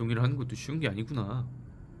게임 하루 종일 하는 것도 쉬운 게 아니구나.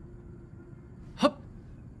 헙!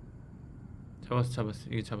 잡았어.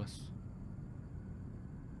 이게 잡았어.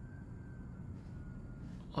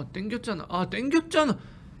 아 땡겼잖아.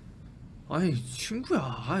 아이 친구야.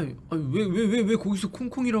 아이 왜 거기서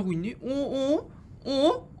콩콩이라고 있니?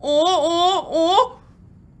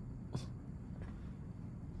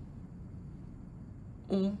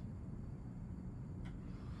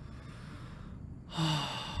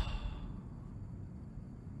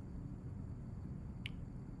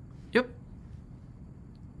 얍.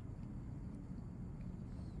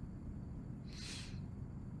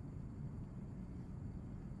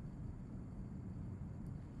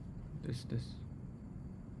 됐어.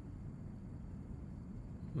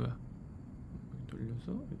 뭐야?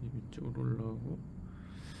 돌려서 위쪽으로 올라가고.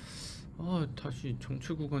 아 다시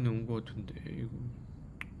정체 구간에 온 것 같은데 이거.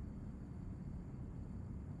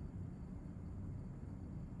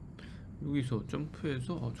 여기서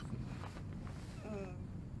점프해서 잠깐만.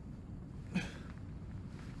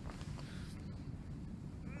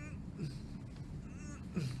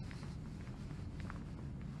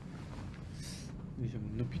 이제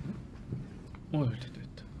못 높이나?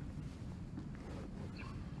 됐다.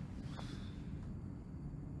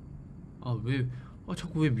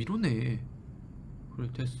 자꾸 왜 밀어내? 그래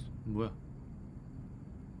됐어. 뭐야?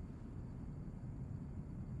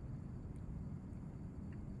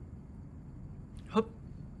 헙.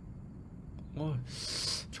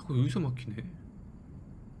 자꾸 여기서 막히네.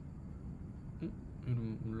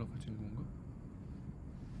 이러면 올라가지는 건가?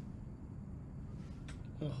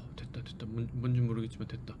 됐다. 뭔지 모르겠지만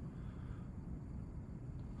됐다.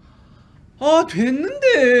 아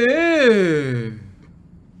됐는데.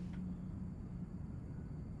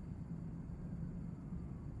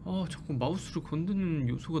 자꾸 마우스를 건드는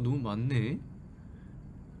요소가 너무 많네.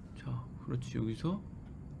 자 그렇지. 여기서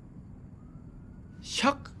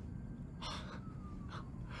샥.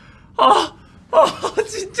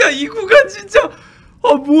 진짜 이 구간 진짜.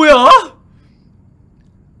 뭐야?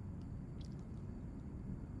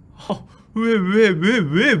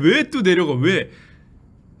 왜 또 내려가? 왜?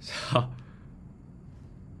 자.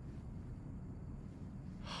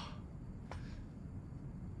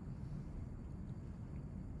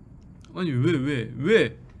 아니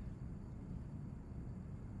왜?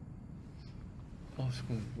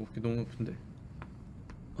 잠깐만 어깨 너무 아픈데.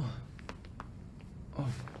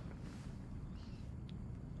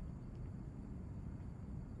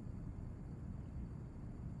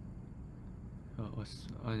 왔어.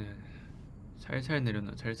 아니 살살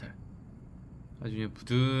내려놔. 살살. 아주 그냥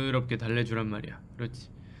부드럽게 달래주란 말이야. 그렇지.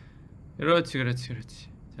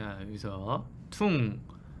 자 여기서 퉁.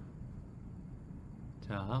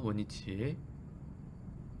 자 원위치.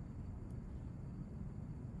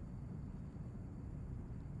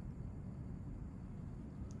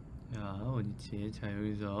 자 원위치. 자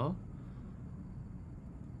여기서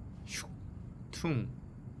슉 퉁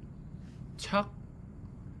착.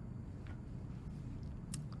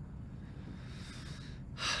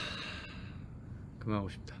 그만하고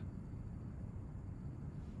싶다.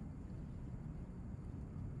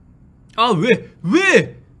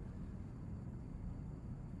 왜?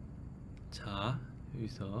 자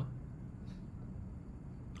여기서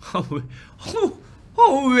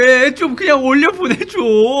왜 좀 그냥 올려 보내줘.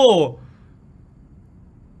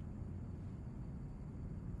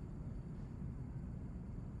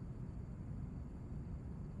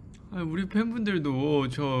 아, 우리 팬분들도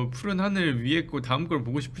저 푸른 하늘 위에 거 다음 걸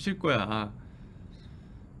보고 싶으실 거야.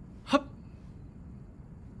 합!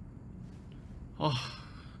 아,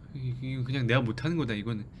 이거 그냥 내가 못하는 거다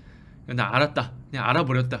이거는. 야, 나 알았다. 그냥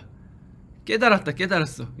알아버렸다. 깨달았다.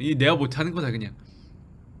 깨달았어. 이 내가 못하는 거다 그냥.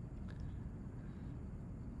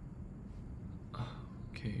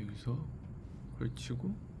 오케이, 여기서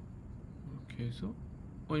걸치고 이렇게 해서.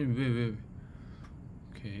 아니 왜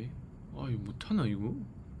오케이. 아, 이거 못하나 이거?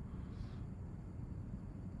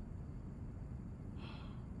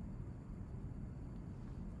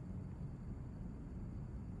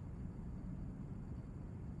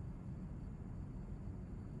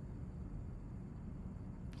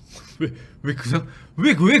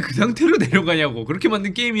 왜 그 상태로 내려가냐고. 그렇게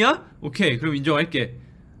만든 게임이야? 오케이, 그럼 인정할게.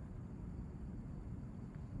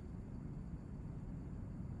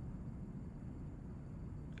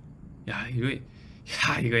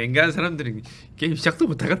 이거 엔간한 사람들은 게임 시작도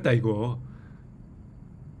못하겠다 이거.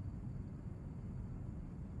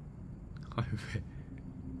 아,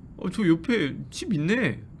 왜? 저 옆에 집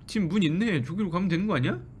있네. 집 문 있네. 저기로 가면 되는 거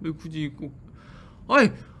아니야? 왜 굳이 꼭?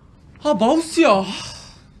 아이, 마우스야.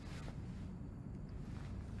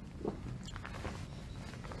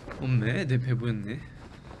 없네. 내 배부였네.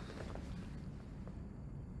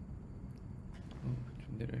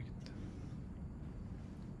 좀 내려야겠다.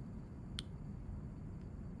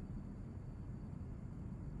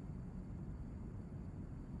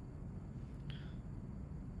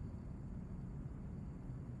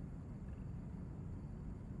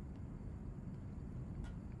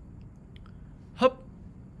 헙.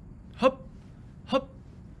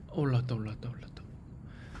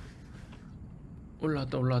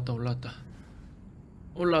 올라왔다.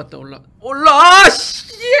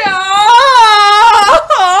 씨야!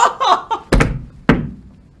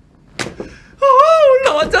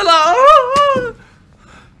 올라왔잖아.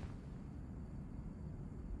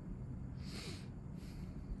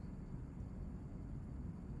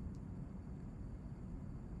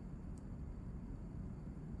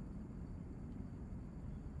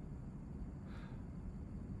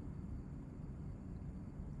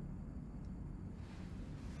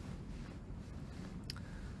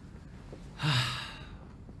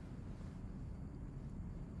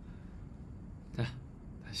 자,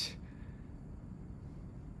 다시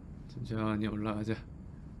천천히 올라가자.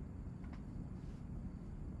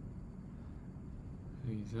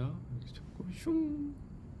 여기서 이렇게 잡고 슝.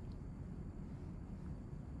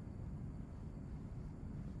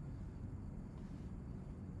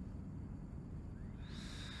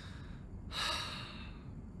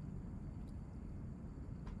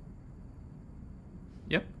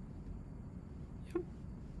 얍.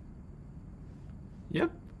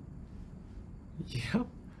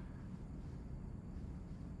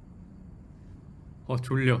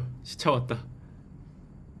 졸려. 시차 왔다.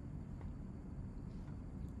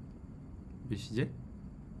 몇 시지?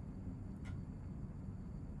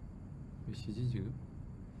 몇 시지 지금?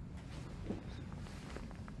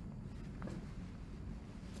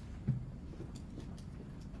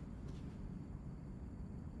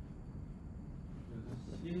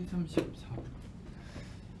 시 34분.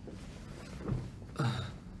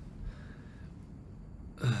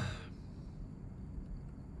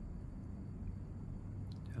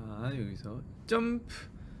 자, 여기서 점프.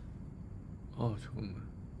 잠깐만.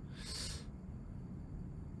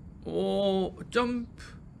 점프.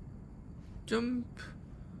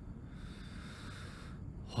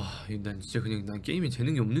 난 진짜 그냥 난 게임에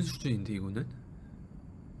재능이 없는 수준인데 이거는.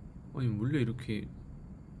 아니 원래 이렇게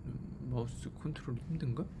마우스 컨트롤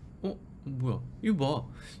힘든가? 뭐야? 이거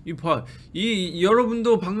봐.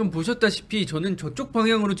 여러분도 방금 보셨다시피 저는 저쪽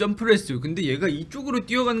방향으로 점프를 했어요. 근데 얘가 이쪽으로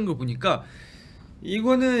뛰어가는 걸 보니까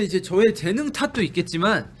이거는 이제 저의 재능 탓도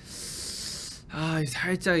있겠지만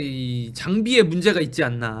살짝 이 장비에 문제가 있지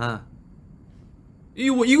않나.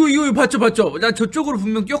 이거 봤죠? 나 저쪽으로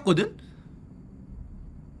분명 뛰었거든?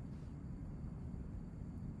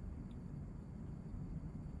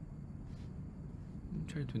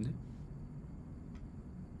 잘 되네.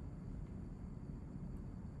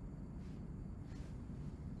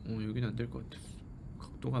 여기는 안 될 것 같았어.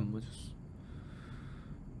 각도가 안 맞았어.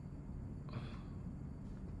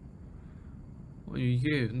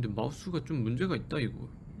 이게 근데 마우스가 좀 문제가 있다 이거.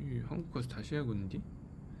 한국 가서 다시 해야겠는데?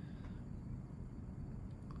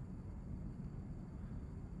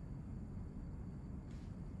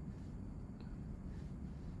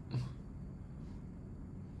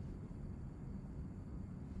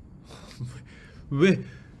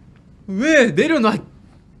 왜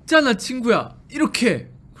내려놨잖아 친구야.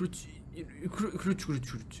 이렇게. 그렇지.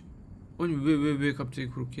 아니 왜 갑자기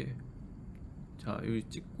그렇게 자 여기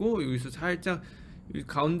찍고 여기서 살짝 여기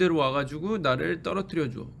가운데로 와가지고 나를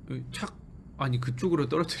떨어뜨려줘. 여기 착. 아니 그쪽으로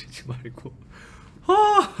떨어뜨리지 말고.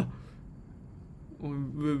 아!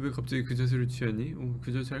 왜 갑자기 그 자세를 취하니?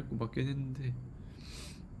 그 자세 할 거 맞긴 했는데.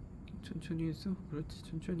 천천히 해서. 그렇지,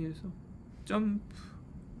 천천히 해서. 점프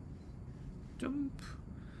점프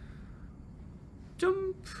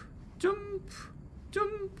점프 점프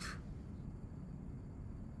점프.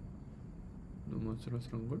 너무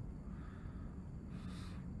아슬아슬한걸?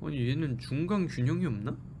 아니 얘는 중간 균형이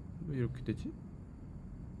없나? 왜 이렇게 되지?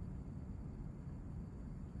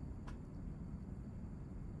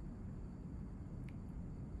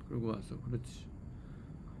 그러고 와서 그렇지.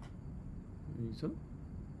 여기서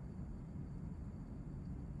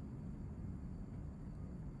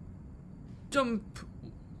점프.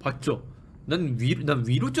 봤죠? 난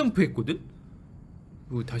위로 점프했거든?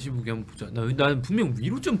 이거 다시 보기 한번 보자. 난 분명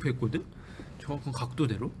위로 점프했거든? 정확한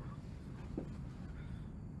각도대로?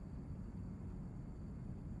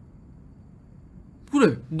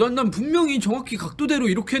 그래! 난 분명히 정확히 각도대로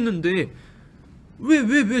이렇게 했는데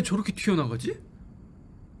왜 저렇게 튀어나가지?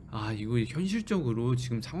 아 이거 현실적으로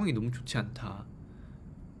지금 상황이 너무 좋지 않다.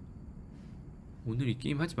 오늘 이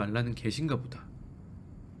게임 하지 말라는 계신가 보다.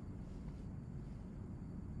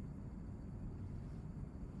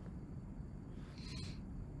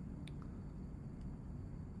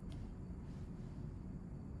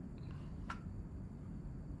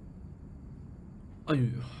 아니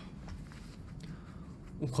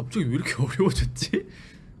갑자기 왜 이렇게 어려워졌지?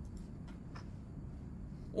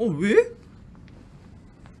 왜?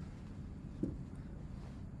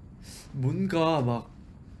 뭔가 막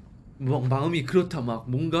마음이 그렇다. 막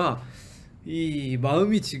뭔가 이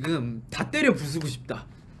마음이 지금 다 때려 부수고 싶다.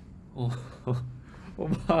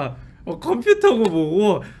 막 컴퓨터고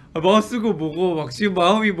뭐고 마우스고 뭐고 막 지금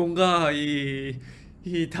마음이 뭔가 이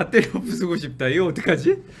다 때려 부수고 싶다. 이거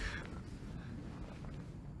어떡하지?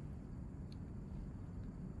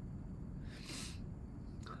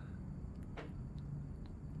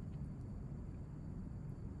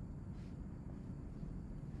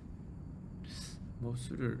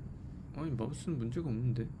 마우스를 마우스는 문제가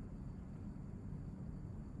없는데.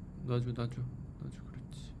 놔줘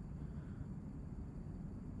그렇지.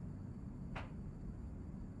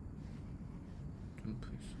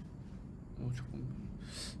 점프했어. 잠깐만.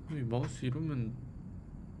 아니 마우스 이러면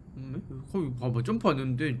없네? 거기 봐봐, 점프 안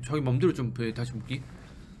했는데 자기 맘대로 점프해. 다시 보기.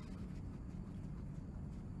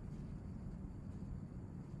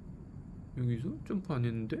 여기서 점프 안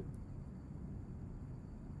했는데?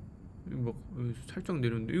 이거 막 여기서 살짝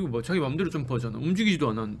내렸는데 이거 막 자기 맘대로 점프하잖아. 움직이지도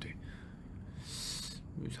않았는데.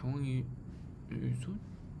 이 상황이 여기서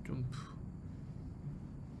점프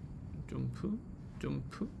점프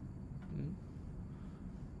점프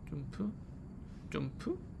점프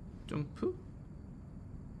점프 점프.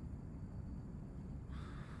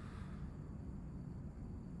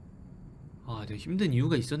 내가 힘든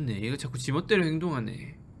이유가 있었네. 얘가 자꾸 지멋대로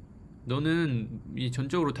행동하네. 너는 이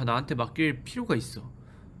전적으로 다 나한테 맡길 필요가 있어.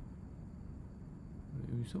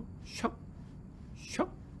 여기서 샥 샥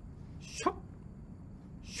샥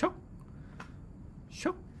샥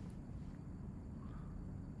샥.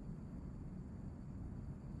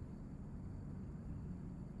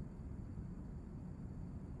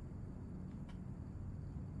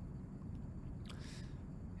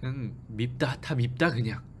 그냥 밉다. 다 밉다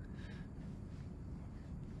그냥.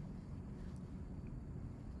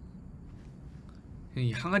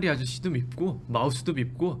 이 항아리 아저씨도 밉고 마우스도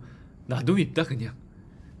밉고 나도 밉다 그냥.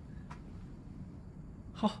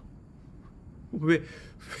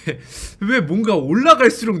 왜 뭔가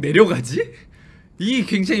올라갈수록 내려가지? 이게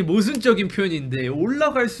굉장히 모순적인 표현인데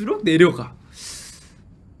올라갈수록 내려가.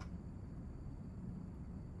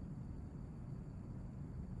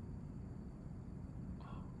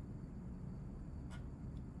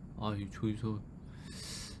 저기서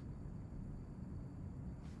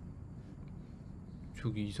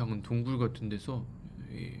저기 이상한 동굴 같은 데서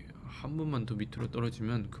한 번만 더 밑으로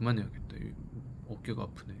떨어지면 그만해야겠다. 어깨가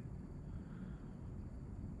아프네.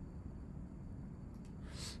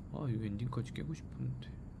 이거 엔딩까지 깨고 싶었는데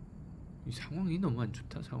이 상황이 너무 안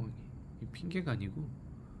좋다. 상황이 이 핑계가 아니고.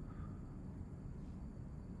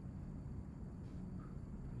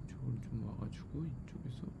 이쪽으로 좀 와가지고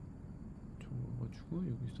이쪽에서 좀 와가지고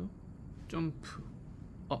여기서 점프.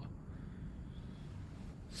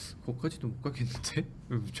 거기까지도 못 가겠는데?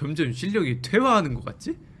 점점 실력이 퇴화하는 것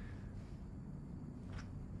같지?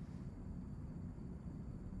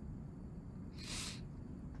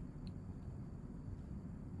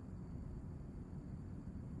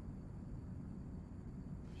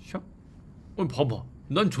 샥? 봐봐,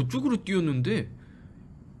 난 저쪽으로 뛰었는데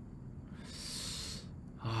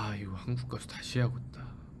한국 가서 다시 해야겠다.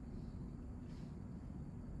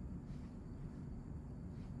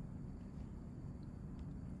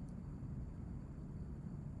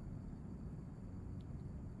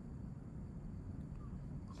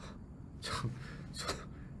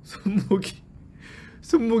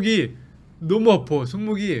 손목이 너무 아파.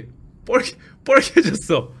 손목이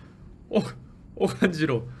뻘개졌어.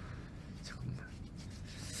 간지러. 잠깐만.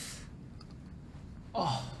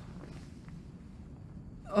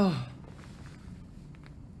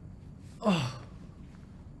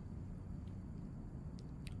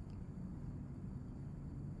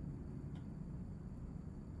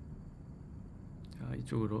 자,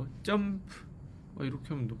 이쪽으로 점프. 이렇게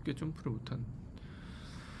하면 높게 점프를 못한.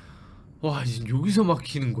 와, 이제 여기서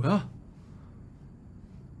막히는 거야?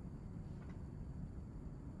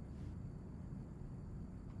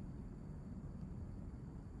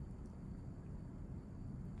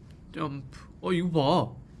 점프. 이거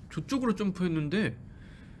봐. 저쪽으로 점프했는데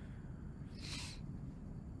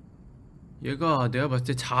얘가 내가 봤을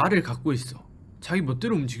때 자아를 갖고 있어. 자기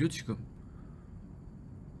멋대로 움직여 지금.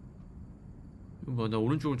 이거 봐, 나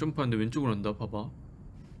오른쪽으로 점프하는데 왼쪽으로 한다. 봐봐.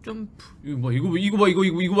 점프.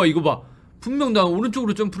 이거 봐. 분명 나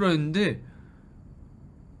오른쪽으로 점프를 했는데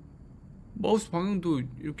마우스 방향도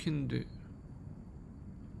이렇게 했는데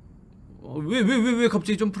왜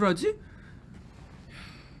갑자기 점프를 하지?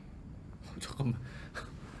 잠깐만.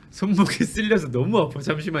 손목이 쓸려서 너무 아파.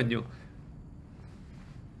 잠시만요.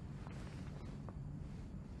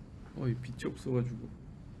 이 빛이 없어가지고.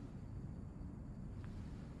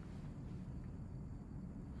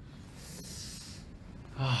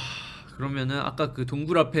 그러면은 아까 그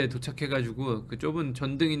동굴 앞에 도착해가지고 그 좁은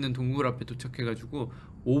전등 있는 동굴 앞에 도착해가지고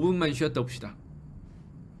 5분만 쉬었다 옵시다.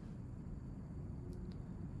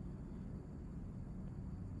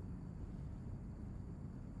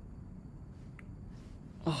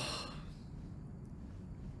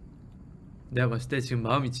 내가 봤을 때 지금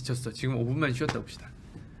마음이 지쳤어. 지금 5분만 쉬었다 옵시다.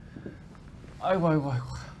 아이고.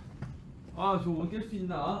 저 못 깰 수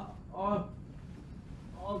있나?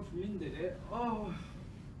 졸린데. 아이고.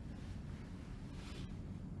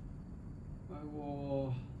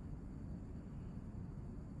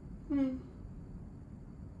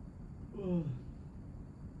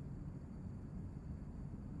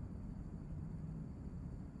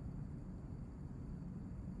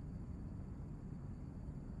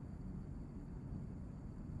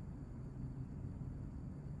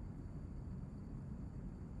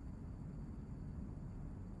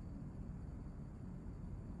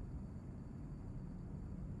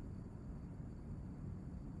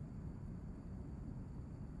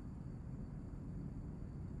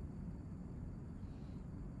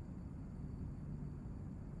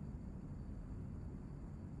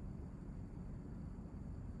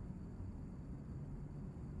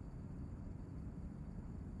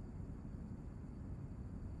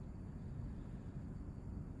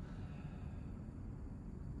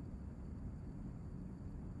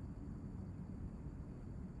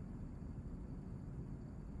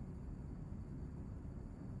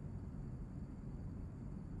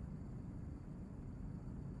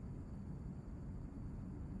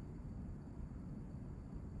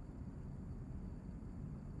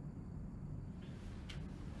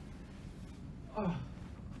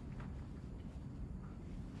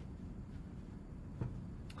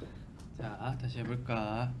 자, 다시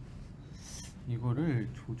해볼까? 이거를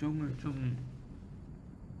조정을 좀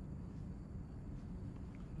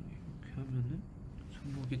이렇게 하면은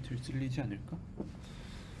손목이 덜 쓸리지 않을까?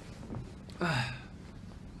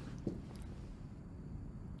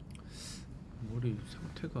 머리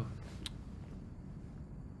상태가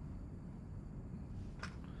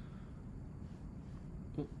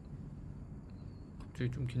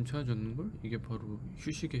갑자기 좀 괜찮아졌는걸? 이게 바로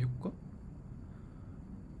휴식의 효과?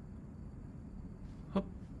 헙?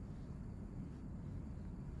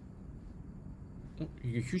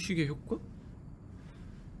 이게 휴식의 효과?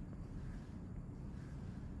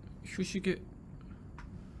 휴식의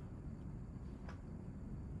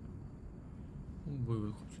뭐야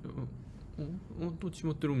왜 갑자기 또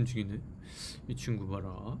지멋대로 움직이네. 이 친구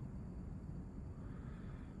봐라.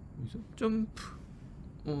 여기서 점프.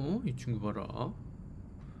 이 친구 봐라.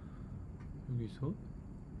 여기서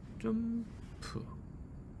점프.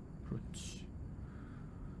 그렇지.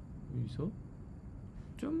 여기서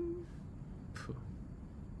점프.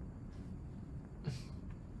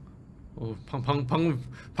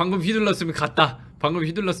 방금 휘둘렀으면 갔다. 방금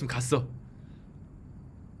휘둘렀으면 갔어.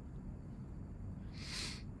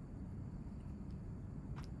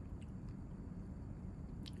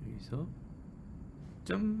 여기서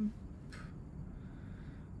점프.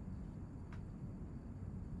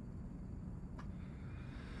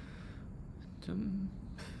 좀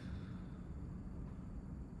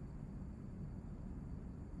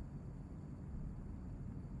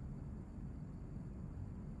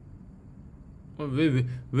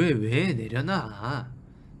왜 내려놔?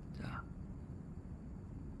 자,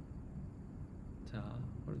 자,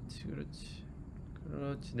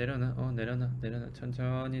 그렇지 내려놔. 내려놔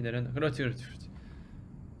천천히 내려놔. 그렇지.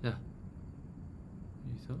 자,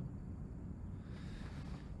 여기서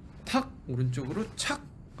탁 오른쪽으로 착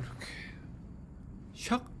이렇게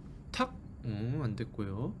샥 탁. 안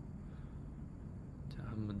됐고요. 자,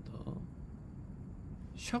 한 번 더.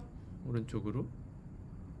 샥 오른쪽으로.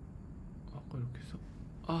 아까 이렇게 해서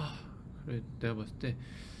그래 내가 봤을 때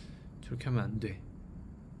저렇게 하면 안 돼.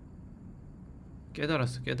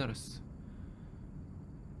 깨달았어.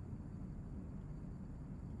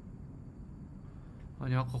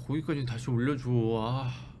 아니 아까 거기까지 다시 올려줘.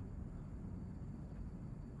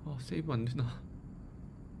 세이브 안 되나?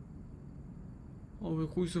 왜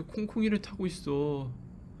거기서 콩콩이를 타고 있어?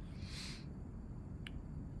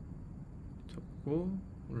 잡고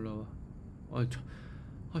올라와.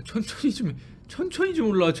 천천히 좀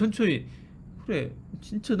올라와. 천천히. 그래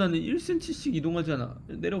진짜 나는 1cm씩 이동하잖아.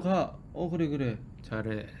 내려가. 그래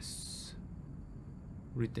잘했어.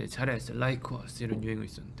 우리 때 잘했어. Like us 이런 유행어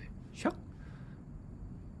있었는데. 샥.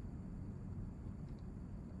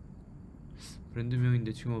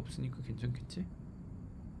 브랜드명인데 지금 없으니까 괜찮겠지?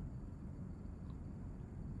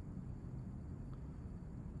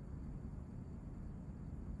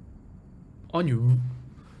 아니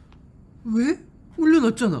왜?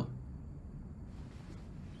 올려놨잖아.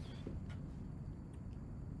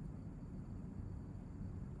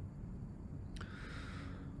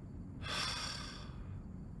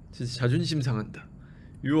 진짜 자존심 상한다.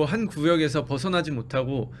 요 한 구역에서 벗어나지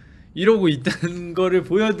못하고 이러고 있다는 거를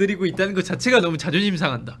보여드리고 있다는 것 자체가 너무 자존심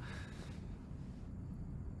상한다.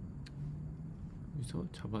 여기서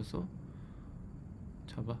잡아서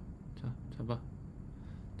잡아.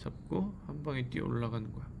 잡고 한 방에 뛰어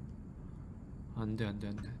올라가는 거야. 안돼.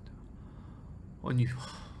 아니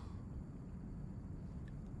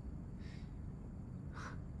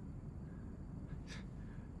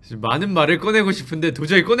많은 말을 꺼내고 싶은데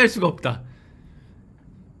도저히 꺼낼 수가 없다.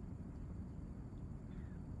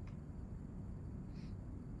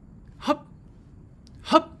 합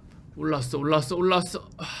올라왔어.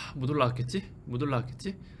 못 올라왔겠지?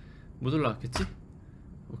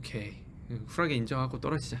 오케이. 쿨하게 인정하고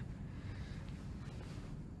떨어지자.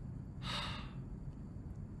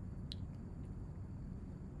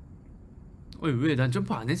 왜 난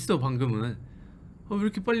점프 안 했어 방금은? 왜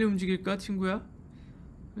이렇게 빨리 움직일까 친구야?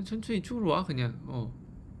 천천히 이쪽으로 와 그냥.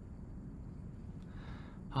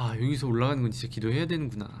 여기서 올라가는 건 진짜 기도해야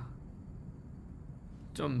되는구나.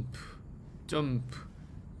 점프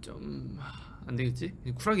안 되겠지?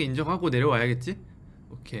 쿨하게 인정하고 내려와야겠지?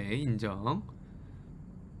 오케이 인정.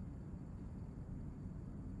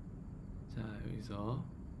 자 여기서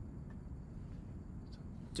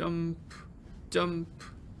점프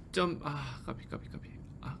까비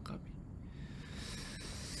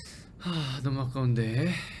너무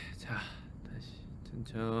아까운데. 자 다시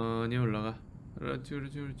천천히 올라가. 그렇지.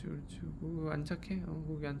 안 착해?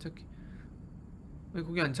 거기 안 착해. 아니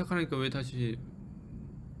거기 안 착하니까 왜 다시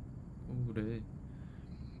그래.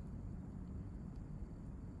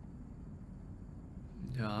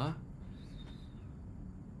 자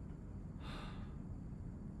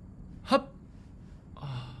합.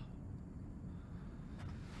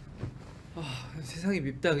 세상이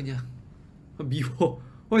밉다 그냥. 미워.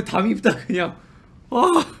 다 밉다 그냥.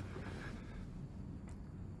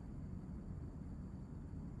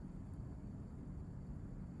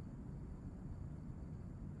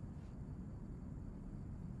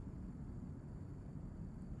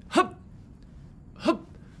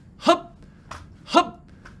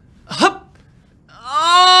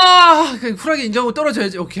 그냥 쿨하게 인정하고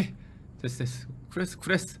떨어져야지. 오케이 됐어.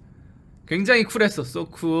 쿨했어. 굉장히 쿨했어. So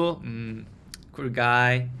cool. Cool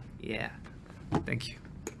guy. Yeah. Thank you.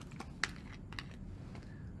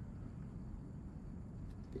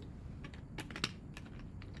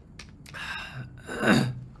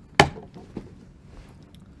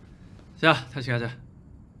 자 다시 가자.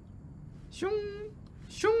 슝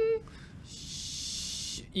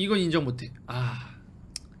이건 인정 못해.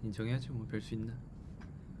 인정해야지 뭐 별 수 있나.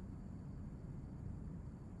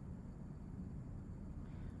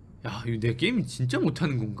 야 이거 내 게임 진짜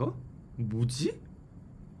못하는 건가? 뭐지?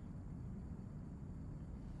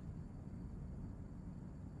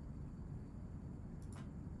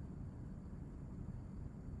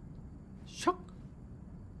 샥.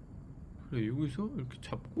 그래 여기서 이렇게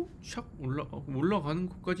잡고 샥 올라가는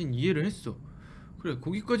것까진 이해를 했어. 그래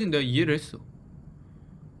거기까진 내가 이해를 했어.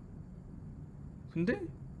 근데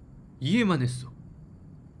이해만 했어.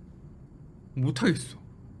 못하겠어.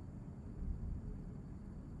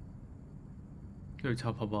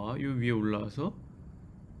 자 봐봐, 요 위에 올라와서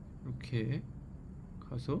이렇게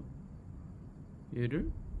가서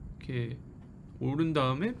얘를 이렇게 오른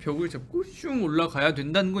다음에 벽을 잡고 슝 올라가야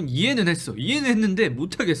된다는 건 이해는 했어. 이해는 했는데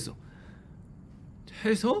못하겠어.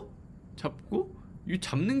 해서 잡고 이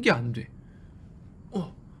잡는 게 안 돼.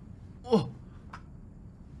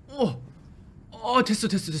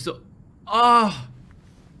 됐어. 아,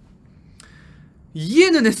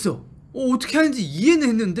 이해는 했어. 어떻게 하는지 이해는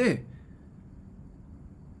했는데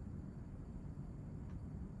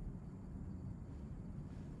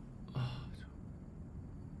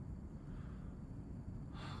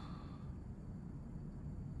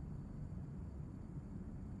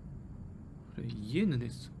그래, 이해는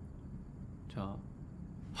했어. 자,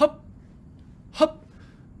 헙! 헙!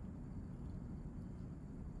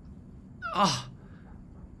 아,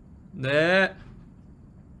 네.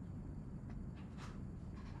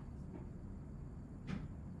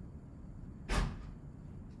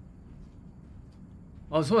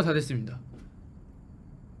 소화 다 됐습니다.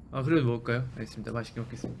 그래도 먹을까요? 알겠습니다. 맛있게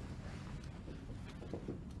먹겠습니다.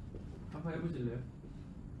 한번 해보실래요?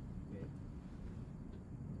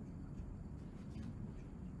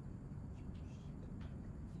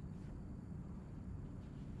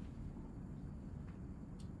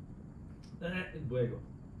 네. 뭐야 이거?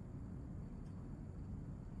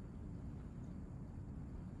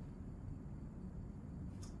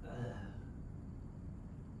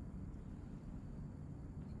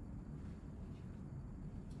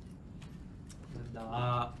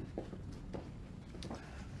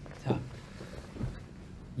 자,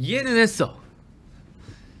 이해는 했어.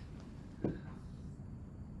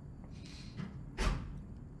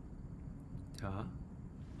 자,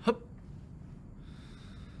 헙.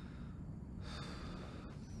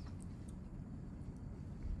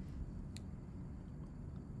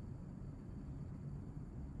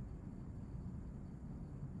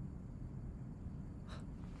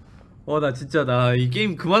 나 진짜 나 이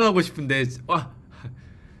게임 그만하고 싶은데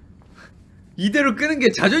이대로 끄는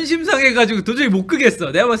게 자존심 상해가지고 도저히 못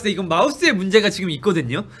끄겠어. 내가 봤을 때 이건 마우스의 문제가 지금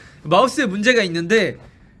있거든요. 마우스의 문제가 있는데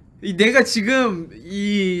내가 지금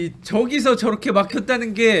저기서 저렇게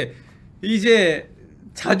막혔다는 게 이제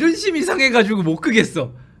자존심이 상해가지고 못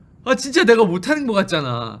끄겠어. 진짜 내가 못하는 것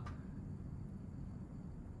같잖아.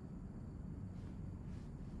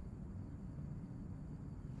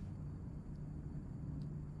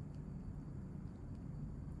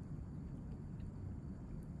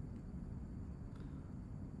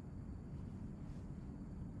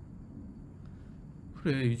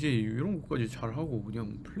 그래, 이제 이런 것까지 잘하고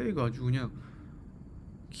그냥 플레이가 아주 그냥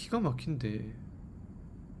기가 막힌데.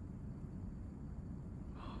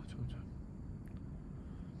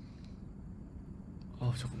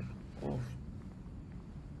 잠깐만.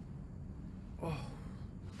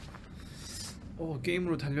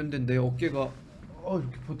 게임으로 단련된 내 어깨가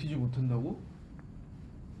이렇게 버티지 못한다고?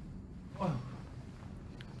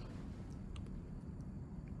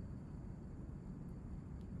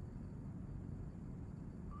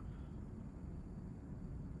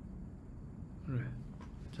 그래.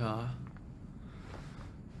 자,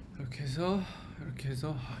 이렇게 해서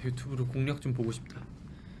유튜브로 공략 좀 보고 싶다.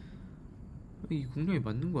 이 공략이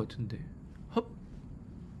맞는 것 같은데. 헙,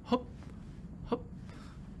 헙, 헙,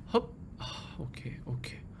 헙.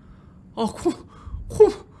 오케이.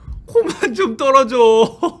 코만 좀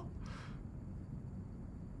떨어져.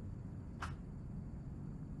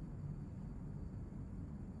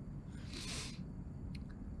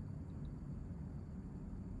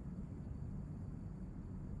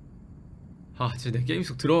 진짜 내 게임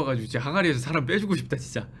속 들어와가지고 진짜 항아리에서 사람 빼주고 싶다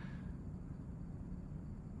진짜.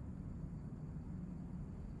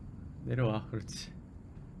 내려와. 그렇지.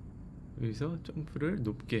 여기서 점프를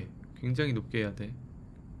높게, 굉장히 높게 해야 돼.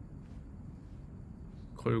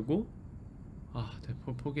 걸고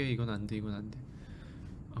포기해. 이건 안 돼.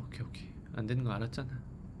 오케이. 안 되는 거 알았잖아.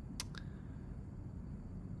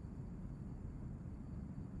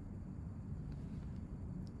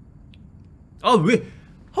 왜?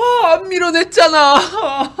 안 밀어냈잖아.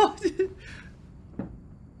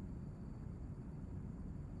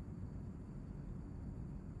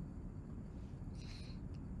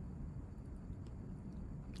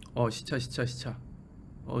 시차.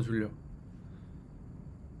 졸려.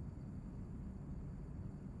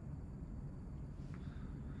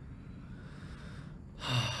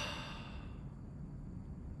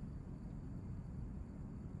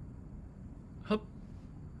 헙.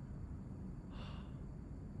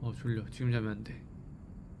 어 졸려. 지금 자면 안 돼.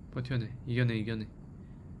 버텨내. 이겨내.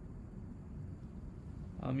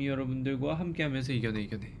 아미 여러분들과 함께하면서 이겨내.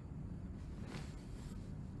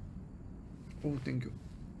 오 땡큐.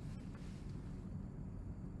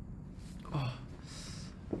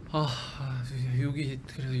 여기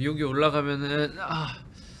그래서 여기 올라가면은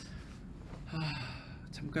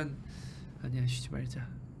잠깐 아니야 쉬지 말자.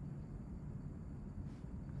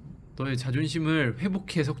 너의 자존심을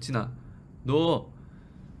회복해 석진아. 너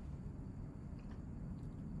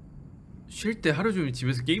쉴 때 하루 종일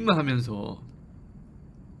집에서 게임만 하면서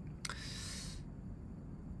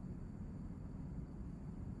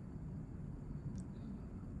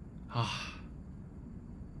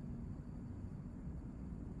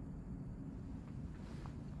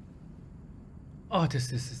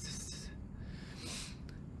됐어.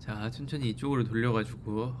 자 천천히 이쪽으로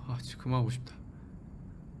돌려가지고 진짜 그만하고 싶다.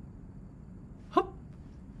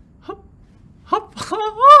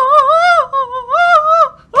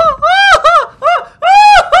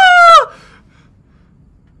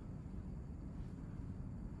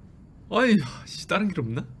 아이 다른 길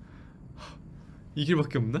없나? 이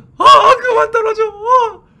길밖에 없나? 그만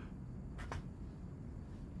떨어져.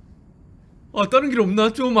 다른 길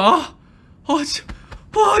없나 좀.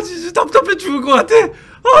 진짜 답답해 죽을 것 같아.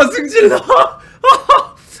 승질나.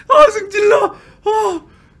 승질나.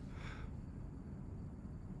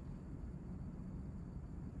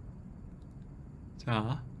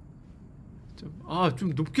 자, 좀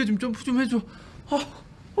높게 좀 점프 좀 해줘.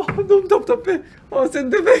 너무 답답해.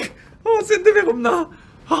 샌드백 없나?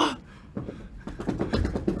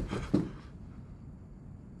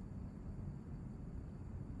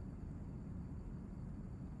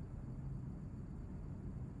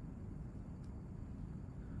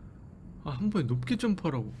 한 번에 높게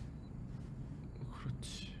점프하라고.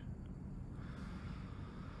 그렇지.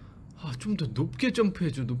 좀 더 높게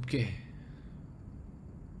점프해줘. 높게.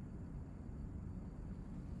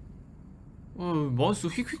 마우스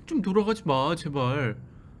휙휙 좀 돌아가지 마 제발.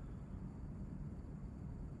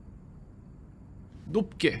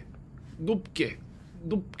 높게.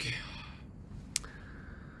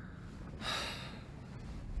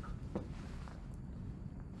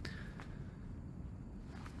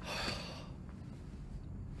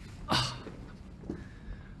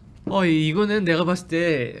 이거는 내가 봤을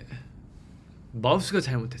때 마우스가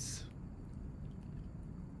잘못했어.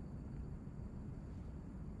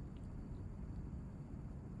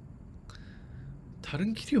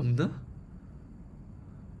 다른 길이 없나?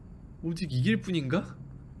 오직 이 길뿐인가?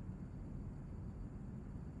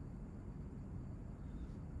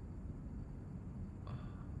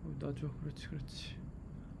 놔줘. 그렇지.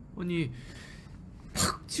 아니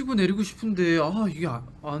팍 치고 내리고 싶은데 이게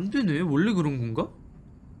안 되네. 원래 그런 건가?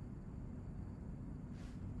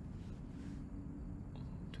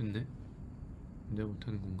 됐네. 내가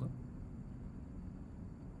못하는 건가?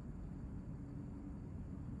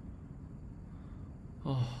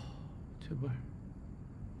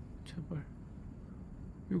 제발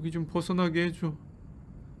여기 좀 벗어나게 해줘.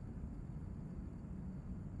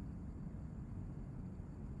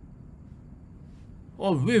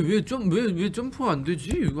 왜 점프가 안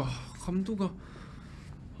되지? 감도가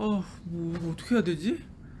뭐 어떻게 해야 되지?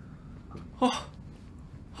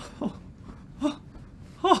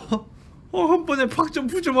 한 번에 팍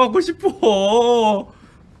점프 좀 하고 싶어.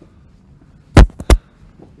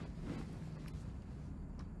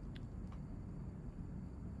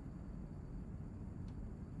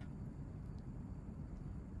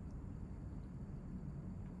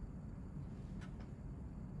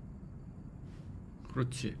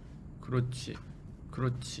 그렇지.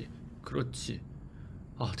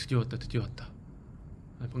 드디어 왔다.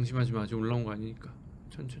 방심하지 마. 아직 올라온 거 아니니까.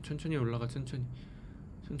 천천히 올라가. 천천히.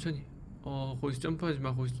 거기서 점프하지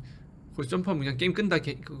마. 거기서 점프하면 그냥 게임 끈다.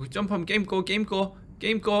 거기 점프하면 게임 꺼.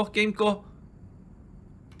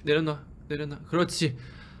 내려놔. 그렇지.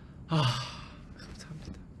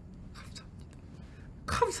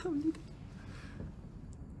 감사합니다.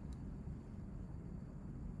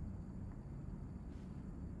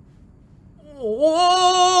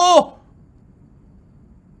 오!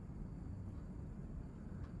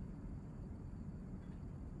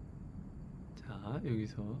 자,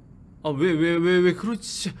 여기서 왜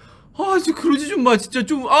그러지? 진짜 그러지 좀 마. 진짜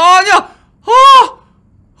좀 아니야.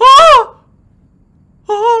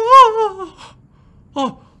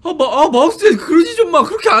 마우스 그러지 좀 마.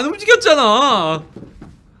 그렇게 안 움직였잖아.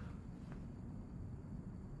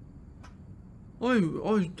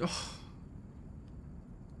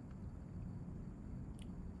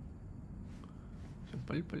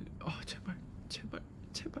 빨리. 제발.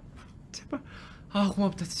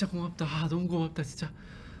 고맙다. 진짜 고맙다. 너무 고맙다 진짜.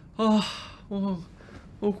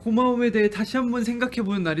 고마움에 대해 다시 한번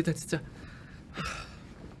생각해보는 날이다 진짜.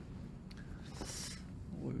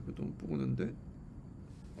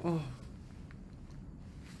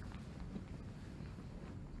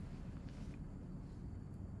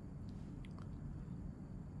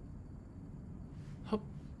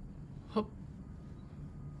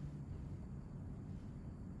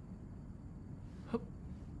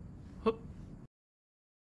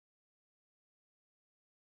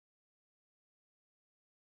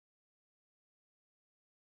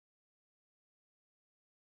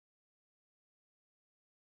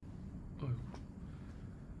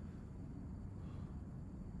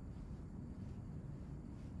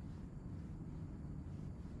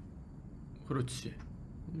 그렇지.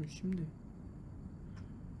 쉽네.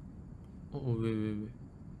 왜?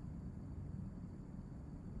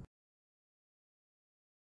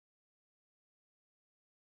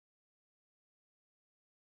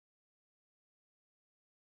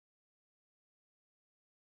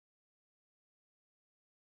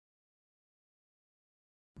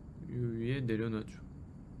 이 위에 내려놔줘.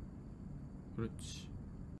 그렇지.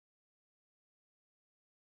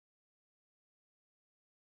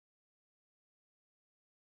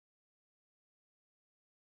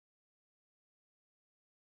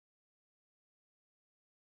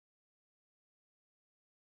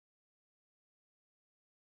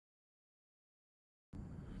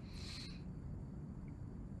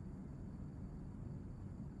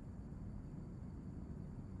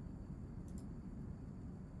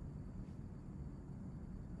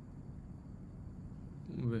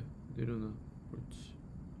 왜? 내려놔. 그렇지.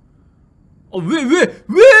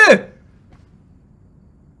 왜?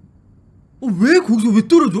 왜 거기서 왜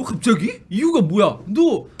떨어져? 갑자기? 이유가 뭐야?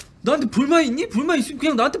 너 나한테 불만 있니? 불만 있으면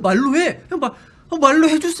그냥 나한테 말로 해. 그냥 말로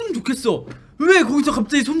해줬으면 좋겠어. 왜 거기서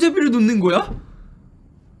갑자기 손잡이를 놓는 거야?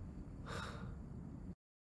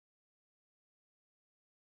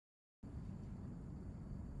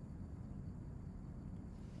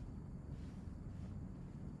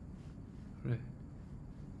 그래.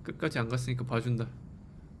 끝까지 안 갔으니까 봐준다.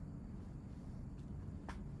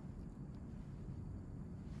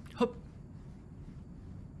 헙.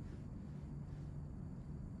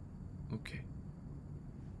 오케이.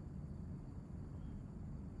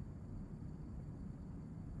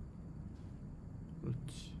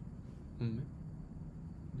 그렇지.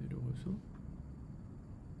 내려가서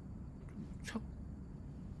촥.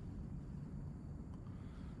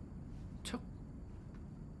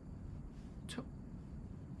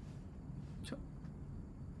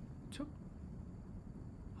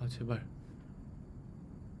 아 제발.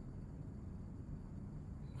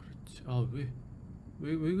 그렇지. 아 왜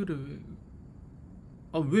그래 왜?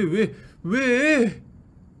 아 왜?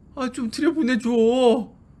 아 좀 들여보내줘.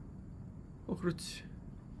 그렇지.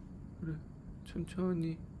 그래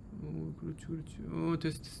천천히. 그렇지.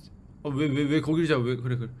 됐어. 아 왜 거기를 잡아? 왜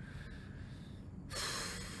그래.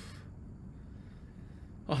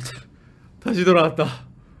 아 다시 돌아왔다.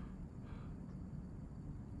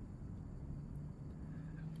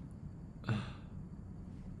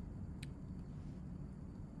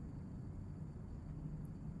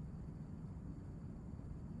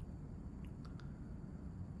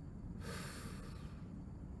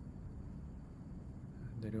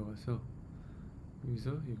 내려가서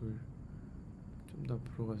여기서 이걸 좀 더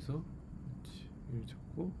앞으로 가서 그렇지. 이걸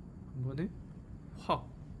잡고 한 번에 확.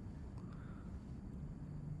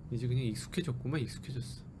 이제 그냥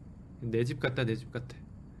익숙해졌어. 내 집 같다.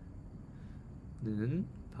 는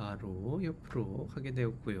바로 옆으로 가게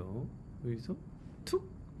되었고요. 여기서 툭.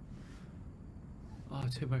 아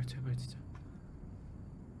제발 진짜.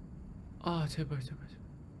 아 제발.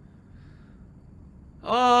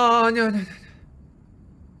 아 아니야.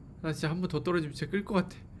 나 진짜 한 번 더 떨어지면 진짜 끌 것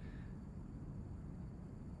같아.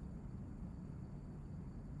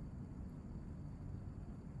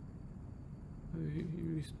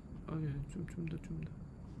 아니야 좀 더.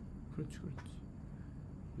 그렇지.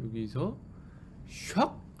 여기서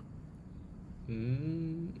샥.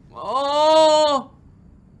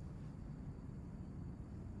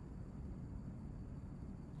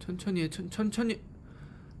 천천히 해. 천천히.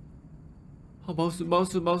 아 마우스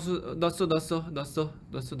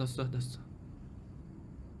났어.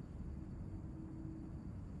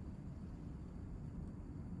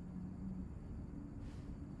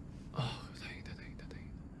 아 다행이다.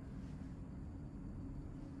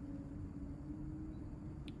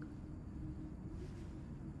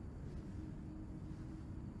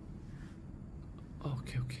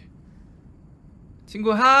 오케이.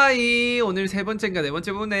 친구 하이. 오늘 세 번째인가 네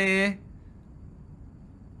번째 보네.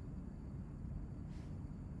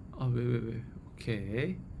 아 왜?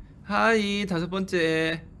 오케이. 하이 다섯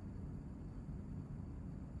번째.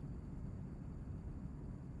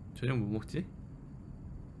 저녁 뭐 먹지?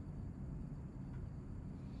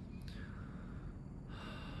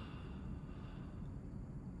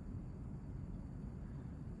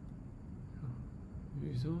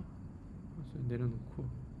 여기서 내려놓고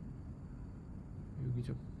여기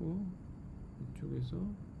잡고 이쪽에서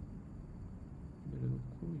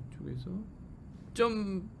내려놓고 이쪽에서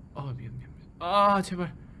점. 아 미안. 아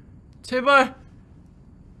제발.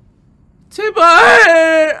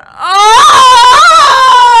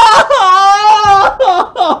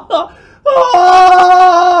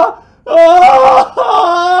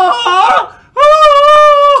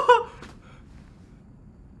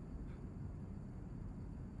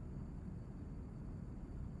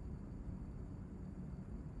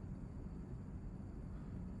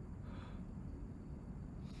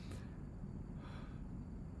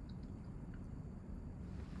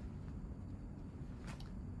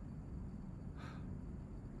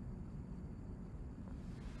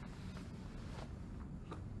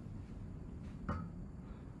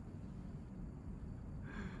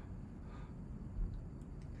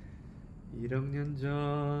 1억 년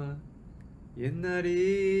전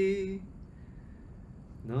옛날이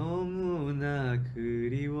너무나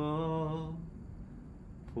그리워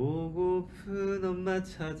보고픈 엄마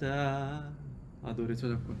찾아. 아, 노래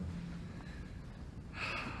저작권.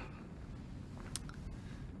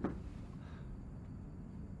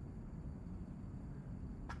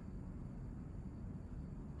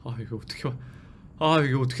 아, 이거 어떻게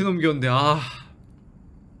이거 어떻게 넘겼는데.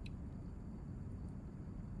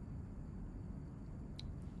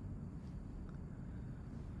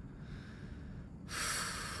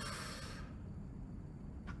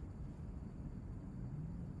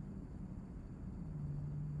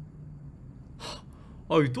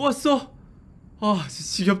 여기 또 왔어? 진짜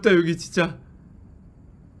지겹다 여기 진짜.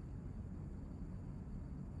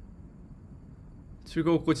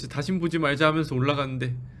 즐거웠고 진짜 다신 보지 말자 하면서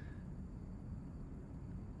올라갔는데.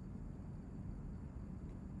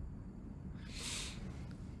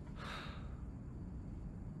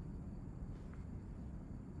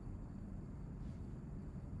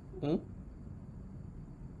 어?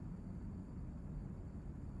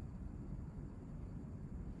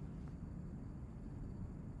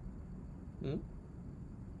 어?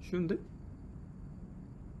 쉬운데?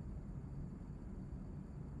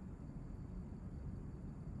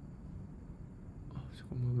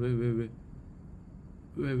 잠깐만, 왜?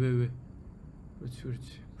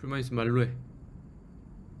 그렇지. 불만 있으면 말로 해.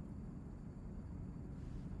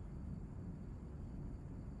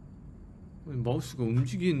 아니, 마우스가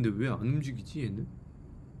움직이는데 왜 안 움직이지 얘는?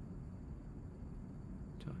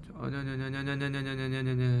 자, 아니.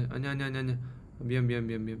 미안.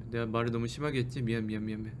 내가 말을 너무 심하게 했지. 미안.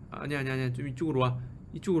 아니야. 좀 이쪽으로 와.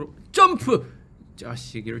 이쪽으로 점프.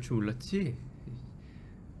 자식, 이럴 줄 몰랐지.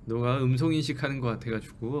 너가 음성 인식하는 거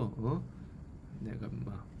같아가지고 내가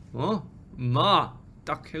마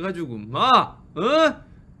딱 해가지고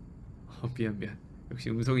미안. 역시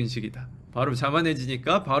음성 인식이다. 바로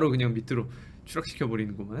자만해지니까 바로 그냥 밑으로 추락시켜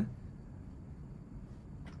버리는구만.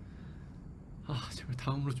 제발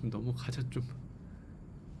다음으로 좀 넘어가자 좀.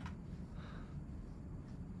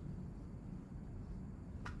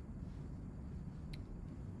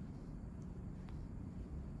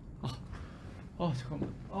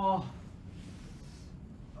 잠깐만.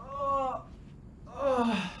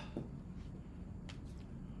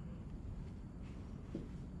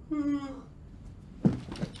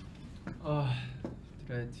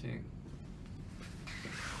 스트레칭.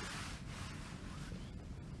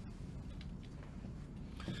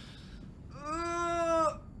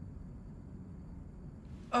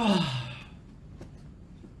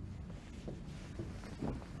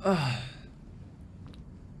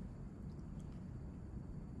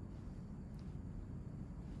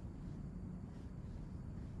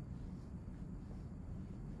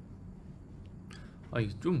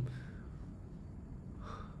 이게 좀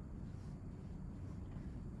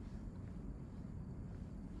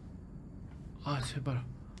제발.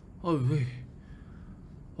 왜?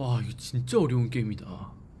 와, 이거 진짜 어려운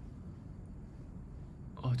게임이다.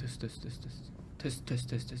 테스트.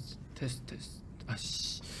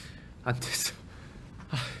 아씨, 안 됐어.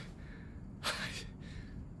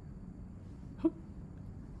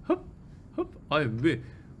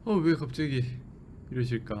 왜 갑자기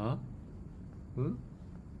이러실까? 응?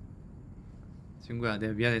 친구야,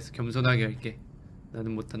 내가 미안해서 겸손하게 할게.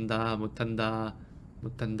 나는 못한다.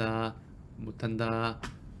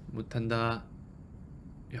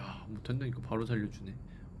 야, 못한다니까 바로 살려주네.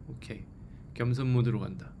 오케이, 겸손 모드로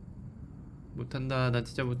간다. 못한다. 나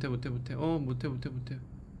진짜 못해. 못해.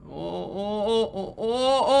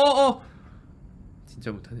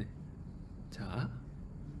 진짜 못하네. 자,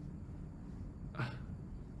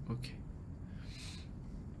 오케이.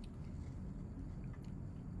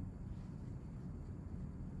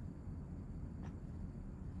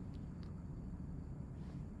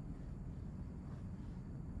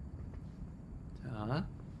 자,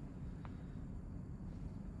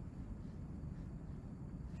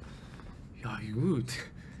 야, 이거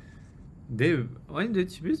내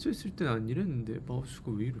집에서 했을 때는 안 이랬는데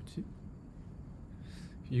마우스가 왜 이러지?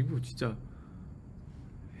 이거 진짜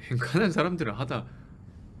행간한 사람들은 하다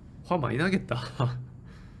화 많이 나겠다.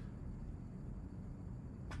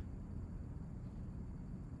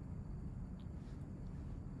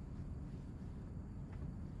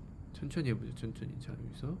 천천히 해보자. 천천히. 자,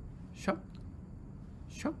 여기서 샥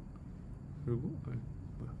그리고 뭐야,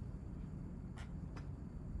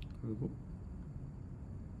 그리고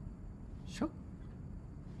샥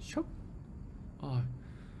샥.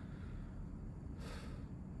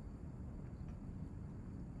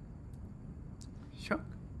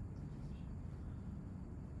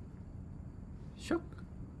 샥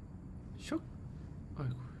슉.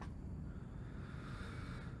 아이고.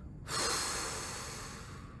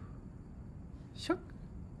 슉.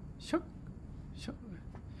 슉. 슉.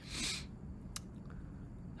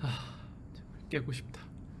 깨고 싶다.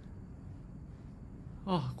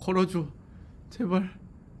 걸어줘. 제발.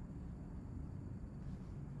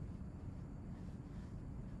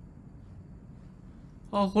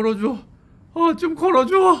 걸어줘. 좀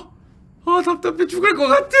걸어줘. 답답해 죽을 것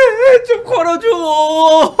같아. 좀 걸어줘.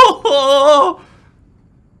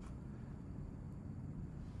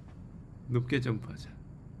 높게 점프하자.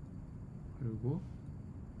 그리고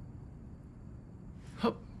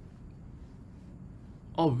헙.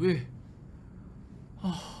 왜?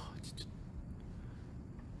 진짜.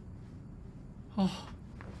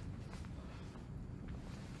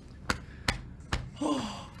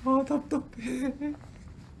 답답해.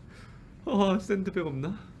 샌드백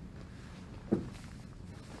없나?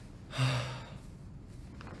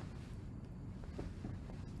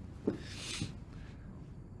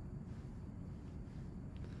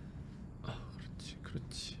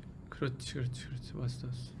 그렇지. 왔어.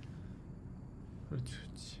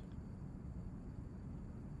 그렇지.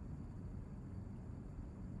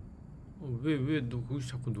 왜 너 거기서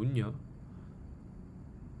자꾸 놓냐?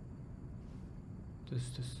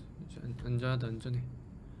 됐어. 이제 안전해.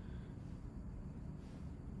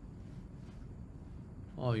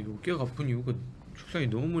 이거 어깨가 아픈 이유가 책상이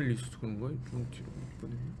너무 멀리 있어서 그런 거야? 좀 뒤로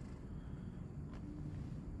보내면.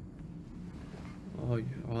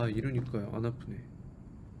 이러니까요. 안 아프네.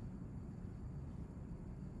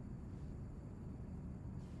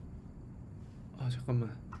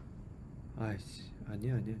 잠깐만. 아이씨.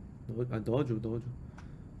 아니야. 넣어줘.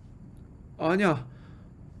 아니야.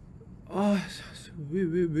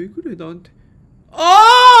 왜 그래 나한테.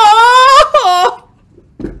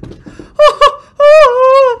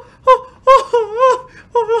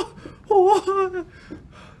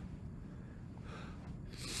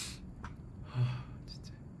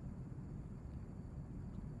 진짜.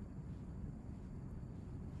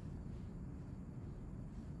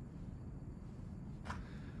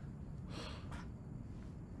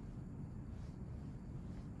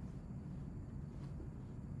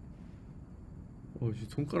 이제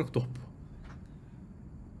손가락도 아파.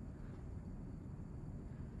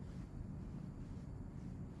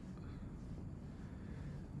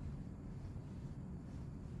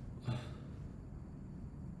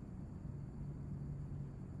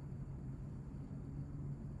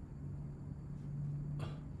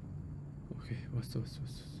 오케이, 왔어.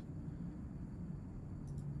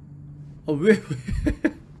 왜?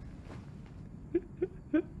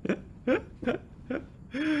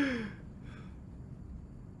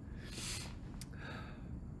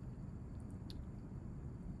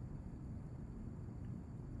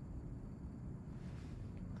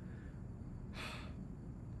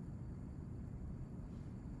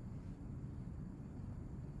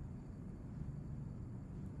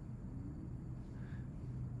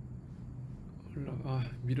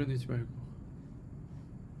 밀어내지 말고.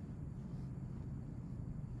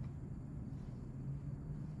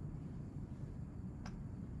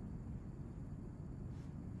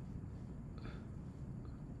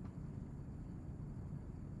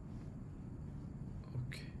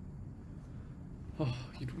 오케이.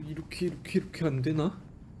 이렇게 안 되나?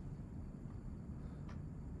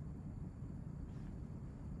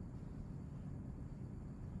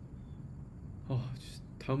 진짜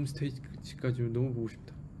다음 스테이지까지 너무 보고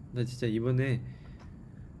싶다. 나 진짜 이번에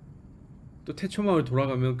또 태초마을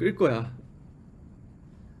돌아가면 끌 거야.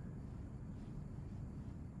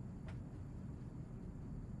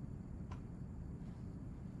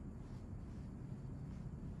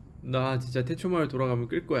 나 진짜 태초마을 돌아가면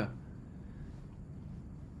끌 거야.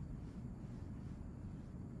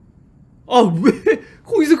 왜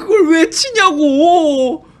거기서 그걸 왜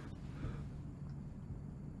치냐고.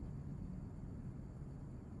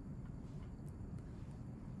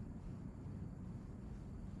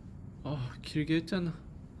 길게 했잖아.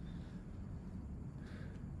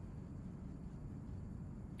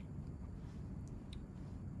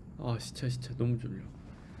 진짜 너무 졸려.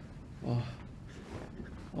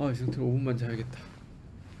 이 상태로 5분만 자야겠다.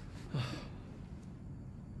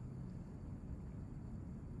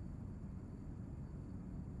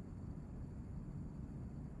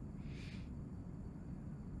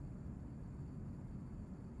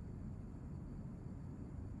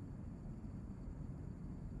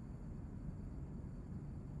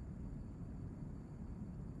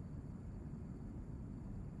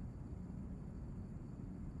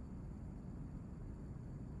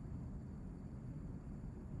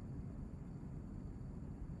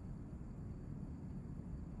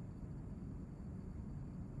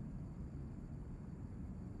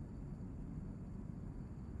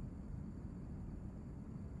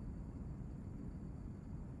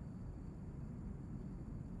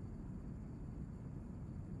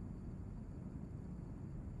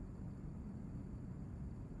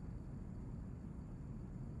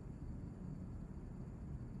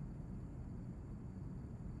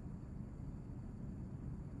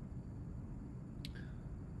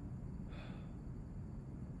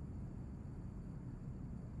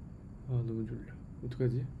 너무 졸려.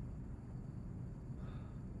 어떡하지?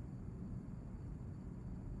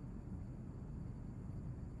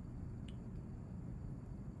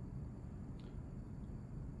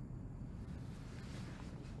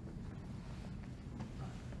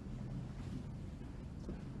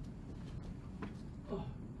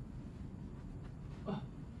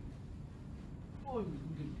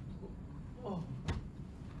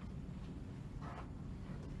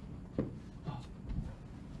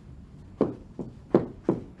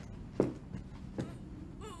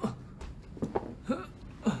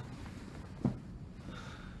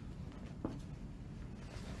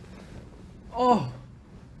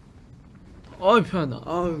 편하다.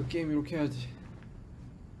 아유, 게임 이렇게 해야지.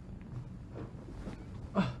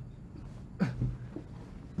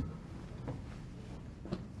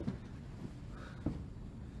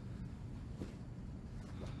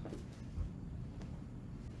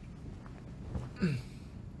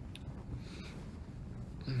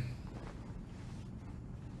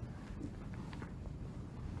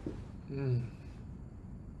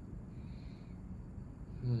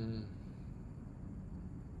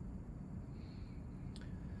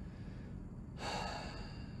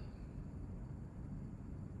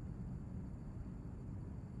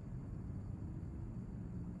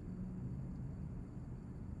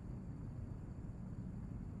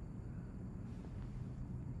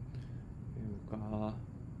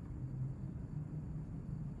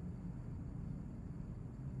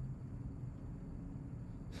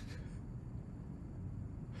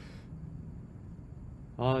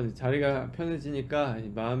 그러니까 자리가 편해지니까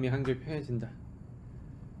마음이 한결 편해진다.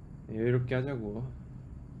 여유롭게 하자고.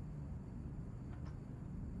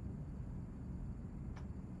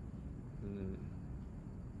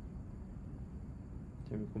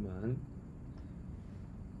 재밌구만.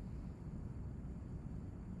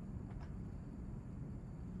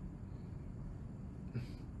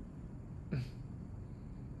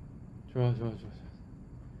 좋아.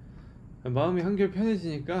 마음이 한결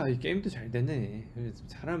편해지니까 이 게임도 잘 되네.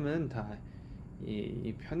 사람은 다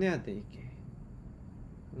이 편해야 돼. 이게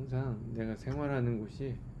항상 내가 생활하는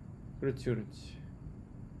곳이 그렇지.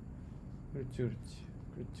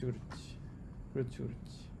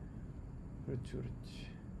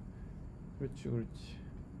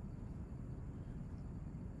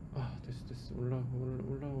 됐어. 올라.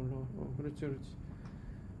 그렇지.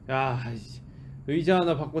 야, 의자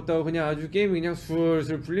하나 바꿨다고 그냥 아주 게임이 그냥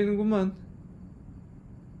술술 풀리는구만.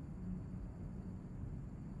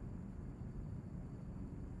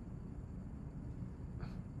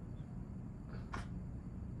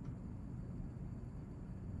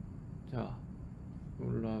 자,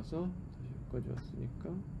 올라와서 다시 여기까지 왔으니까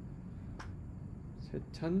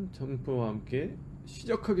세찬 점프와 함께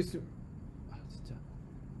시작하겠습니다. 진짜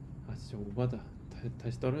오바다.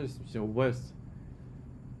 다시 떨어졌으면 진짜 오바였어.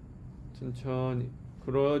 천천히.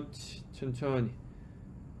 그렇지. 천천히.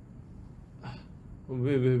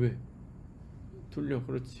 왜 돌려.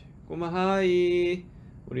 그렇지. 꼬마 하이.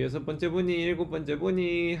 우리 6번째 분이 7번째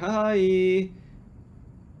분이 하이.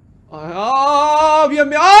 미안.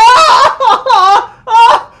 미안.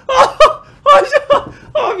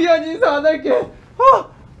 인사 안 할게.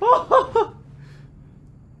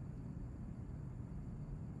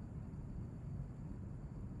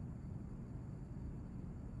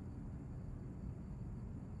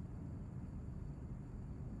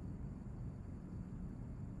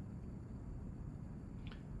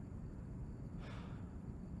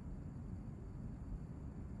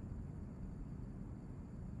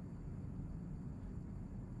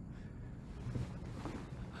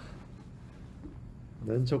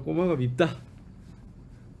 난 저 꼬마가 밉다.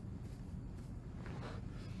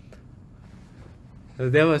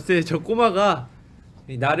 내가 봤을 때 저 꼬마가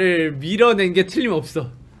나를 밀어낸 게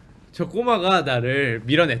틀림없어. 저 꼬마가 나를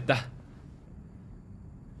밀어냈다.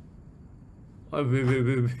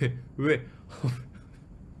 왜?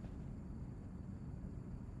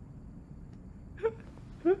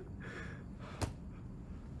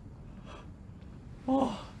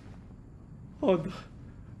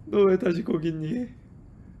 너 왜 다시 거기 있니?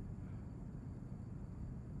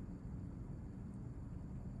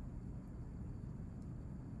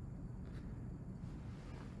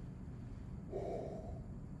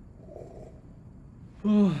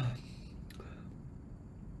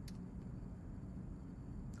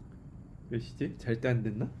 몇 시지? 잘 때 안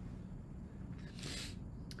됐나?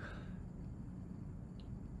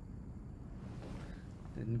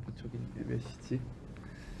 핸드폰 저기 있네. 몇 시지?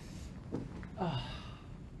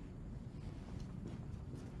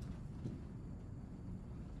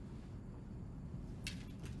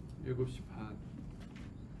 7시 반.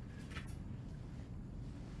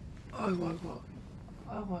 아이고 아이고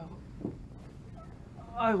아이고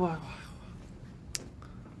아이고 아이고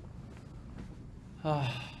아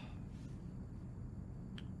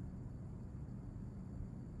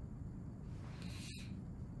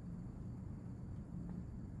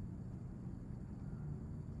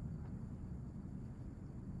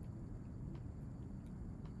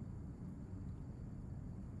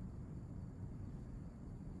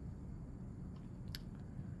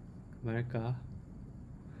말까?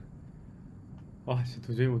 아 진짜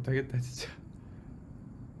도저히 못하겠다 진짜.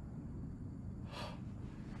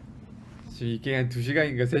 지금 이게 한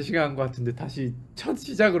 2시간인가 3시간 한 것 같은데 다시 첫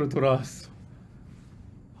시작으로 돌아왔어.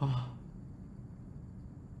 아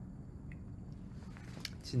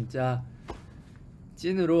진짜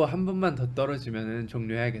찐으로 한 번만 더 떨어지면은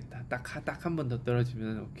종료해야겠다. 딱 한 번 더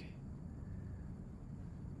떨어지면 오케이.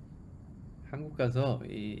 한국 가서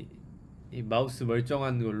이 마우스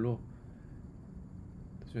멀쩡한 걸로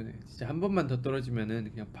도전해. 진짜 한 번만 더 떨어지면은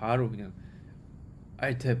그냥 바로 그냥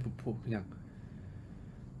Alt F4 그냥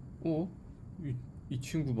어? 이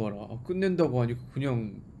친구 봐라. 아, 끝낸다고 하니까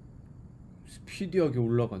그냥 스피디하게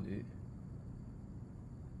올라가네.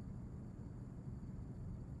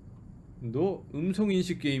 너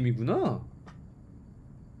음성인식 게임이구나?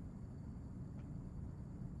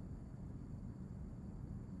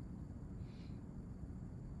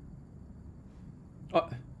 아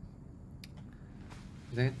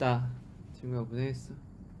고생했다. 친구가 고생했어.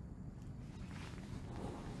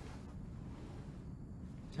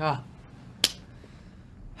 자,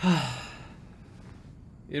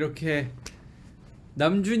 이렇게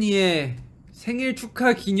남준이의 생일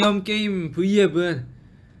축하 기념 게임 V앱은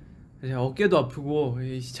어깨도 아프고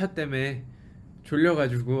이 시차 때문에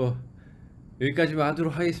졸려가지고 여기까지만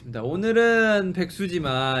하도록 하겠습니다. 오늘은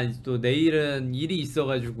백수지만 또 내일은 일이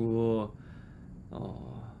있어가지고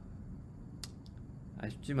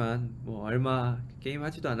아쉽지만 뭐 얼마 게임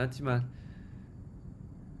하지도 않았지만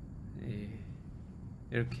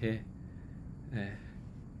이렇게 예,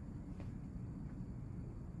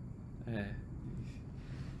 예.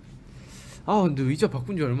 아 근데 의자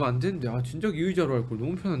바꾼 지 얼마 안 됐는데 아 진작 이 의자로 할 걸.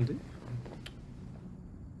 너무 편한데?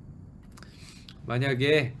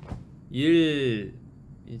 만약에 일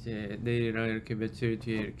이제 내일이랑 이렇게 며칠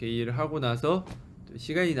뒤에 이렇게 일을 하고 나서 또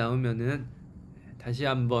시간이 남으면은 다시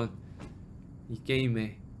한번 이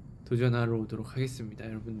게임에 도전하러 오도록 하겠습니다.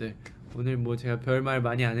 여러분들 오늘 뭐 제가 별말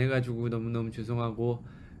많이 안 해가지고 너무너무 죄송하고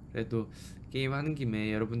그래도 게임 하는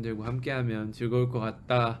김에 여러분들과 함께하면 즐거울 것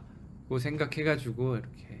같다고 생각해가지고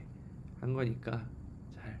이렇게 한 거니까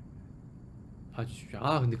잘 봐주십시오.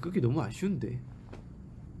 아 근데 끄기 너무 아쉬운데.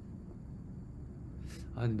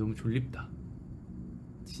 아 근데 너무 졸립다.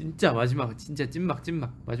 진짜 마지막 진짜 찐막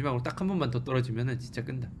마지막으로 딱 한 번만 더 떨어지면은 진짜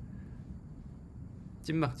끈다.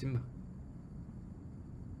 찐막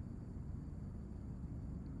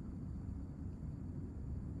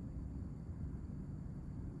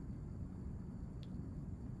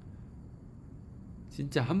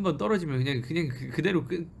진짜 한 번 떨어지면 그냥 그대로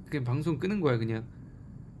그냥 방송 끄는 거야. 그냥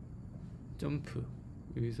점프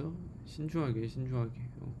여기서 신중하게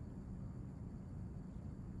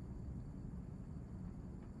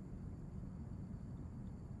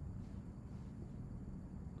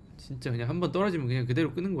진짜 그냥 한 번 떨어지면 그냥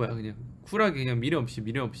그대로 끄는 거야. 그냥 쿨하게 그냥 미련 없이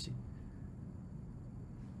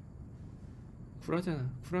쿨하잖아.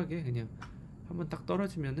 쿨하게 그냥 한 번 딱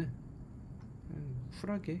떨어지면은 그냥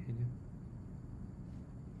쿨하게 그냥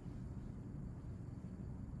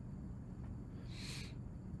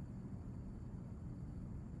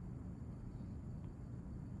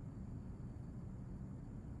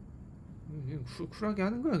쿨하게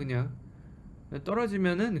하는 거야. 그냥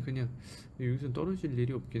떨어지면은 그냥 여기서 떨어질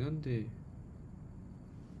일이 없긴 한데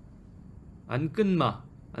안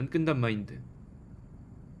끈단 마인드.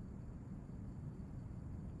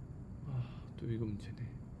 아, 또 이거 문제네.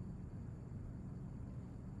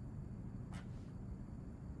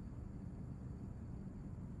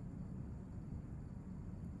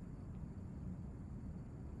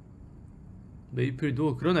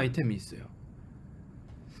 메이플도 그런 아이템이 있어요.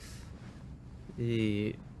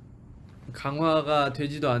 이 강화가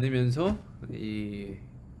되지도 않으면서 이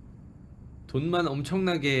돈만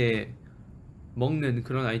엄청나게 먹는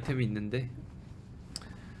그런 아이템이 있는데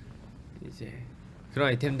이제 그런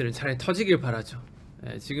아이템들은 차라리 터지길 바라죠.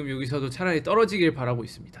 예, 지금 여기서도 차라리 떨어지길 바라고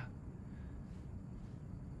있습니다.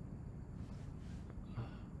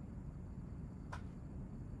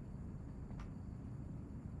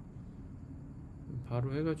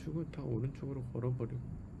 바로 해가지고 다 오른쪽으로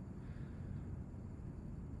걸어버리고.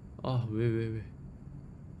 아 왜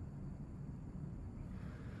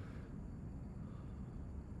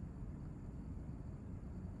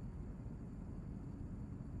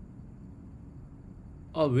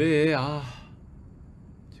아 왜? 아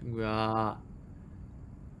친구야.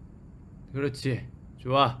 그렇지.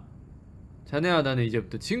 좋아. 자네와 나는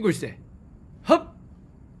이제부터 친구일세. 헙!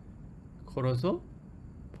 걸어서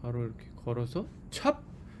바로 이렇게 걸어서 찹!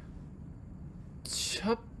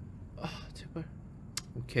 찹! 아 제발.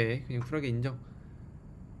 오케이 그냥 쿨하게 인정.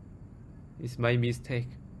 It's my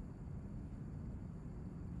mistake.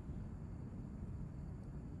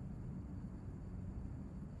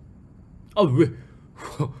 아 왜?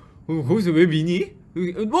 거기서 왜 미니?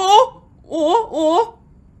 뭐?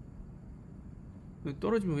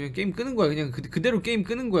 떨어지면 그냥 게임 끄는 거야. 그냥 그대로 게임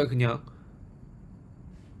끄는 거야 그냥.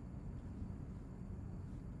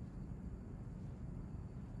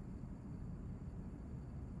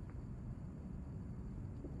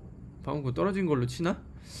 방금 떨어진 걸로 치나?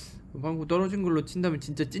 방금 떨어진 걸로 친다면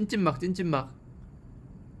진짜 찐찐막 찐찐막.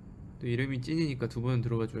 또 이름이 찐이니까 두 번은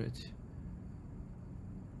들어가 줘야지.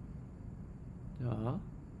 자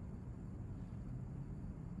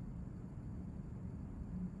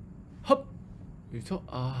헙! 여기서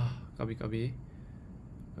아 까비 까비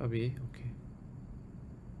까비. 오케이.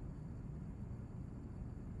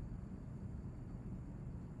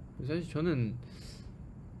 사실 저는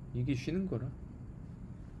이게 쉬는 거라.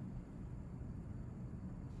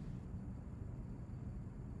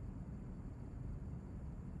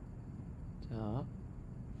 자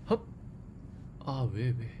헙! 아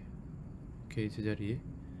왜? 오케이 제자리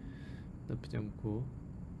나쁘지 않고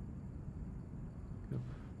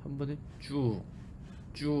한 번에 쭉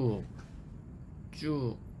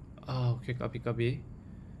아 오케이 까비 까비.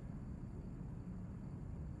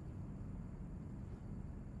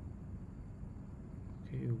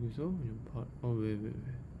 오케이 여기서 그냥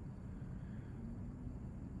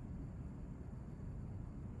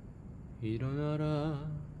왜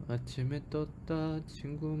일어나라 아침에 떴다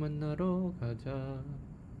친구 만나러 가자.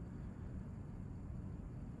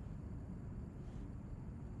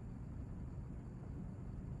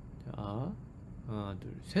 자 하나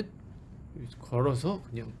둘 셋. 걸어서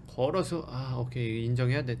그냥 걸어서 아 오케이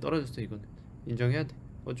인정해야 돼. 떨어졌어 이거는. 인정해야 돼.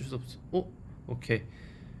 어쩔 수 없어. 오케이.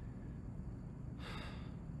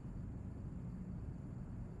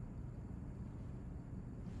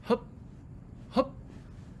 헙 헙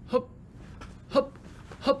헙 헙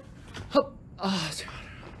헙 헙. 아 제발.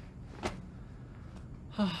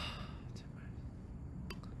 아 제발.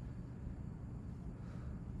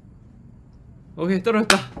 오케이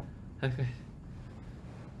떨어졌다.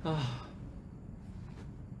 아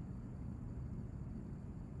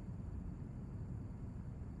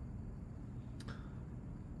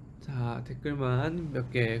자 댓글만 몇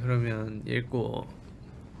개 그러면 읽고.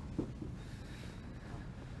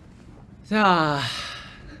 자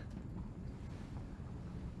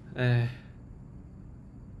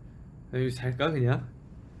여기 잘까 그냥?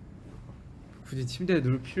 굳이 침대에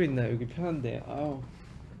누울 필요 있나? 여기 편한데. 아우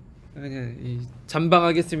그냥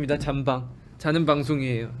잠방하겠습니다. 잠방. 자는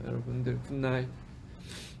방송이에요 여러분들. 굿나잇.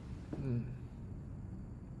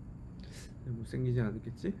 못생기지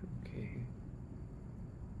않았겠지? 오케이.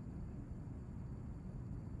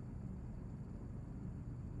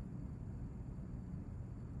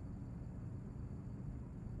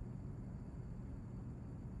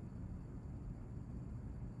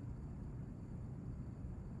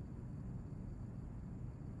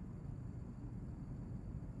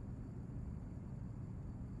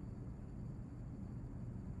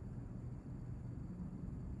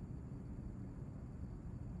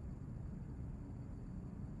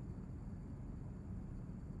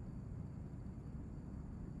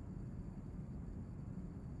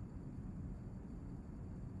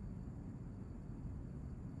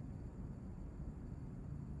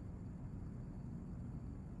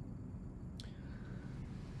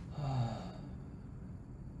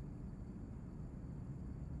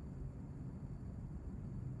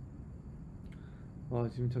 와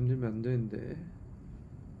지금 잠들면 안 되는데.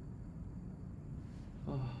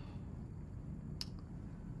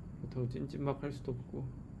 그렇다고 찐찐막 할 수도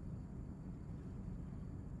없고.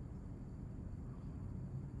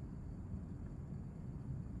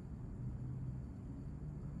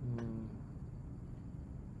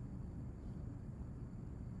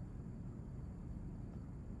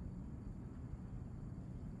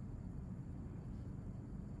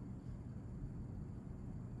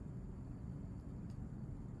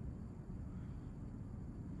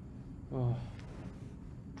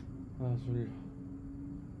 졸려.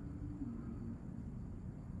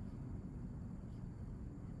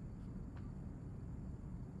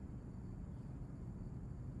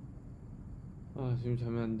 지금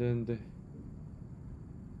자면 안 되는데.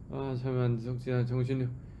 자면 안 돼. 성진아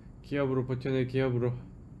정신력 기압으로 버텨내. 기압으로.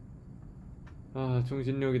 아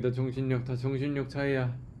정신력이다. 정신력. 다 정신력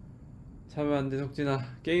차이야. 자면 안돼 석진아.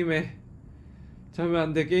 게임해. 자면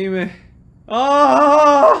안돼. 게임해.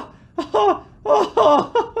 아!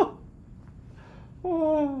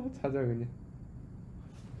 자자 그냥.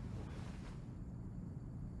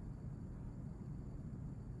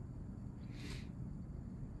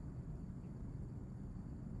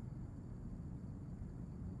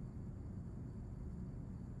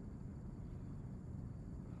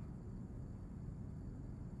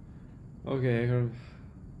 오케이 그럼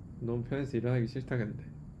너무 편해서 일어나기 싫다 근데.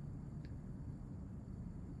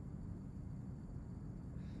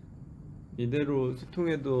 이대로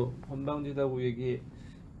소통해도 건방지다고 얘기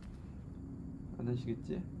안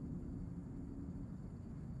하시겠지?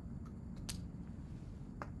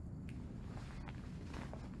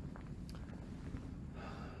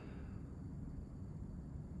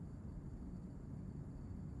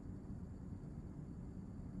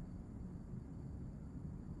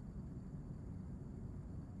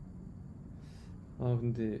 아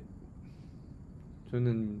근데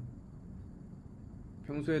저는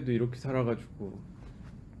평소에도 이렇게 살아가지고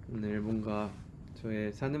오늘 뭔가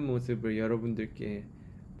저의 사는 모습을 여러분들께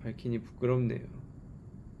밝히니 부끄럽네요.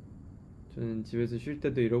 저는 집에서 쉴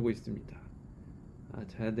때도 이러고 있습니다. 아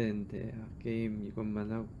자야 되는데 게임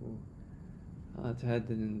이것만 하고 자야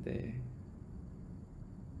되는데.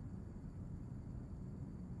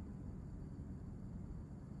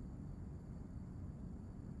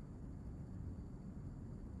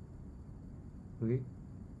 여기?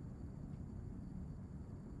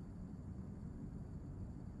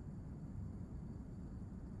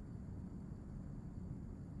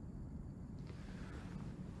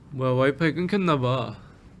 뭐야 와이파이 끊겼나봐.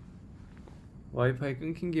 와이파이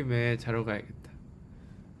끊긴 김에 자러 가야겠다.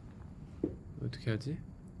 어떻게 하지?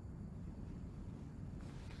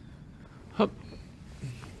 헙.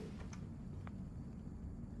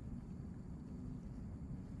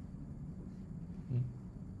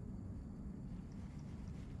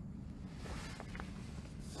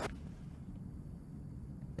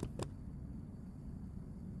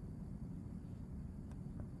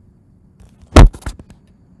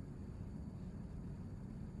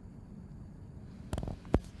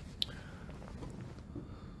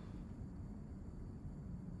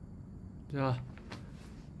 자,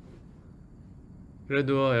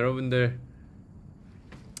 그래도 여러분들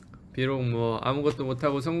비록 뭐 아무것도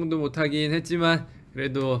못하고 성공도 못하긴 했지만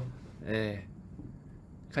그래도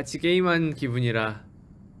같이 게임한 기분이라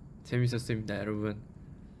재밌었습니다 여러분.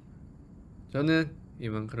 저는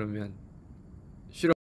이만 그러면